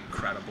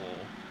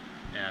incredible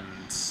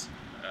and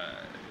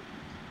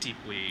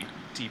deeply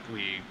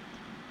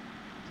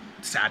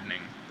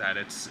saddening that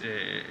it's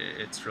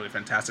really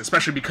fantastic,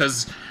 especially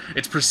because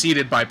it's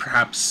preceded by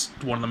perhaps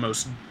one of the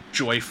most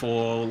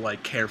joyful,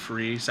 like,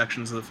 carefree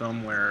sections of the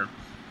film where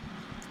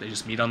they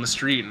just meet on the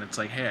street and it's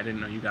like, hey, I didn't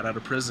know you got out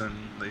of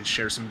prison. They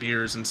share some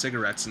beers and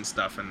cigarettes and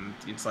stuff, and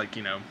it's like,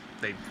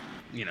 they've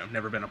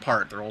never been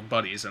apart. They're old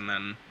buddies, and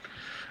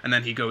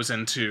then he goes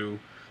into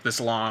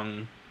this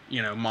long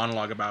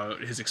monologue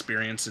about his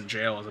experience in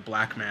jail as a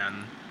black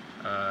man,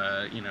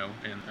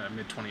 in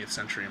mid-20th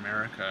century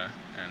America,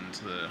 and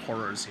the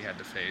horrors he had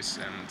to face.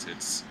 And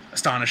it's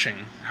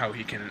astonishing how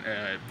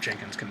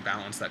Jenkins can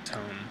balance that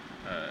tone,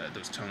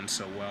 those tones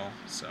so well.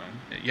 So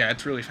yeah,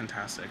 it's really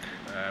fantastic.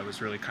 I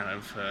was really kind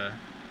of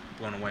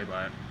blown away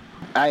by it.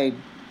 I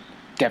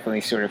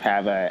definitely sort of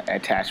have an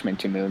attachment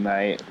to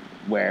Moonlight,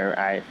 where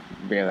I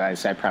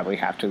realized I probably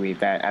have to leave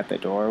that at the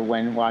door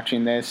when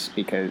watching this,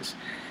 because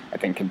I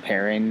think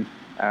comparing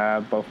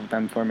both of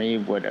them for me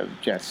would have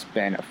just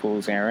been a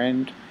fool's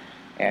errand.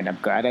 And I'm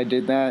glad I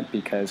did that,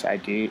 because I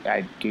do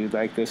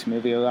like this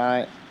movie a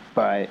lot,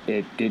 but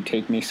it did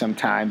take me some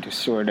time to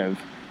sort of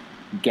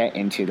get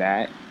into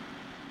that,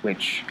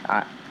 which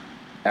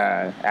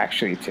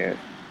actually, to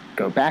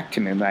go back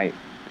to Moonlight,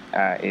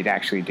 it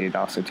actually did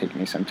also take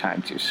me some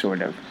time to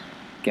sort of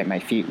get my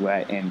feet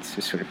wet and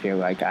to sort of feel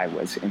like I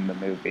was in the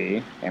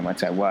movie. And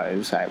once I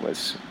was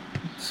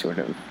sort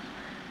of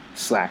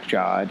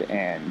slack-jawed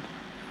and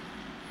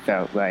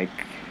felt a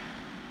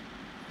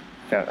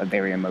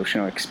very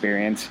emotional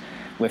experience.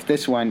 With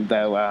this one,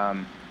 though,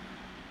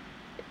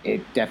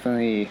 it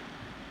definitely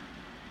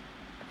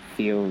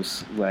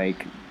feels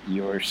like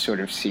you're sort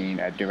of seeing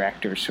a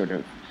director sort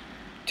of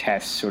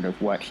test sort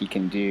of what he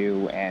can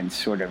do and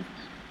sort of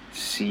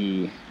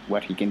see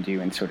what he can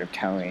do in sort of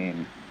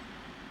telling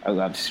a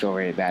love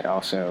story that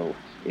also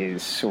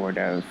is sort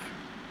of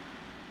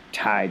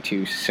tied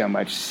to so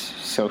much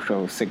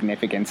social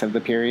significance of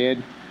the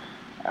period.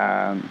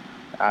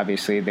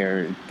 Obviously, there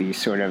are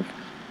these sort of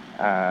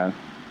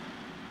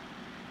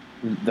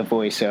the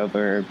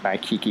voiceover by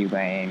Kiki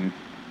Layne,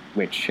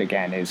 which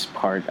again is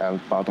part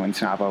of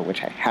Baldwin's novel,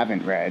 which I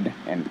haven't read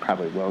and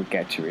probably will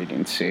get to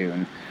reading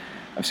soon,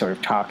 of sort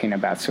of talking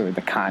about sort of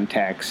the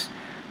context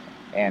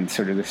and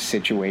sort of the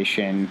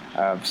situation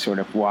of sort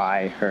of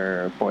why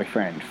her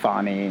boyfriend,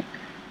 Fonny,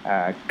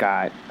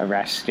 got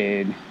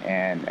arrested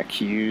and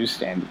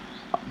accused, and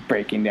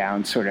breaking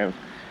down sort of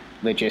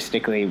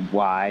logistically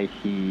why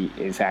he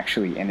is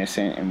actually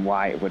innocent and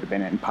why it would have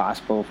been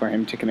impossible for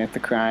him to commit the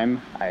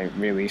crime. I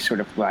really sort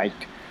of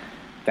liked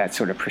that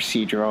sort of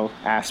procedural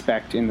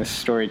aspect in the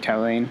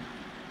storytelling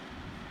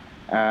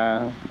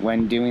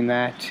when doing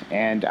that.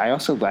 And I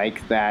also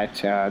like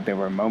that there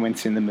were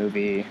moments in the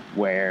movie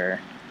where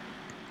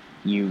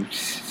you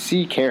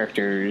see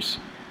characters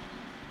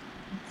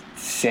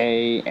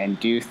say and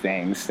do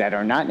things that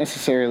are not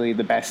necessarily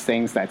the best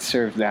things that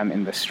serve them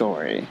in the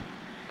story.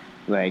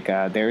 Like,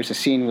 there's a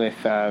scene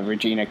with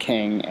Regina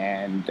King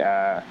and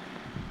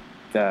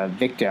the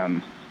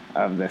victim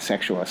of the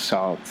sexual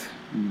assault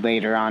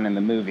later on in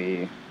the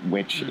movie,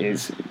 which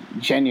is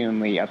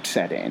genuinely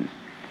upsetting.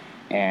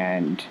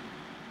 And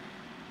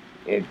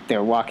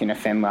they're walking a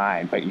thin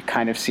line, but you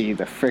kind of see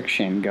the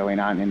friction going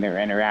on in their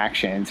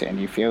interactions, and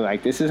you feel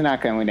like this is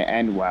not going to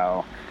end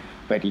well.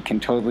 But you can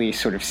totally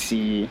sort of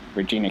see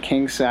Regina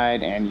King's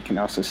side, and you can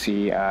also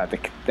see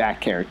that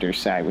character's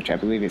side, which I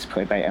believe is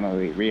played by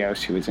Emily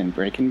Rios, who was in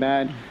Breaking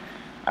Bad,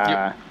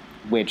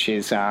 which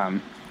is,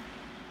 and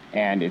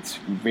it's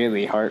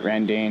really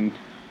heartrending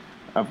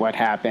of what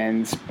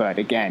happens. But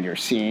again, you're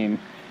seeing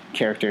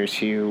characters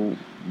who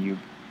you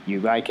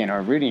like and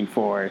are rooting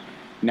for,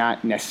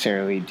 not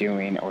necessarily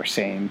doing or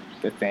saying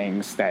the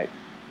things that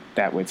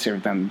would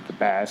serve them the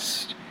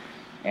best.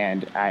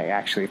 And I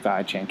actually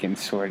thought Jenkins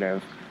sort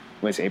of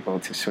was able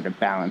to sort of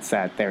balance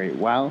that very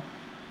well.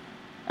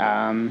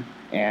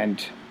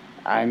 And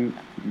I'm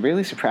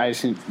really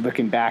surprised,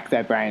 looking back,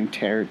 that Brian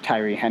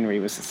Tyree Henry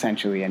was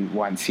essentially in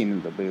one scene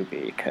of the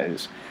movie,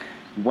 because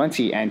once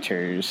he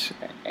enters,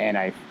 and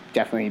I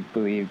definitely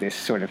believe this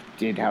sort of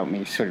did help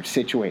me sort of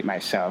situate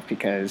myself,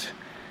 because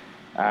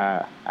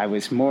I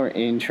was more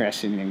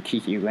interested in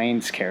Kiki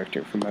Layne's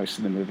character for most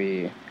of the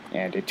movie,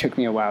 and it took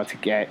me a while to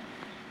get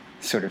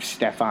sort of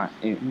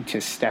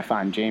into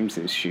Stephan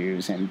James's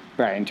shoes, and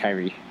Brian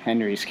Tyree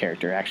Henry's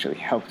character actually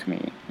helped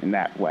me in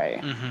that way.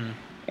 Mm-hmm.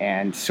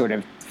 And sort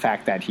of the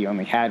fact that he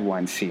only had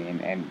one scene,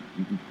 and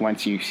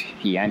once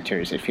he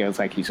enters, it feels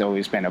like he's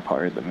always been a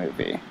part of the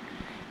movie.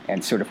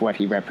 And sort of what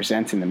he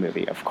represents in the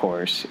movie, of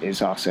course,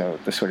 is also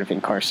the sort of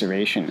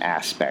incarceration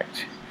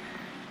aspect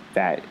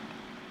that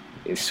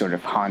is sort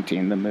of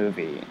haunting the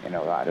movie in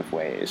a lot of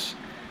ways.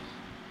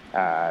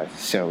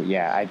 So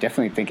yeah, I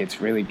definitely think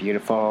it's really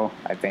beautiful.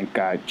 I think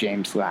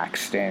James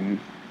Laxton,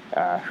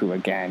 who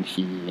again,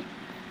 he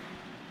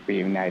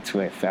reunites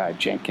with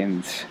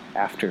Jenkins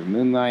after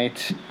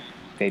Moonlight,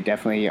 they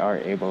definitely are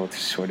able to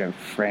sort of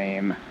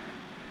frame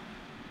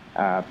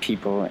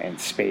people and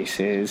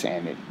spaces,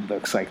 and it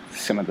looks like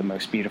some of the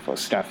most beautiful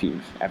stuff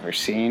you've ever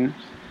seen.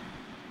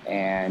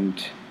 And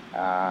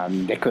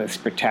Nicholas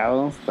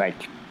Britell,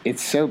 like,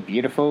 it's so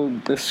beautiful,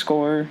 the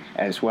score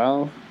as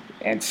well,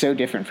 and so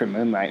different from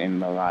Moonlight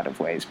in a lot of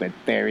ways, but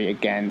very,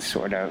 again,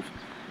 sort of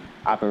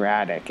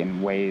operatic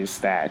in ways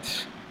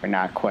that we're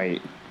not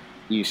quite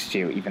used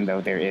to, even though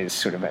there is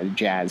sort of a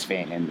jazz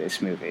vein in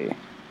this movie.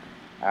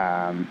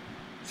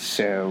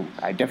 So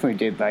I definitely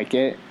did like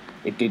it.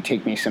 It did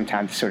take me some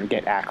time to sort of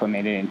get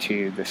acclimated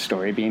into the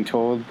story being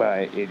told,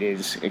 but it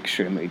is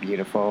extremely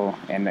beautiful,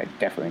 and that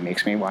definitely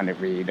makes me want to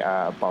read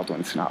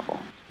Baldwin's novel.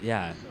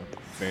 Yeah, I'm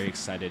very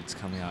excited. It's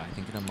coming out, I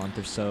think, in a month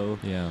or so.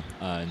 Yeah.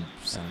 And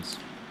sounds...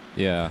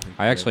 Yeah.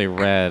 I actually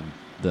read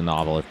the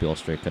novel If Beale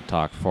Street Could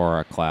Talk for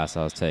a class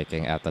I was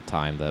taking at the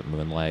time that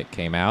Moonlight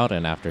came out,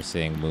 and after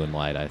seeing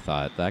Moonlight, I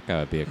thought that guy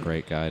would be a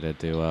great guy to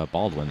do a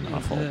Baldwin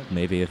novel.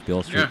 Maybe If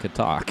Beale Street Could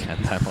Talk.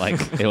 And then,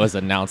 like, it was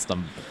announced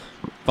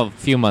a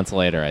few months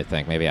later, I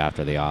think, maybe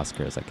after the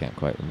Oscars. I can't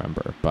quite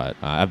remember. But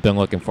I've been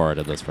looking forward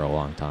to this for a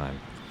long time.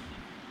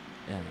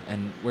 Yeah,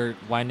 and we're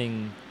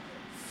winding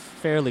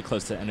fairly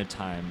close to the end of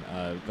time,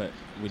 but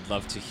we'd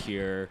love to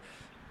hear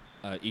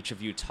each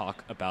of you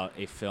talk about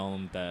a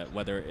film that,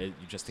 whether you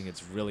just think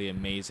it's really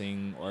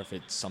amazing or if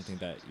it's something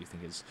that you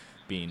think is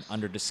being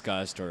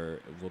under-discussed or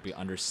will be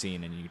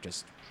underseen and you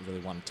just really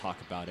want to talk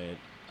about it.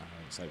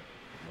 So I'd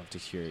love to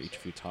hear each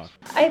of you talk.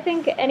 I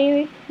think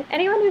anyone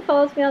who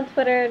follows me on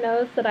Twitter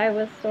knows that I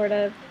was sort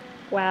of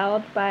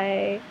wowed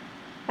by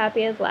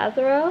Happy as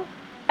Lazzaro.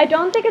 I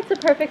don't think it's a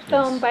perfect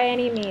film by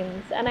any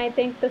means, and I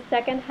think the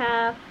second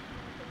half,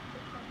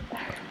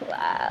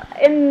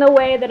 in the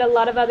way that a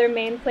lot of other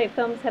main slate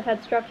films have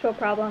had structural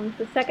problems,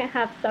 the second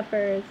half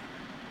suffers,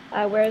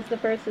 whereas the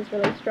first is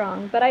really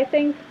strong. But I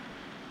think,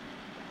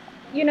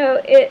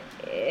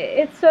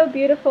 it's so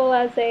beautiful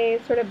as a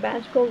sort of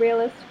magical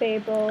realist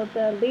fable.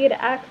 The lead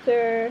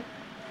actor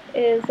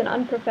is an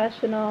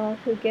unprofessional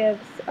who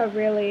gives a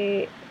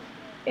really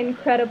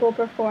incredible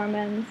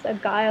performance, a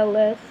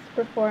guileless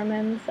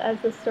performance as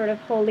this sort of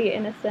wholly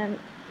innocent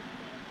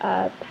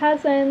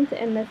peasant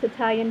in this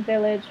Italian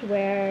village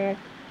where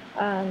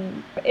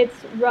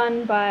it's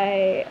run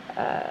by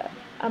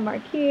a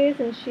marquise,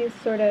 and she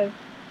sort of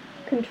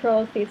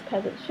controls these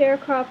peasant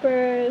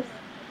sharecroppers.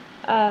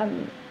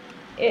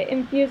 It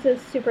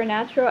infuses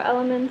supernatural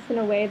elements in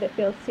a way that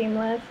feels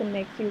seamless and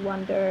makes you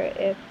wonder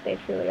if they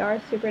truly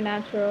are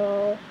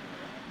supernatural,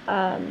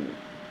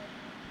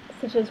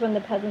 such as when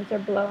the peasants are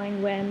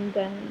blowing wind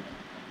and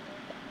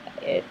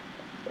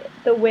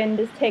the wind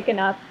is taken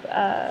up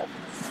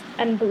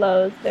and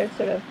blows their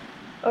sort of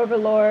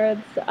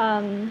overlords.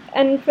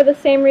 And for the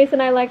same reason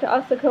I liked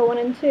Asako 1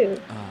 and 2,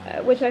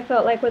 which I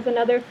felt like was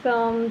another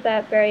film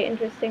that very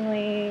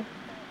interestingly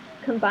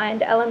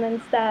combined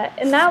elements that,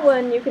 in that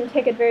one you can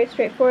take it very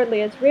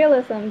straightforwardly as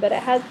realism, but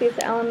it has these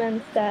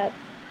elements that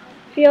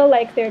feel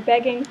like they're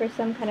begging for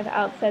some kind of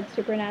outside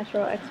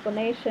supernatural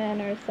explanation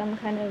or some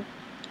kind of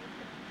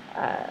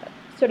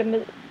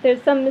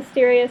there's some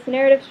mysterious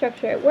narrative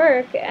structure at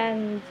work,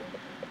 and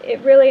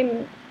it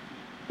really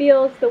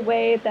feels the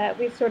way that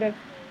we sort of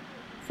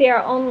see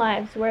our own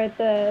lives, where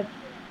the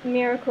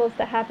miracles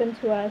that happen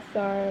to us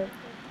are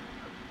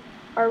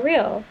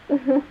real.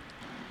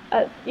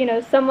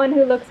 Someone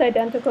who looks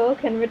identical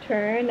can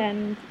return,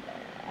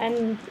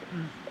 and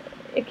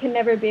it can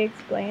never be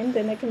explained,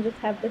 and it can just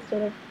have this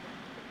sort of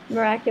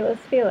miraculous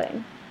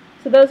feeling.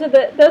 So those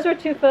are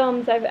two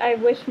films I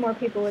wish more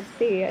people would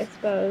see, I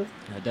suppose.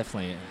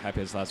 Definitely.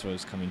 Happy as Lazzaro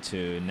is coming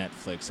to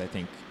Netflix, I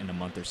think, in a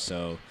month or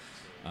so.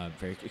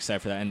 Very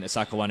excited for that. And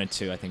Asako 1 and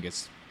 2, I think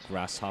it's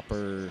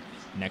Grasshopper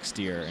next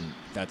year, and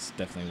that's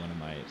definitely one of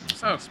my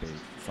most anticipated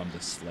from the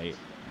slate,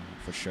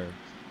 for sure.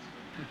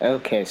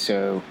 Okay,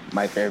 so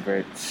my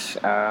favorites.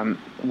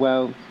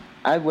 Well,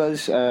 I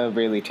was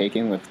really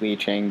taken with Lee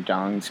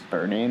Chang-dong's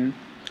Burning.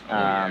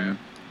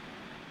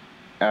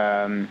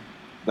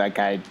 Like,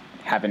 I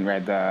haven't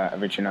read the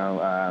original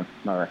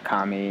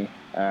Murakami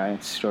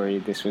story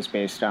this was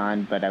based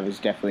on, but I was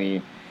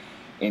definitely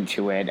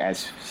into it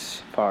as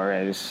far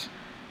as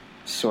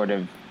sort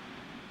of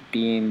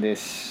being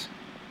this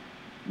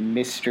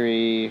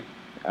mystery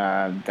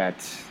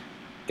that's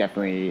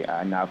definitely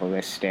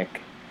novelistic,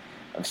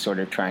 of sort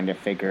of trying to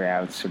figure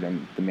out sort of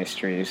the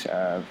mysteries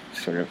of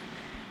sort of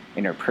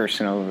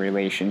interpersonal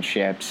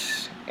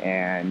relationships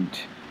and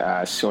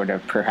sort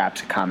of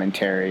perhaps a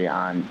commentary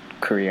on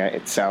Korea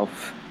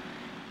itself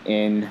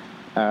in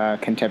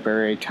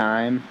contemporary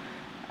time.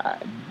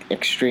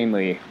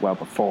 Extremely well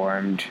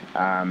performed.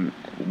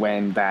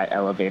 When that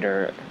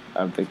elevator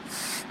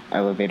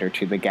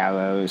to the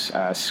gallows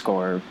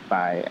score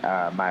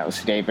by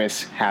Miles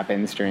Davis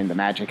happens during the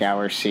magic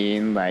hour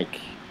scene, like,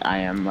 I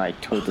am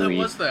like totally...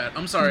 What was that?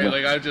 I'm sorry,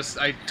 like I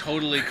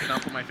totally could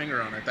not put my finger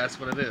on it. That's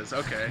what it is.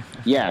 Okay.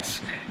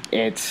 Yes,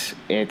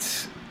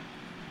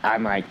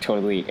 I'm like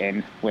totally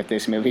in with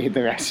this movie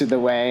the rest of the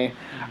way.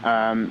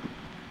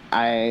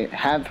 I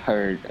have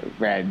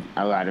read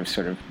a lot of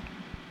sort of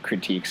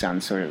critiques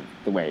on sort of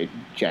the way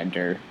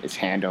gender is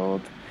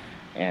handled,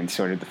 and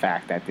sort of the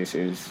fact that this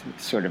is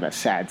sort of a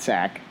sad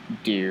sack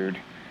dude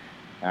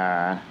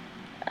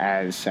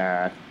as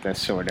the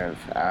sort of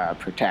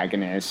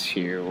protagonist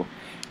who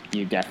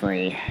you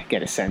definitely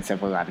get a sense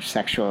of a lot of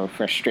sexual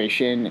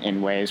frustration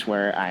in ways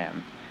where I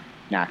am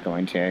not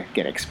going to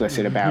get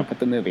explicit about, but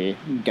the movie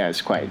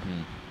does quite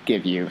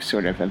give you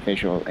sort of a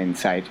visual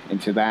insight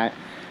into that.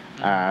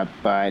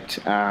 But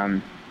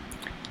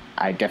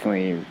I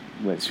definitely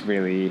was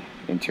really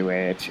into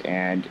it,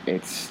 and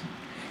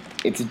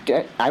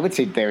I would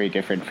say very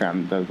different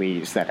from the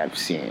Lees that I've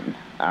seen.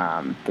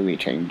 The Lee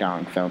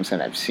Chang-dong films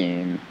that I've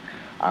seen,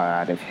 a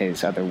lot of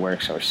his other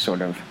works are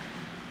sort of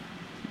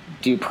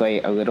do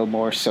play a little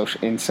more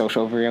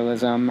social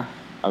realism,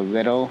 a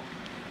little,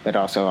 but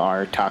also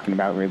are talking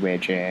about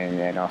religion,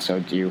 and also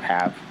do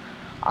have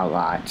a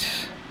lot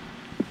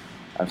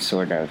of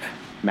sort of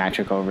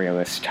magical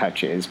realist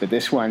touches. But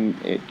this one,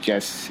 it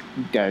just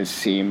does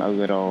seem a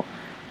little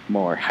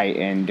more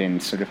heightened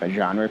and sort of a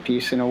genre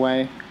piece in a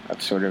way,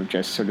 of sort of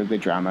the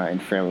drama and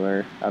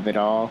thriller of it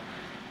all.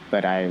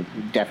 But I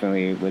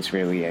definitely was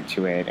really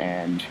into it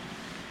and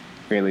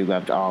really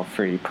loved all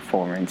three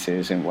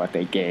performances and what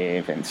they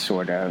gave, and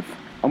sort of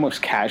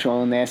almost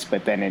casualness,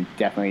 but then it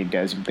definitely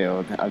does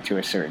build up to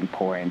a certain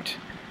point.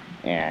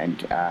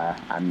 And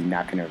I'm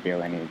not going to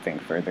reveal anything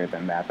further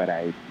than that, but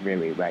I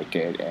really liked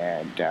it.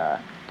 And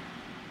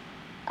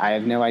I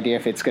have no idea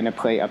if it's going to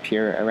play up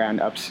here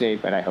around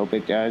Upstate, but I hope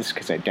it does,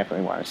 because I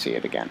definitely want to see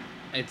it again.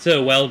 It's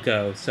a well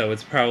go, so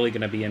it's probably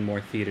going to be in more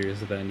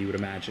theaters than you would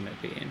imagine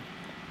it being.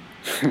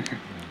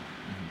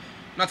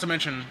 Not to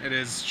mention, it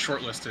is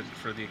shortlisted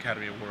for the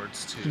Academy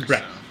Awards, too. Right.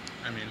 So,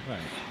 I mean... Right.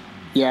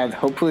 Yeah,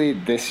 hopefully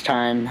this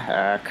time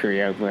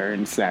Korea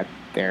learns that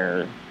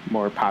their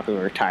more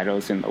popular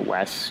titles in the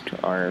West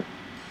are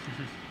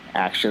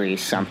actually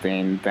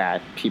something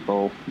that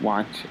people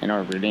want and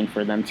are rooting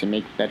for them to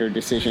make better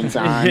decisions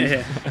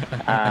on.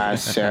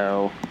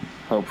 So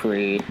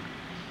hopefully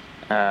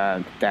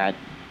that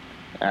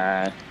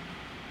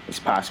is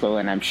possible.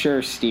 And I'm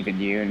sure Stephen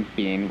Yeun,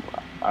 being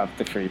of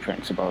the three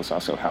principals,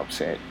 also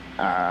helps it.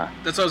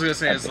 That's what I was going to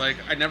say, is like,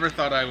 I never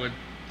thought I would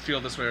feel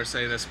this way or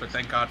say this, but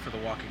thank God for The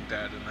Walking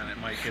Dead, and then it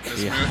might get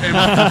this it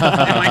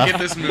might get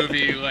this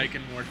movie like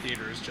in more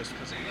theaters just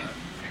because of that.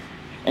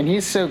 And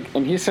he's so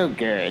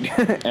good.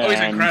 Oh, he's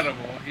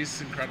incredible.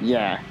 He's incredible.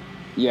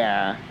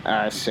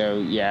 Yeah. So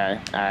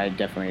yeah, I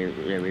definitely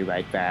really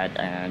like that,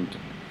 and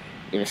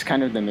it was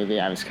kind of the movie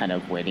I was kind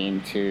of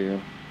waiting to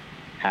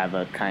have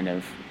a kind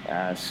of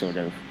sort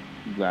of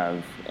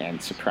love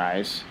and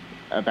surprise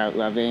about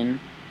loving,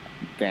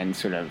 then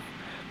sort of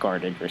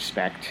guarded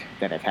respect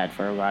that I've had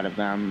for a lot of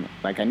them.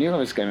 Like, I knew I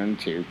was going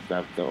to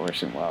love the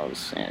Orson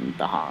Welles and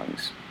the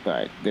Hongs,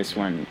 but this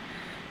one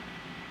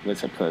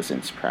was a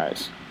pleasant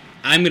surprise.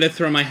 I'm gonna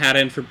throw my hat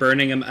in for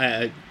Birmingham.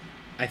 I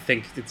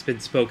think it's been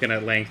spoken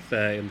at length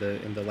in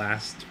the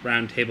last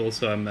roundtable,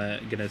 so I'm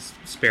gonna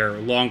spare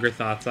longer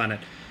thoughts on it.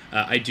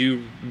 I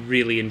do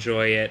really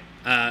enjoy it.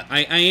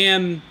 I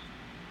am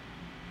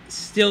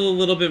still a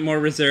little bit more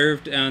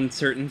reserved on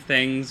certain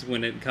things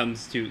when it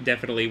comes to,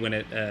 definitely when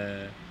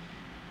it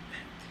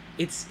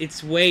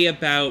its way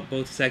about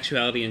both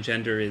sexuality and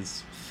gender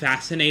is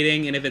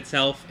fascinating in of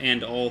itself,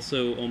 and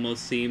also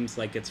almost seems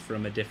like it's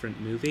from a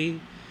different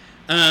movie.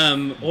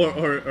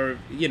 Or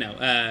you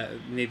know,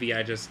 maybe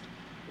I just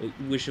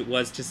wish it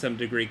was to some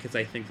degree, because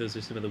I think those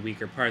are some of the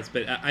weaker parts.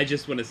 But I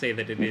just want to say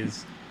that it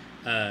is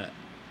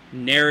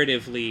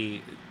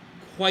narratively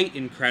quite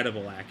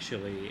incredible,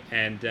 actually.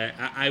 And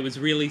I was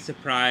really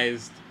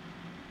surprised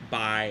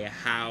by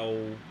how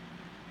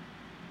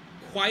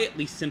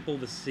quietly simple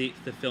the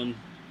film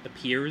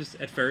appears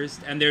at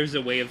first. And there's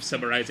a way of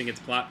summarizing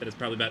its plot, but it's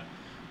probably about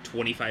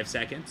 25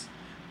 seconds.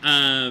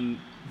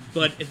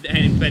 But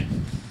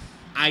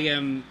I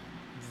am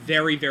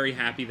very, very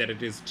happy that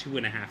it is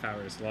 2.5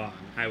 hours long.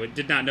 I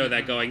did not know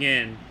that going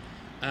in.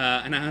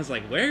 And I was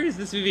like, where is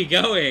this movie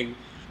going?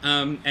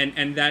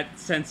 And that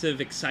sense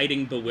of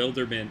exciting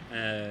bewilderment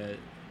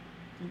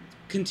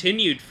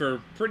continued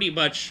for pretty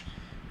much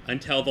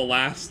until the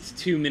last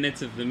 2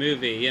 minutes of the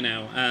movie, you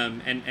know.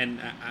 And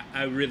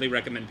I really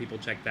recommend people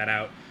check that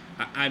out.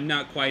 I'm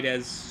not quite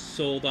as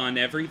sold on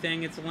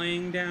everything it's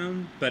laying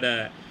down,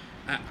 but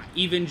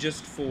even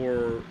just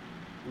for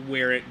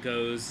where it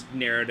goes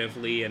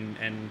narratively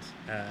and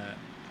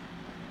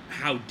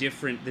how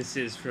different this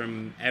is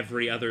from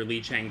every other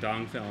Lee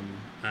Chang-dong film.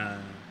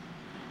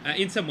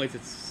 In some ways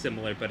it's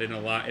similar, but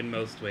in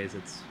most ways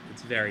it's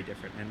very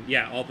different. And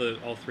yeah,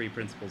 all three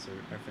principals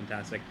are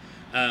fantastic.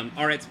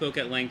 Aret spoke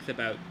at length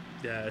about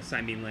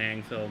Simon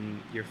Liang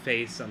film Your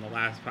Face on the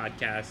last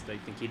podcast. I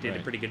think he did a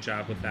pretty good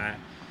job with that.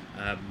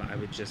 I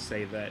would just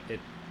say that it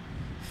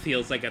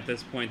feels like at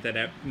this point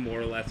that more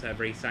or less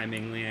every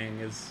Simon Liang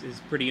is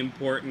pretty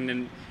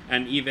important,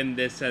 and even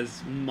this,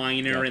 as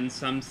minor in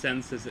some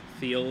sense as it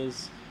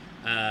feels,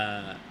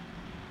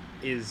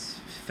 is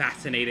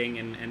fascinating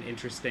and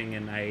interesting,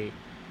 and I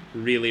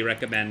really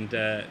recommend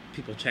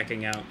people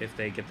checking out if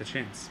they get the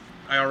chance.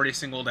 I already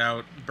singled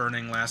out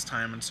Burning last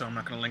time, and so I'm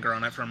not going to linger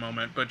on it for a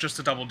moment, but just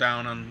to double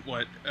down on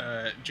what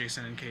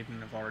Jason and Caden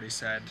have already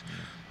said,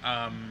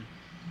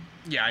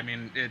 yeah, I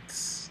mean,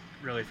 it's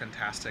really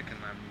fantastic, and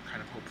I'm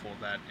kind of hopeful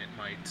that it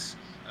might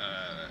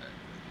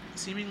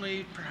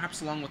seemingly,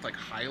 perhaps along with like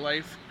High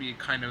Life, be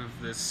kind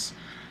of this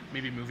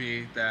maybe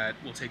movie that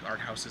will take art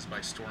houses by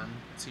storm.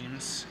 It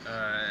seems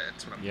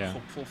it's what I'm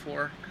hopeful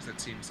for, because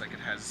it seems like it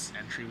has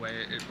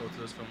entryway. Both of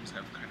those films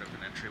have kind of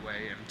an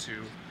entryway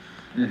into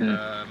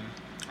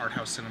art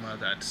house cinema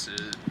that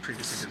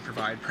previously didn't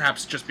provide.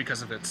 Perhaps just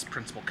because of its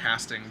principal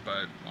casting,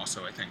 but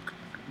also I think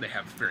they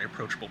have very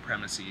approachable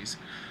premises.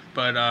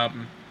 But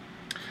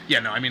yeah,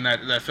 no, I mean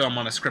that film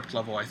on a script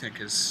level I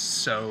think is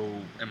so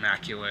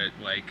immaculate.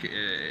 Like,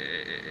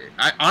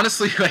 I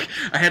honestly, like,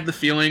 I had the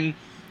feeling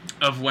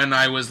of when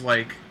I was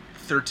like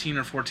 13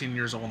 or 14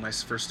 years old and I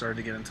first started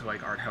to get into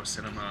like art house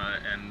cinema,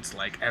 and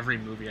like every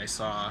movie I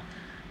saw,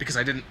 because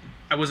I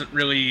wasn't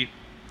really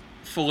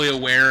fully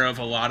aware of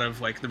a lot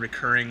of like the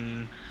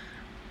recurring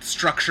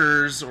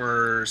structures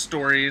or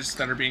stories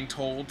that are being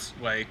told.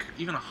 Like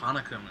even a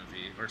Hanukkah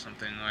movie or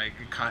something like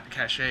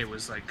Cachet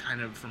was like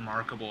kind of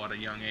remarkable at a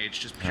young age,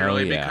 just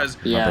purely because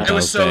it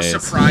was so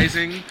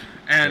surprising,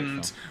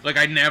 and like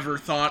I never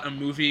thought a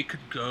movie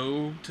could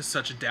go to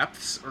such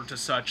depths or to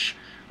such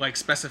like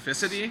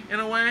specificity in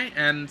a way,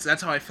 and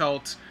that's how I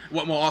felt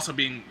while also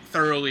being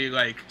thoroughly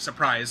like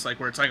surprised, like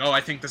where it's like, oh,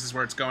 I think this is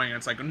where it's going, and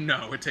it's like,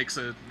 no, it takes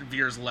a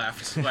veers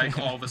left like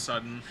all of a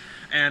sudden.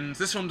 And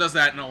this film does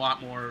that in a lot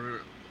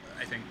more,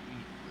 I think,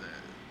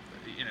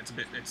 you know,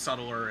 it's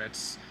subtler.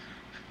 It's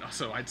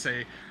also, I'd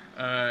say,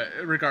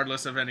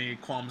 regardless of any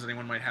qualms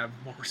anyone might have,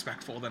 more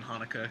respectful than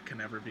Hanukkah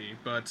can ever be.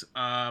 But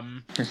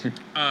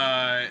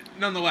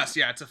nonetheless,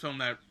 yeah, it's a film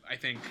that I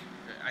think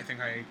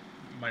I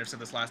might have said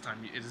this last time,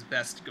 it is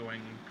best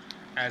going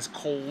as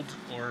cold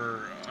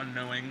or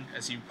unknowing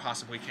as you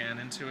possibly can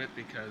into it,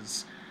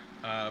 because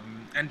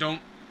and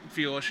don't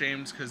feel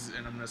ashamed, because,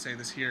 and I'm going to say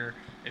this here,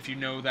 if you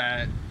know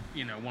that,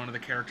 you know, one of the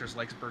characters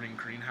likes burning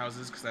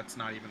greenhouses, because that's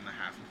not even the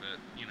half of it,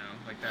 you know,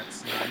 like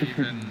that's not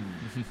even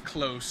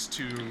close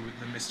to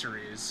the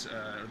mysteries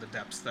or the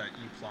depths that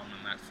you plumb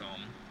in that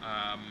film.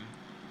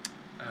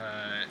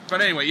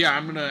 But anyway, yeah,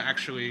 I'm going to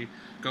actually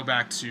go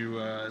back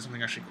to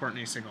something actually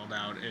Courtney signaled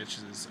out, which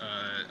is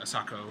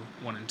Asako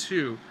 1 and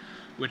 2,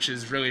 which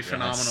is really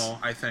phenomenal,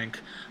 I think.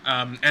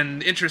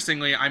 And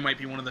interestingly, I might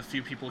be one of the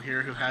few people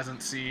here who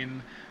hasn't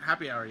seen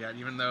Happy Hour yet,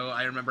 even though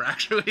I remember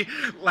actually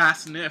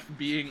last NIF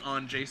being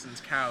on Jason's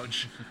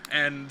couch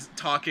and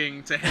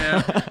talking to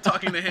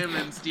him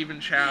and Stephen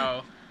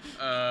Chow,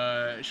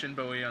 Shin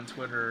Bowie on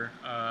Twitter,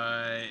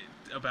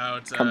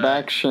 about... come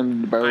back,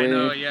 Shin Bowie. I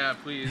know, yeah,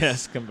 please.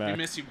 Yes, come back. We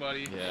miss you,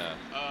 buddy. Yeah.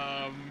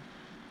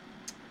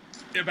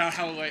 About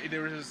how like they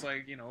were just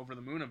like, you know, over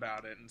the moon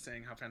about it and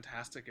saying how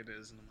fantastic it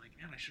is, and I'm like,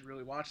 man, I should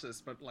really watch this.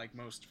 But like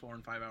most 4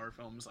 and 5 hour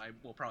films, I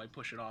will probably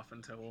push it off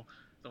until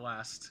the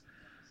last,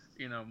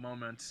 you know,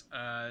 moment.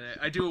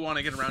 I do want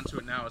to get around to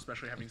it now,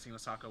 especially having seen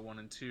Asako 1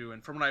 and 2.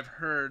 And from what I've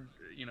heard,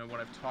 you know, what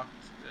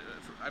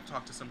I've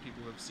talked to some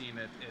people who have seen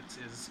it. It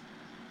is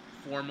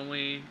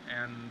formally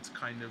and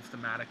kind of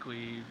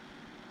thematically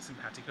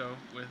simpatico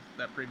with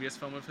that previous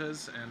film of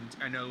his, and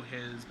I know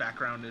his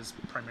background is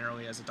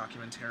primarily as a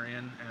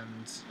documentarian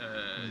and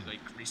like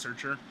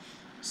researcher,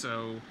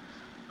 so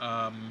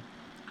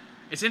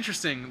it's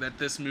interesting that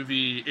this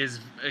movie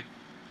is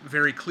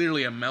very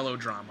clearly a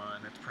melodrama,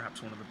 and it's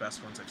perhaps one of the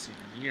best ones I've seen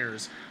in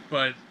years,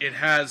 but it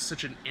has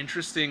such an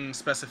interesting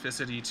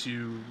specificity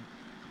to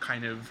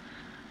kind of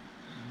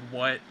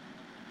what,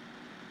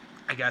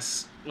 I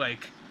guess,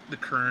 like the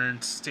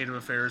current state of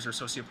affairs or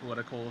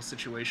socio-political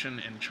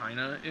situation in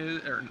China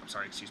is, or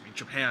sorry, excuse me,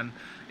 Japan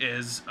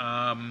is.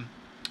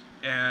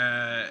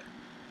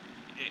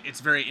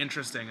 It's very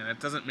interesting, and it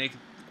doesn't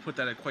put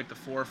that at quite the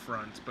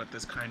forefront, but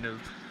this kind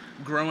of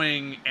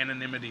growing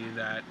anonymity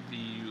that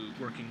the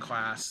working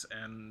class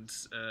and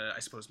I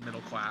suppose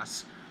middle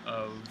class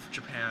of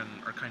Japan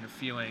are kind of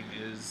feeling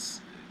is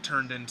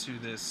turned into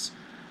this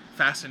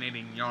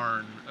fascinating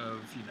yarn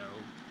of, you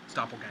know,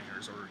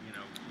 doppelgangers or, you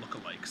know,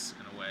 lookalikes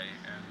in a way.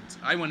 And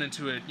I went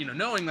into it, you know,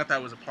 knowing that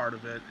that was a part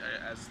of it,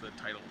 as the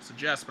title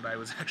suggests, but I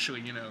was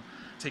actually, you know,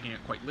 taking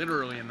it quite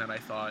literally, in that I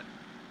thought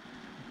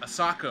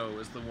Asako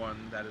is the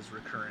one that is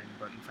recurring,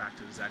 but in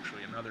fact it is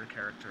actually another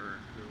character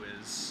who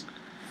is,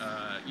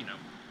 you know,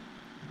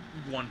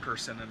 one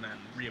person and then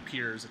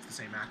reappears. It's the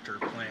same actor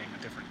playing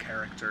a different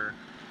character,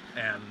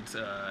 and,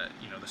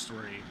 you know, the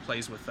story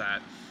plays with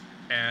that.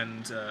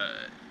 And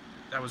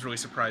that was really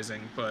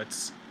surprising,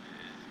 but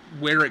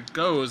where it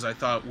goes, I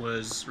thought,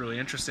 was really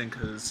interesting,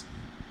 because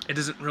it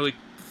isn't really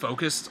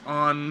focused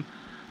on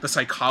the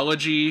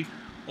psychology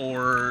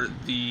or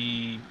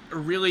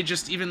really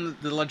just even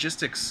the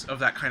logistics of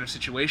that kind of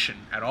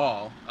situation at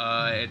all.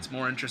 It's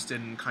more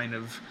interested in kind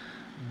of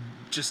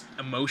just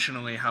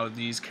emotionally how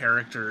these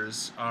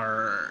characters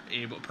are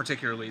able,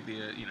 particularly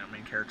the, you know,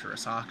 main character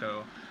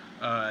Asako,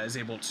 is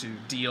able to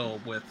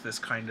deal with this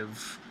kind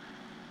of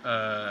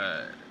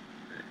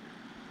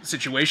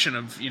situation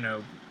of, you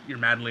know, you're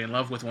madly in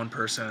love with one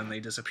person and they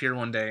disappear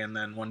one day, and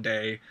then one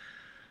day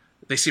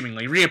they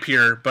seemingly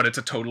reappear, but it's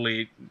a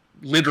totally,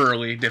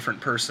 literally different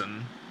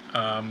person.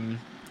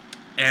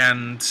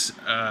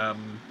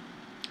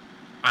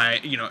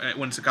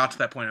 once it got to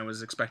that point, I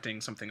was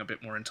expecting something a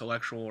bit more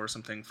intellectual or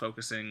something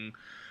focusing,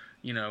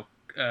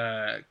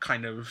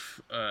 kind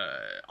of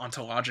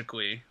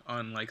ontologically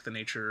on like the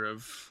nature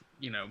of,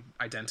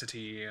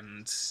 identity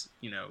and,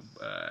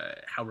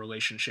 how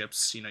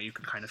relationships, you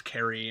can kind of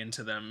carry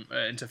into them,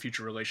 into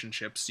future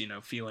relationships,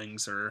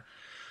 feelings or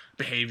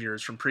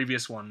behaviors from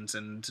previous ones.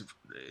 And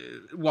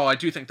while I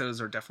do think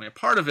those are definitely a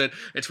part of it,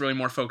 it's really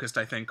more focused,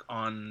 I think,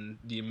 on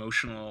the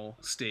emotional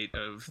state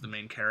of the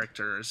main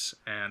characters.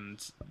 And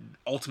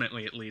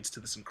ultimately it leads to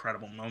this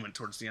incredible moment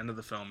towards the end of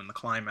the film in the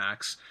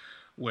climax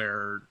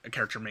where a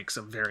character makes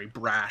a very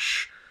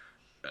brash,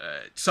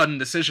 sudden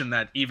decision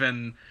that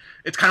even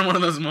it's kind of one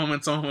of those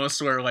moments almost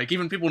where like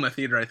even people in the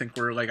theater, I think,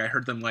 were like, I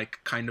heard them like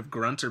kind of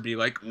grunt or be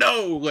like,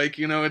 no, like,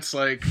 it's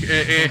like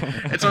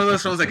it's one of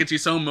those films that gets you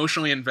so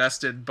emotionally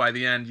invested by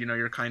the end.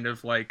 You're kind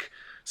of like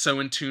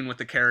so in tune with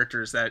the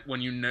characters that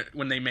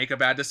when they make a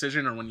bad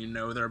decision or when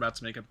they're about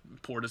to make a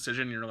poor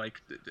decision, you're like,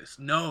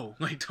 no,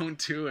 like,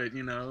 don't do it,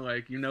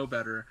 like,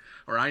 better,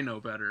 or I know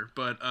better.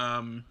 But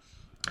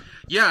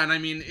yeah, and I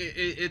mean,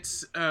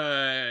 it's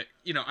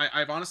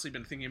I've honestly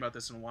been thinking about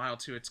this in a while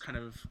too. It's kind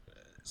of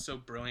so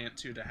brilliant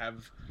too to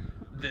have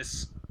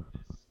this.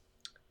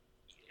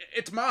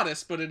 It's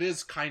modest, but it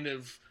is kind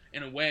of,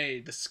 in a way,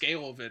 the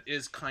scale of it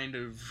is kind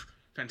of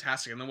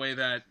fantastic. And the way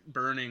that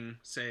Burning,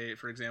 say,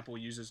 for example,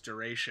 uses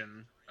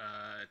duration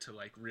to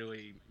like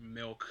really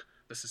milk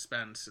the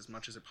suspense as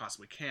much as it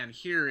possibly can.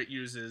 Here it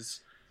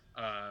uses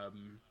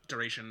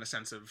duration in the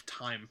sense of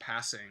time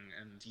passing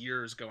and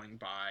years going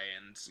by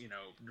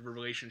and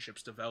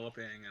relationships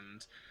developing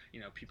and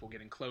people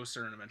getting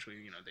closer and eventually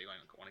they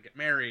want to get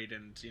married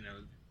and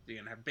they're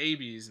gonna have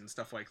babies and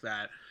stuff like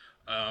that,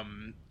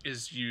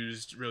 is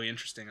used really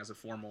interesting as a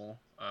formal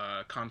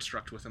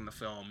construct within the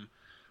film.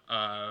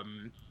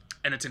 And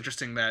it's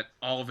interesting that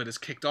all of it is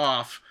kicked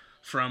off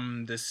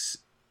from this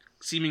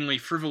seemingly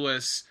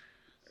frivolous,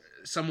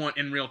 somewhat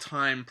in real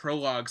time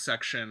prologue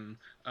section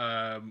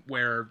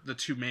where the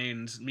two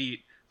mains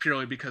meet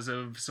purely because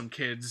of some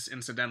kids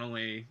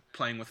incidentally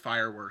playing with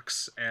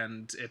fireworks,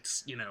 and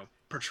it's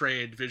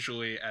portrayed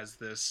visually as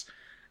this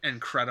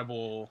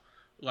incredible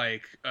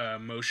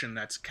motion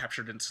that's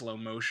captured in slow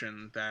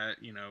motion that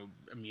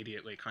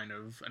immediately kind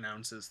of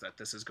announces that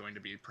this is going to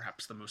be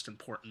perhaps the most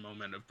important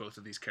moment of both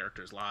of these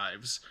characters'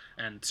 lives,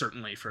 and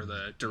certainly for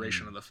the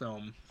duration of the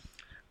film.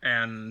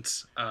 And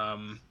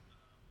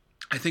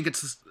I think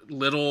it's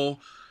little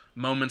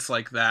moments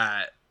like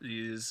that,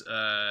 these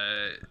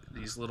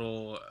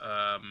little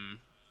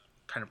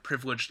kind of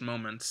privileged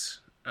moments,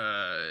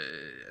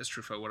 as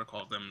Truffaut would have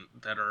called them,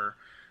 that are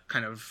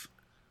kind of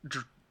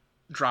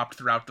dropped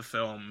throughout the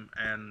film,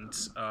 and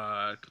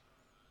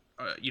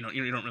you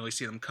don't really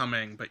see them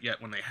coming, but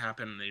yet when they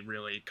happen, they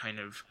really kind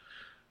of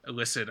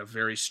elicit a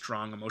very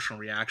strong emotional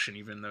reaction,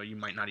 even though you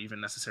might not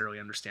even necessarily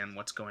understand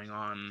what's going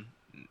on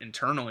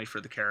internally for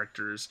the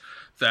characters.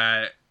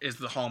 That is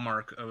the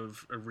hallmark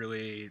of a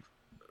really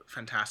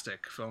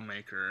fantastic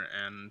filmmaker.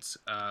 And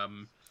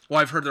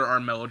while I've heard there are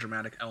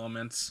melodramatic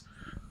elements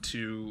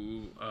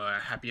to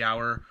Happy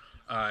Hour,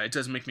 it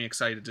does make me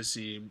excited to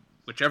see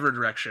whichever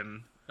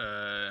direction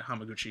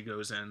Hamaguchi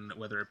goes in,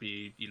 whether it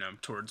be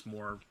towards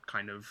more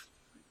kind of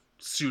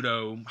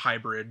pseudo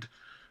hybrid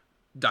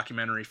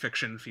documentary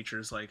fiction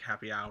features like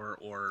Happy Hour,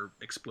 or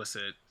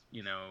explicit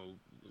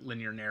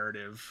linear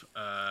narrative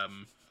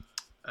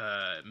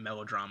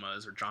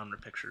melodramas or genre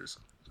pictures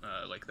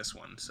like this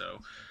one. So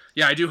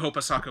yeah, I do hope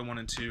Asako 1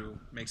 and 2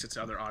 makes it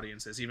to other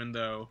audiences, even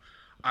though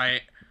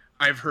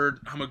I've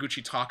heard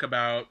Hamaguchi talk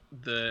about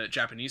the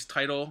Japanese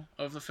title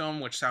of the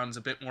film, which sounds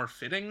a bit more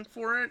fitting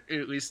for it,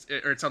 at least,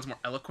 or it sounds more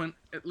eloquent,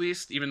 at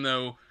least, even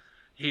though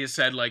he has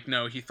said,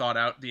 no, he thought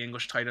out the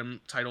English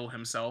title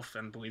himself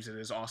and believes it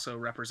is also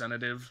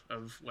representative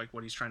of,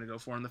 what he's trying to go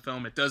for in the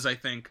film. It does, I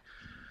think,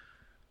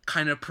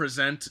 kind of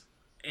present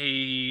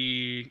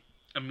a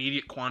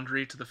immediate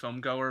quandary to the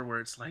film goer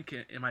where it's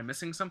am I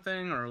missing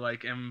something? Or,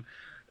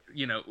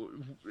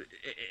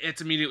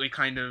 it's immediately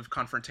kind of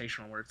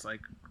confrontational where it's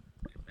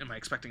am I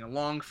expecting a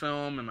long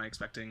film? Am I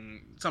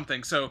expecting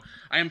something? So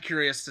I am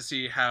curious to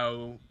see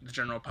how the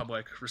general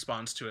public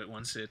responds to it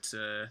once it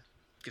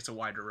gets a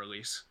wider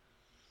release.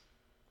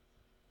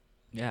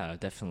 Yeah,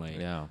 definitely.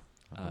 Yeah.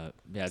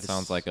 This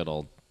sounds like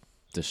it'll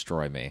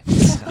destroy me.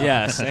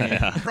 Yes.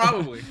 Yeah.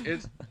 Probably.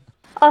 It's...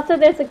 Also,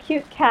 there's a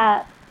cute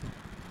cat.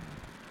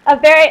 A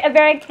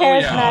very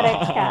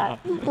charismatic cat.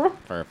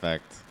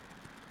 Perfect.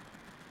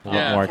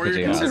 Yeah, more for could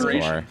your you ask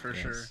consideration, for? for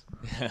sure.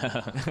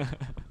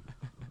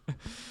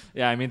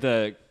 Yeah, I mean,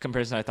 the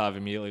comparison I thought of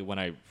immediately when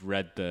I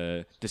read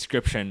the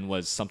description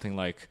was something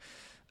like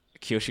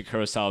Kiyoshi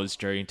Kurosawa's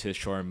Journey to the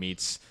Shore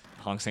meets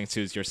Hong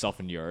Sang-soo's Yourself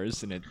and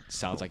Yours, and it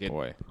sounds like it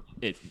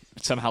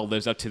somehow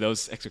lives up to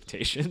those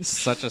expectations.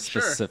 Such a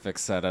specific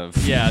set of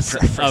of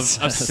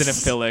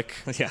cinephilic.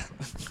 Yeah.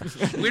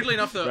 Weirdly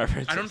enough, though,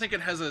 references. I don't think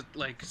it has a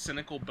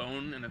cynical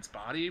bone in its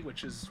body,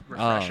 which is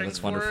refreshing that's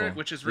for wonderful. it,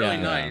 which is really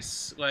Yeah.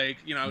 nice. I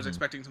was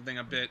expecting something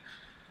a bit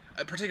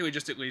particularly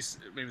just at least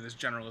maybe this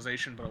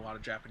generalization, but a lot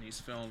of Japanese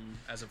film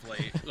as of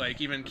late,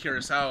 like even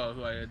Kurosawa,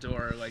 who I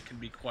adore, like can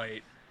be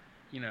quite,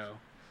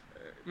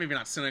 maybe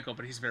not cynical,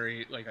 but he's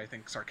very like I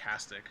think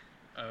sarcastic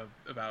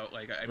about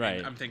like I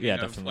mean, I'm thinking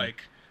of definitely.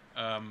 like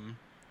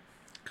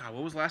God,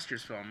 what was last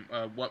year's film?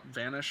 What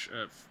Vanish?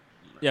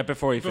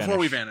 Before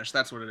we vanish.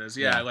 That's what it is.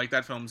 Yeah, like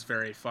that film's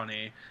very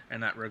funny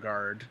in that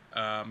regard.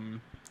 But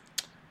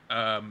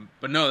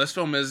no, this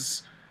film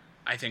is,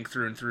 I think,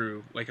 through and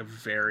through like a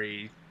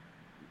very,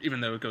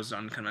 even though it goes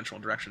unconventional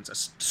directions, a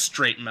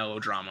straight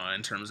melodrama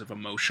in terms of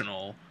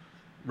emotional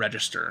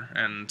register,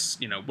 and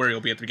where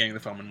you'll be at the beginning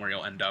of the film and where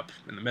you'll end up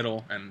in the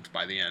middle and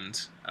by the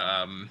end.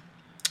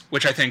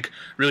 Which I think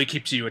really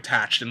keeps you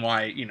attached, and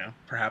why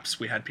perhaps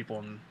we had people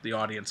in the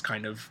audience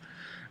kind of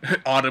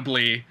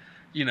audibly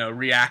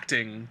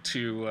reacting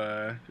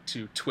to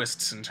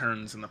twists and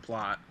turns in the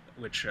plot,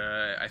 which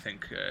I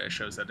think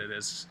shows that it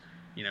is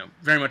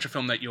very much a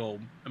film that you'll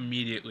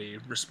immediately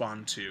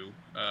respond to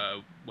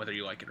whether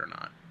you like it or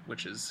not,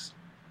 which is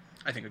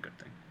I think a good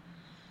thing.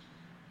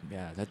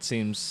 Yeah, that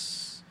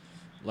seems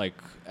like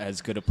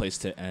as good a place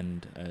to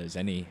end as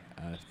any.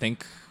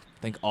 Thank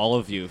all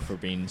of you for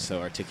being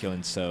so articulate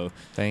and so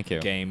Thank you.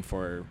 game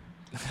for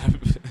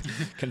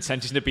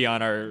consenting to be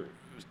on our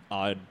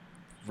odd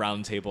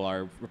round table,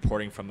 our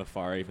reporting from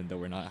afar, even though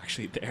we're not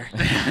actually there.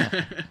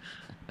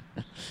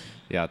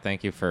 Yeah,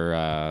 thank you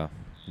for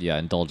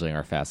indulging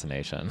our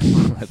fascination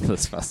with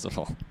this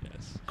festival.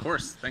 Yes. Of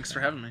course. Thanks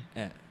for having me.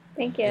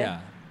 Thank you.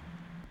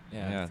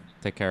 Yeah.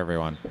 Take care,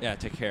 everyone. Yeah,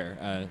 take care.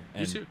 And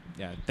You too.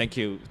 Yeah, thank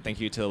you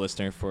to the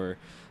listener for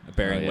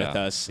bearing with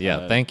us.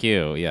 Yeah, thank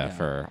you.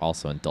 For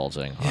also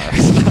indulging our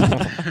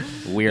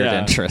weird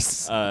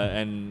interests.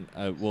 And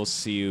we'll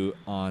see you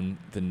on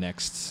the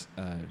next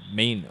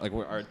main.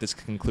 This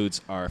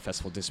concludes our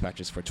festival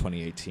dispatches for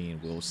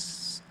 2018. We'll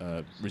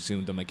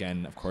resume them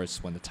again, of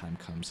course, when the time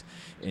comes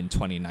in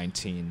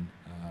 2019.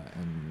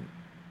 And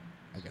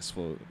I guess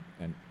we'll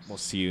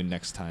see you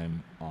next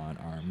time on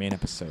our main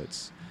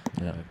episodes.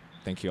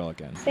 Thank you all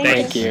again.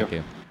 Thank you. Thank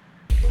you.